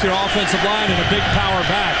movement with your offensive line and a big power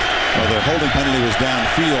back. Well, the holding penalty was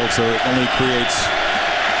downfield, so it only creates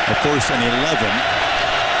a 1st and 11.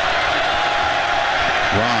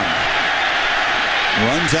 Ron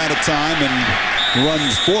runs out of time and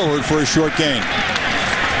runs forward for a short gain.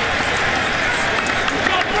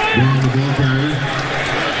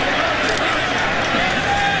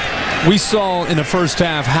 We saw in the first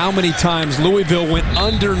half how many times Louisville went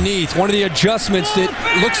underneath. One of the adjustments that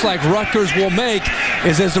looks like Rutgers will make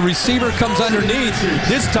is as the receiver comes underneath,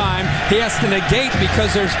 this time he has to negate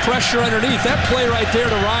because there's pressure underneath. That play right there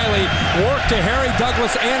to Riley worked to Harry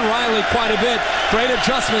Douglas and Riley quite a bit. Great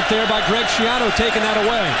adjustment there by Greg Schiano taking that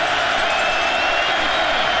away.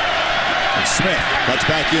 And Smith cuts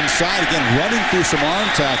back inside again, running through some arm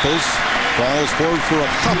tackles. Falls forward for a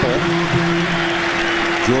couple.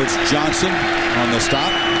 George Johnson on the stop.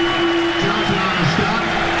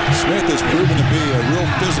 Smith has proven to be a real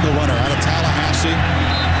physical runner out of Tallahassee.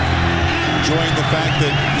 Enjoying the fact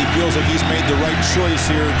that he feels like he's made the right choice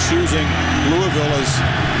here, choosing Louisville as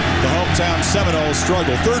the hometown Seminoles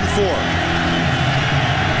struggle. 3rd and 4.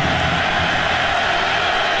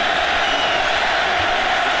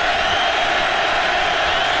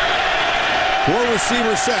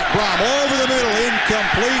 Four-receiver set. Brom over the middle,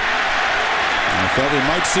 incomplete. I thought we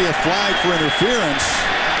might see a flag for interference.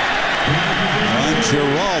 And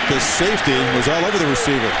Geralt, the safety, was all over the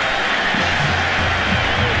receiver.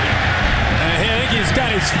 I think he's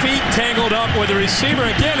got his feet tangled up with the receiver.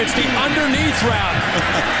 Again, it's the underneath route.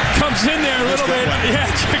 Comes in there a little bit. Yeah,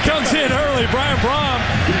 comes in early. Brian Brom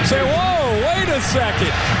say, whoa, wait a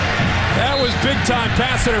second. That was big-time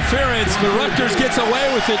pass interference, but Rutgers gets away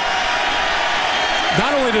with it.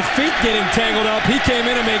 Not only the feet getting tangled up, he came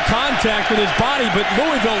in and made contact with his body, but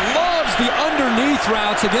Louisville loves the underneath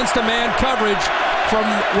routes against the man coverage from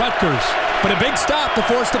Rutgers. But a big stop to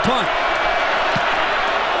force the punt.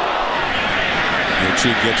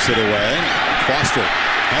 Ritchie gets it away. Foster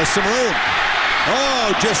has some room.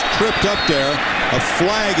 Oh, just tripped up there. A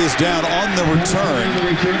flag is down on the return.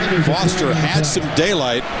 Foster had some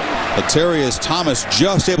daylight. Atarius Thomas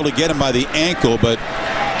just able to get him by the ankle, but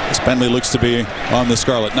Bentley looks to be on the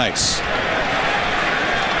Scarlet Knights.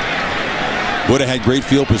 Would have had great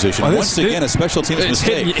field position. Well, once again, a special teams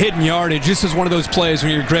mistake. Hidden yardage. This is one of those plays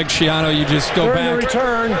when you're Greg Schiano, you just go back. The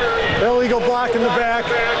return, illegal block in the back.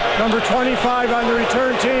 Number 25 on the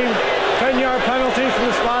return team. 10-yard penalty from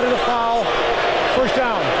the spot of the foul. First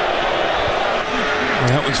down.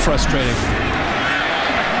 That was frustrating.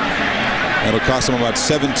 That'll cost them about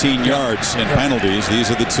 17 yards in penalties. These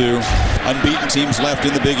are the two unbeaten teams left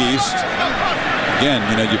in the Big East. Again,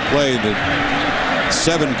 you know, you play the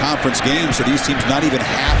 7 conference games, so these teams not even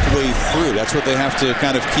halfway through. That's what they have to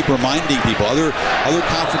kind of keep reminding people. Other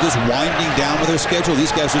conferences winding down with their schedule.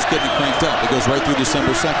 These guys just getting cranked up. It goes right through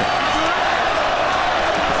December 2nd.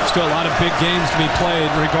 Still a lot of big games to be played,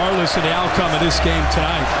 regardless of the outcome of this game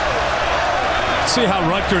tonight. See how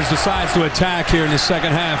Rutgers decides to attack here in the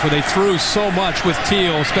second half, where they threw so much with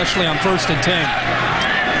Teal, especially on 1st and 10.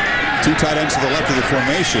 2 tight ends to the left of the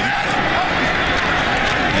formation.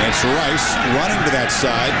 And it's Rice running to that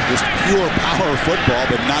side. Just pure power football,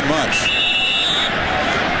 but not much.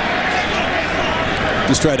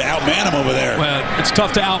 Just tried to outman him over there. Well, it's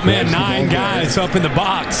tough to outman 9 guys up in the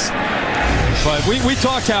box. But we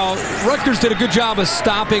talked how Rutgers did a good job of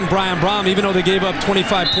stopping Brian Brom, even though they gave up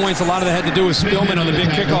 25 points. A lot of that had to do with Spillman on the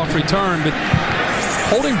big kickoff return. But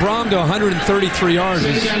holding Brom to 133 yards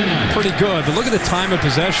is pretty good. But look at the time of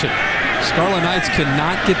possession. Scarlet Knights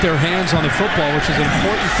cannot get their hands on the football, which is an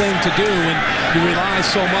important thing to do when you rely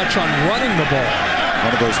so much on running the ball.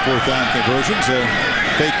 One of those 4th down conversions, a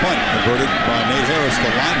fake punt converted by Nate Harris,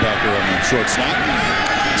 the linebacker, on the short snap.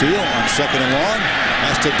 Teal on 2nd and long.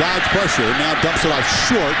 Has to dodge pressure. Now dumps it off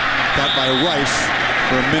short. Caught by Rice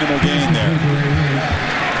for a minimal gain there.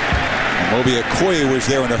 Moby Okoye was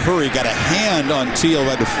there in a hurry. Got a hand on Teal.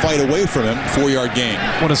 Had to fight away from him. 4-yard gain.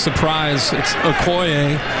 What a surprise. It's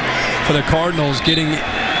Okoye for the Cardinals getting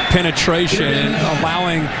penetration and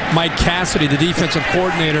allowing Mike Cassidy, the defensive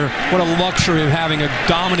coordinator, what a luxury of having a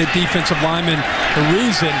dominant defensive lineman. The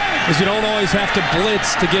reason is you don't always have to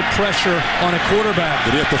blitz to get pressure on a quarterback.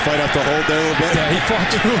 Did he have to fight off the hold there a little bit? Yeah, he fought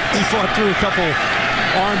through a couple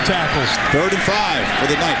arm tackles. 3rd and 5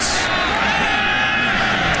 for the Knights.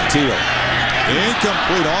 Teal.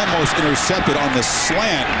 Incomplete, almost intercepted on the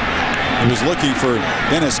slant. He was looking for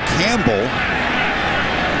Dennis Campbell.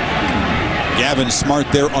 Gavin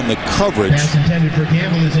Smart there on the coverage.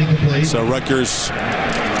 So Rutgers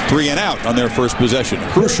 3 and out on their first possession. A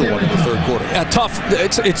crucial one in the 3rd quarter. Yeah, tough.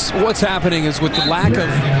 It's what's happening is with the lack of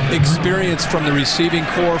experience from the receiving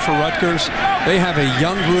core for Rutgers, they have a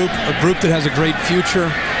young group, a group that has a great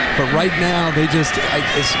future. But right now, they just,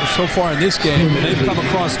 so far in this game, when they've come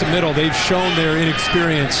across the middle, they've shown their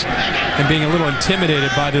inexperience and being a little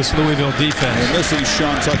intimidated by this Louisville defense. And missing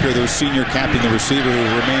Sean Tucker, their senior captain, the receiver, who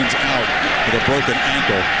remains out with a broken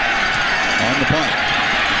ankle on the punt.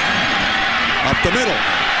 Up the middle.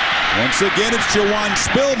 Once again, it's Jawan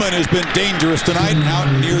Spillman has been dangerous tonight,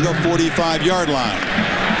 out near the 45-yard line.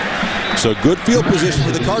 So good field position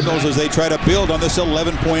for the Cardinals as they try to build on this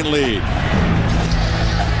 11-point lead.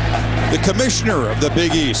 The commissioner of the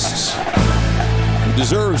Big East, who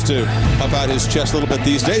deserves to puff out his chest a little bit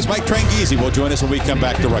these days, Mike Tranghese, will join us when we come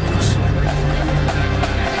back to Rutgers.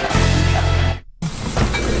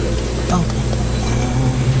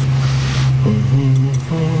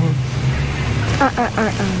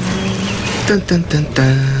 Dun, dun, dun,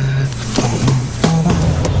 dun.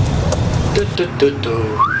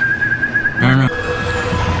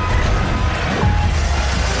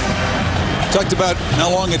 Talked about how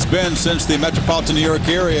long it's been since the metropolitan New York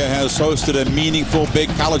area has hosted a meaningful big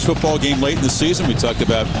college football game late in the season. We talked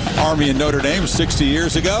about Army and Notre Dame 60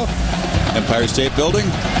 years ago. Empire State Building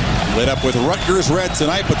lit up with Rutgers Red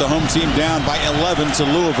tonight, but the home team down by 11 to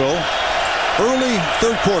Louisville. Early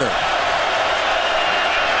third quarter.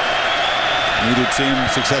 Neither team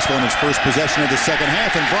successful in its first possession of the second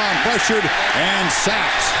half, and Braun pressured and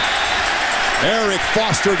sacked. Eric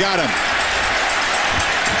Foster got him.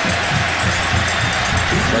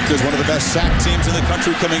 Rutgers, one of the best sack teams in the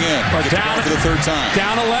country coming in. Down for the third time.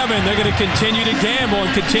 Down 11. They're going to continue to gamble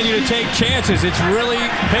and continue to take chances. It's really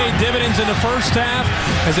paid dividends in the first half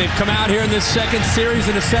as they've come out here in this second series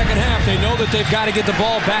in the second half. They know that they've got to get the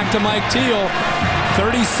ball back to Mike Teal.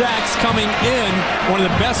 30 sacks coming in. One of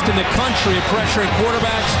the best in the country at pressuring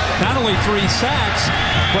quarterbacks. Not only 3 sacks,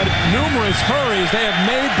 but numerous hurries. They have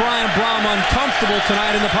made Brian Brohm uncomfortable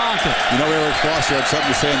tonight in the pocket. You know, Eric Foster had something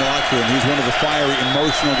to say in the locker room. He's one of the fiery,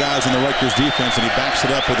 emotional guys in the Rutgers defense, and he backs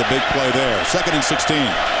it up with a big play there. 2nd and 16.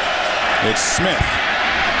 It's Smith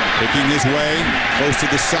making his way close to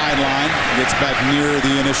the sideline. Gets back near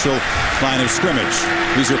the initial line of scrimmage.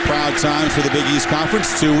 These are proud times for the Big East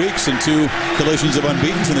Conference. 2 weeks and 2 collisions of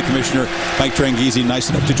unbeatens. And the commissioner, Mike Tranghese,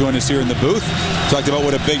 nice enough to join us here in the booth. Talked about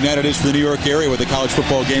what a big night it is for the New York area with a college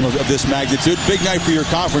football game of this magnitude. Big night for your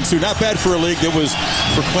conference, too. Not bad for a league that was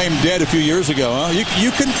proclaimed dead a few years ago, huh?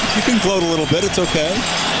 You can gloat a little bit. It's okay.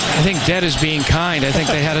 I think dead is being kind. I think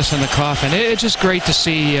they had us in the coffin. It's just great to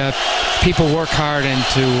see people work hard and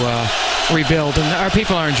to rebuild, and our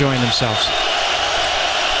people are enjoying themselves.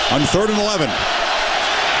 On 3rd and 11,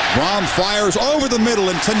 Brohm fires over the middle,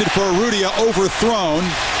 intended for Arudia, overthrown,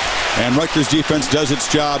 and Rutgers defense does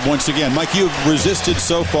its job once again. Mike, you've resisted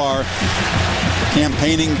so far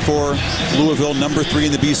campaigning for Louisville, number 3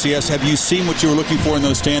 in the BCS. Have you seen what you were looking for in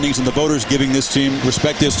those standings and the voters giving this team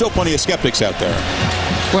respect? There's still plenty of skeptics out there.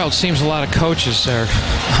 Well, it seems a lot of coaches are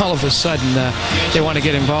all of a sudden they want to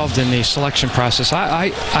get involved in the selection process.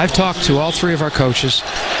 I've talked to all 3 of our coaches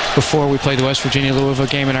before we played the West Virginia-Louisville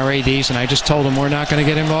game and our ADs, and I just told them we're not going to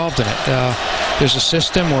get involved in it. There's a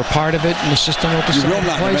system, we're part of it, and the system will decide. You will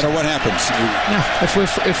not, no matter what happens. No,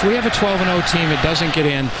 if we have a 12-0 team that doesn't get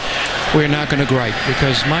in, we're not going to gripe,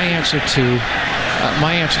 because my answer to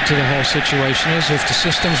the whole situation is if the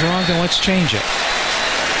system's wrong, then let's change it.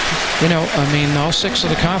 You know, I mean, all 6 of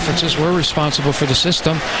the conferences were responsible for the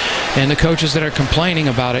system, and the coaches that are complaining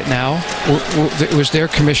about it now, it was their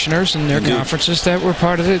commissioners and their conferences that were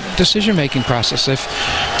part of the decision-making process. If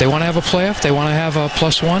they want to have a playoff, they want to have a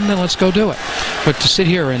 +1, then let's go do it. But to sit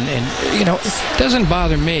here and you know, it doesn't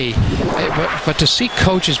bother me, but to see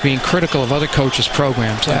coaches being critical of other coaches'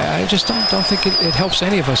 programs, I just don't think it helps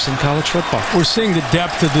any of us in college football. We're seeing the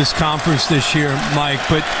depth of this conference this year, Mike,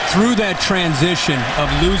 but through that transition of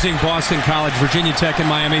losing Boston College, Virginia Tech, and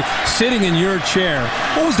Miami, sitting in your chair,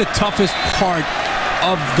 what was the toughest part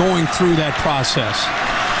of going through that process?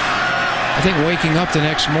 I think waking up the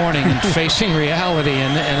next morning and facing reality,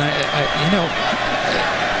 and you know,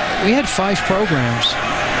 we had 5 programs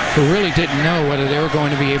who really didn't know whether they were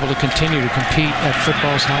going to be able to continue to compete at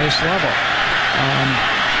football's highest level.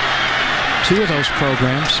 2 of those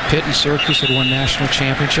programs, Pitt and Syracuse, had won national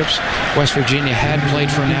championships. West Virginia had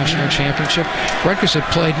played for a national championship. Rutgers had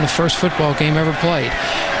played in the first football game ever played.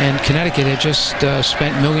 And Connecticut had just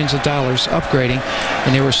spent millions of dollars upgrading,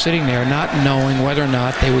 and they were sitting there not knowing whether or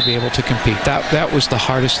not they would be able to compete. That was the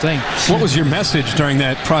hardest thing. What was your message during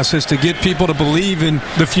that process to get people to believe in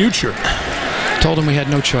the future? Told them we had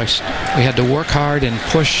no choice. We had to work hard and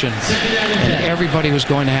push, and everybody was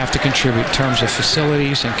going to have to contribute in terms of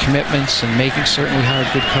facilities and commitments and making certain we hired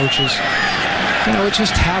good coaches. You know, it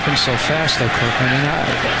just happened so fast, though, Kirk. I mean,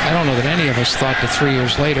 I don't know that any of us thought that 3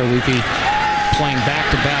 years later we'd be playing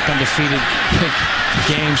back-to-back undefeated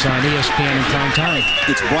games on ESPN in prime time.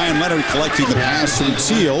 It's Brian Leonard collecting the pass from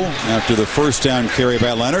Teal after the first down carry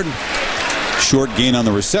by Leonard. Short gain on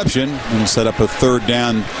the reception and set up a 3rd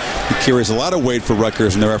down. It carries a lot of weight for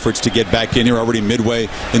Rutgers in their efforts to get back in here already midway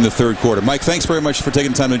in the 3rd quarter. Mike, thanks very much for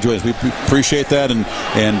taking the time to join us. We appreciate that, and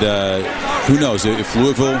who knows, if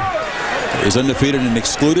Louisville is undefeated and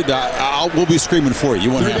excluded, we'll be screaming for you.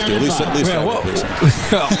 You won't have to. At least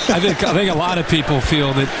I think a lot of people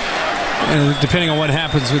feel that, depending on what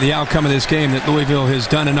happens with the outcome of this game, that Louisville has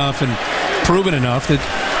done enough and proven enough that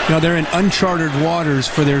they're in uncharted waters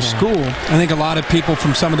for their school. I think a lot of people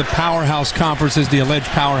from some of the powerhouse conferences, the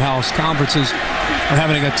alleged powerhouse conferences, are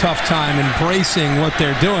having a tough time embracing what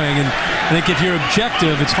they're doing. And I think if you're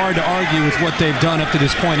objective, it's hard to argue with what they've done up to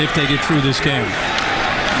this point if they get through this game.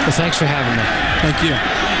 Well, thanks for having me. Thank you.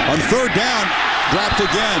 On third down, dropped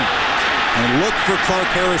again. And look for Clark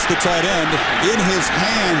Harris, the tight end, in his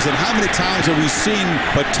hands. And how many times have we seen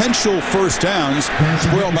potential first downs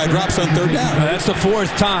spoiled by drops on third down? That's the fourth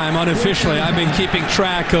time unofficially. I've been keeping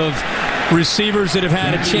track of receivers that have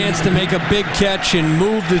had a chance to make a big catch and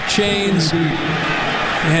move the chains,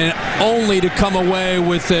 and only to come away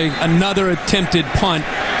with another attempted punt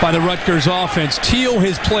by the Rutgers offense. Teal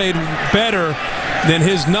has played better than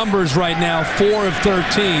his numbers right now, 4 of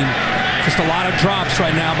 13. Just a lot of drops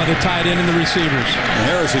right now by the tight end and the receivers. And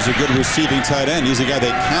Harris is a good receiving tight end. He's a guy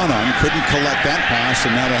they count on. Couldn't collect that pass,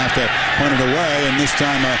 and now they have to punt it away. And this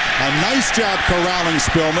time a nice job corralling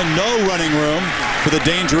Spillman. No running room for the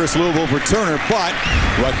dangerous Louisville returner, but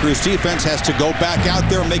Rutgers defense has to go back out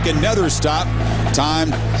there and make another stop.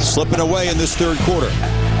 Time slipping away in this third quarter.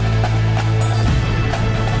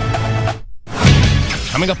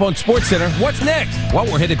 Coming up on SportsCenter, what's next? Well,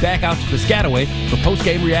 we're headed back out to Piscataway for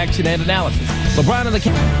post-game reaction and analysis. LeBron and the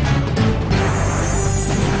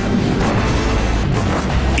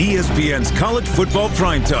ESPN's College Football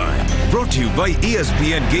Primetime. Brought to you by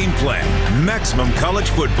ESPN Game Plan. Maximum college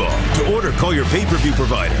football. To order, call your pay-per-view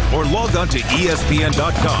provider or log on to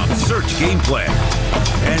ESPN.com. Search Game Plan.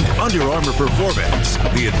 And Under Armour Performance.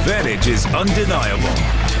 The advantage is undeniable.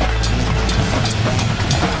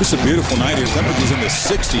 This is a beautiful night here. Temperatures in the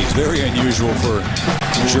 60s. Very unusual for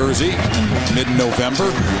Jersey in mid-November.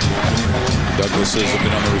 Douglases have been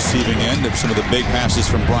on the receiving end of some of the big passes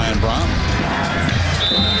from Brian Brown.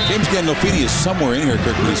 James Gandolfini is somewhere in here,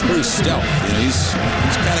 Kirk, but he's pretty stealth. He's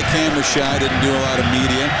kind of camera shy, didn't do a lot of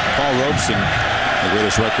media. Paul Robeson, the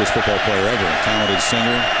greatest Rutgers football player ever. Talented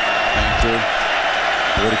singer, actor,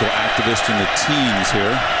 political activist in the teens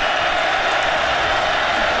here.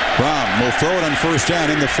 Brown will throw it on first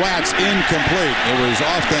down in the flats, incomplete. It was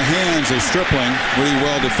off the hands of Stripling. Really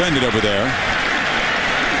well defended over there.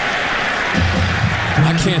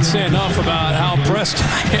 I can't say enough about how impressed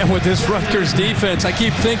I am with this Rutgers defense. I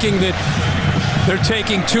keep thinking that they're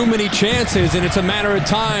taking too many chances, and it's a matter of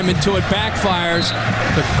time until it backfires.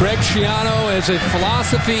 But Greg Schiano has a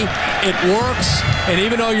philosophy. It works, and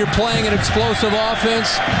even though you're playing an explosive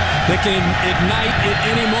offense that can ignite at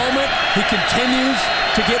any moment, he continues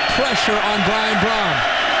to get pressure on Brian Brown.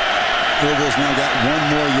 Louisville's now got one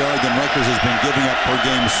more yard than Rutgers has been giving up per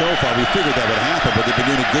game so far. We figured that would happen, but they've been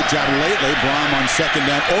doing a good job lately. Brown on second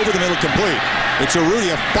down, over the middle, complete. It's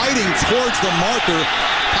Arudia fighting towards the marker,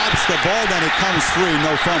 pops the ball down, it comes free,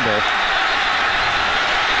 no fumble.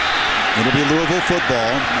 It'll be Louisville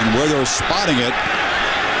football, and where they're spotting it,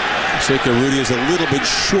 Sick Arudia is a little bit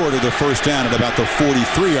short of the first down at about the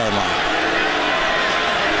 43-yard line.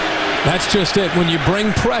 That's just it. When you bring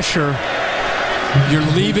pressure, you're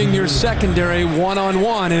leaving your secondary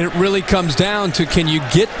one-on-one, and it really comes down to, can you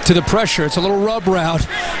get to the pressure? It's a little rub route.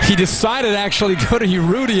 He decided to actually go to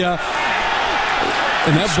Arudia,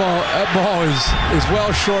 and that ball is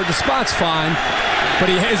well short. The spot's fine, but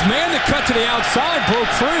his man that cut to the outside broke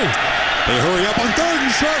free. They hurry up on third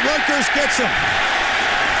and short. Rutgers gets him.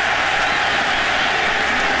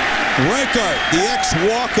 Reichert, the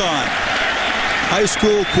ex-walk-on. High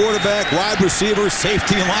school quarterback, wide receiver,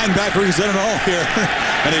 safety, and linebacker. He's done it all here.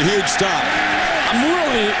 And a huge stop. I'm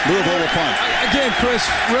really... Louisville will punt. Again, Chris,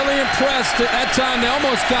 really impressed. At that time, they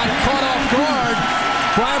almost got caught off guard.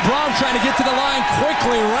 Brian Brown trying to get to the line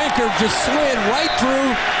quickly. Reichert just slid right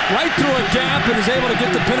through a gap and is able to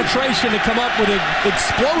get the penetration to come up with an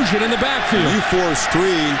explosion in the backfield. You forced 3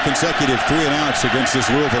 consecutive 3-and-outs against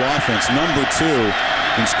this Louisville offense. Number 2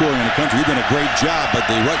 in scoring in the country. You've done a great job, but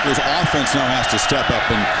the Rutgers offense now has to step up,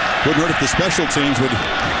 and wouldn't hurt if the special teams would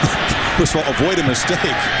first of all avoid a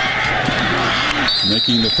mistake.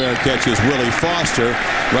 Making the fair catch is Willie Foster.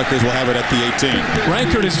 Rutgers will have it at the 18.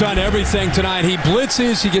 Reichert has done everything tonight. He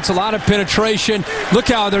blitzes. He gets a lot of penetration. Look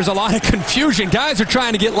how there's a lot of confusion. Guys are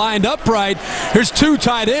trying to get lined up right. There's 2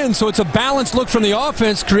 tight ends, so it's a balanced look from the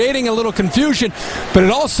offense, creating a little confusion. But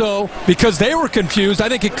it also, because they were confused, I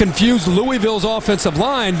think it confused Louisville's offensive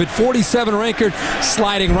line. But 47 Reichert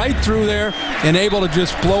sliding right through there and able to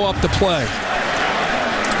just blow up the play.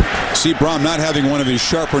 See Brown not having one of his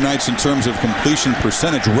sharper nights in terms of completion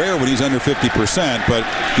percentage. Rare when he's under 50%, but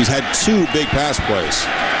he's had 2 big pass plays.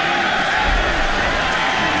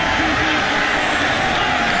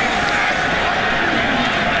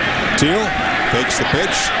 Teal Fakes the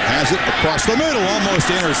pitch, has it across the middle, almost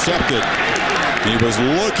intercepted. He was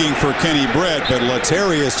looking for Kenny Britt, but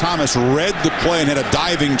Latarius Thomas read the play and had a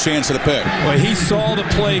diving chance at a pick. Well, he saw the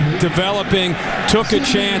play developing, took a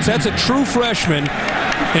chance. That's a true freshman.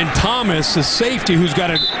 And Thomas, the safety, who's got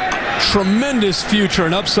a tremendous future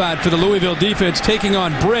and upside for the Louisville defense, taking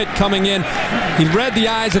on Britt coming in. He read the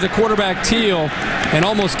eyes of the quarterback, Teal, and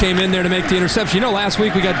almost came in there to make the interception. You know, last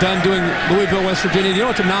week we got done doing Louisville, West Virginia. You know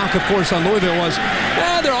what the knock, of course, on Louisville was?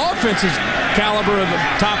 Their offense is caliber of a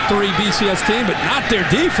top 3 BCS team, but not their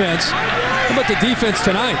defense. How about the defense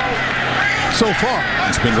tonight so far?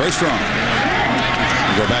 It's been very strong.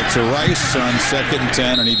 We go back to Rice on 2nd and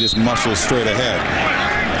 10, and he just muscles straight ahead.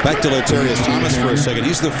 Back to Latarius Thomas for a second.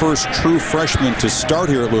 He's the first true freshman to start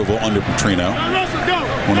here at Louisville under Petrino.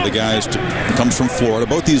 One of the guys comes from Florida.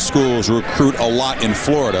 Both these schools recruit a lot in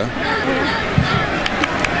Florida.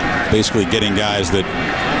 Basically getting guys that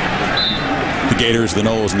the Gators, the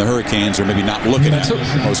Noles, and the Hurricanes are maybe not looking at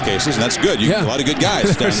in most cases, and that's good. You get a lot of good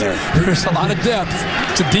guys down there. There's a lot of depth.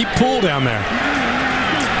 It's a deep pool down there.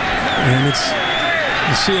 And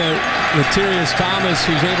you see Latarius Thomas,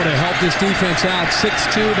 who's able to help this defense out,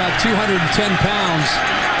 6'2", about 210 pounds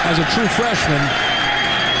as a true freshman.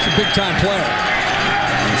 He's a big-time player.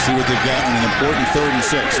 Let's see what they've got on an important 3rd and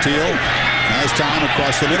 6. Teal has time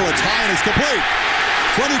across the middle. It's high and it's complete.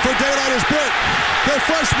 Running for daylight is Britt, the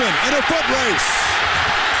freshman, in a foot race.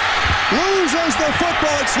 Loses the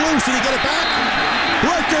football. It's loose. Did he get it back?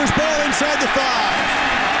 Rutgers ball inside the 5.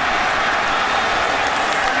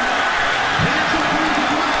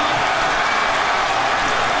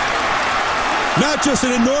 Not just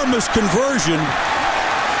an enormous conversion,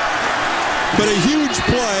 but a huge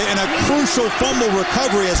play and a crucial fumble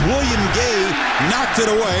recovery as William Gay knocked it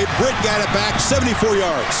away. Britt got it back 74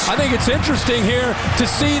 yards. I think it's interesting here to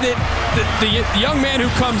see that the young man who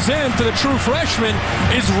comes in for the true freshman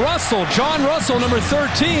is Russell, John Russell, number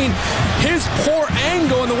 13. His poor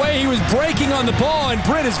angle and the way he was breaking on the ball, and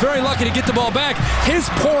Britt is very lucky to get the ball back.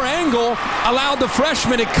 His poor angle allowed the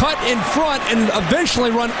freshman to cut in front and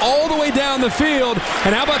eventually run all the way down the field.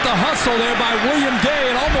 And how about the hustle there by William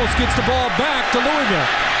Gay? It almost gets the ball back to Louisville.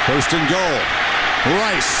 1st and goal.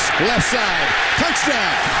 Rice, left side,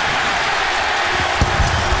 touchdown.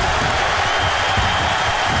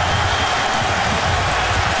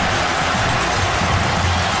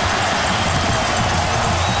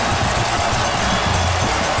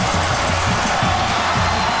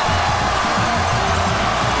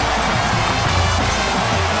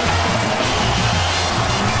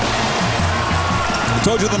 I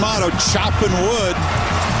told you the motto, chopping wood.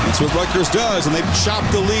 That's what Rutgers does, and they've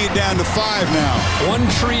chopped the lead down to 5 now. 1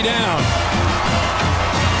 tree down.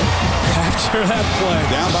 After that play.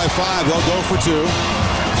 Down by 5, they'll go for 2.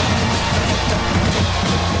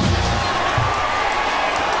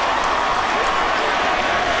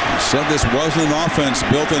 Said this wasn't an offense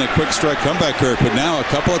built in a quick strike comeback curve, but now a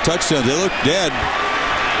couple of touchdowns. They look dead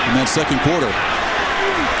in that 2nd quarter.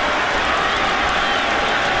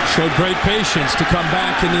 Showed great patience to come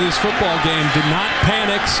back into this football game. Did not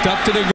panic, stuck to their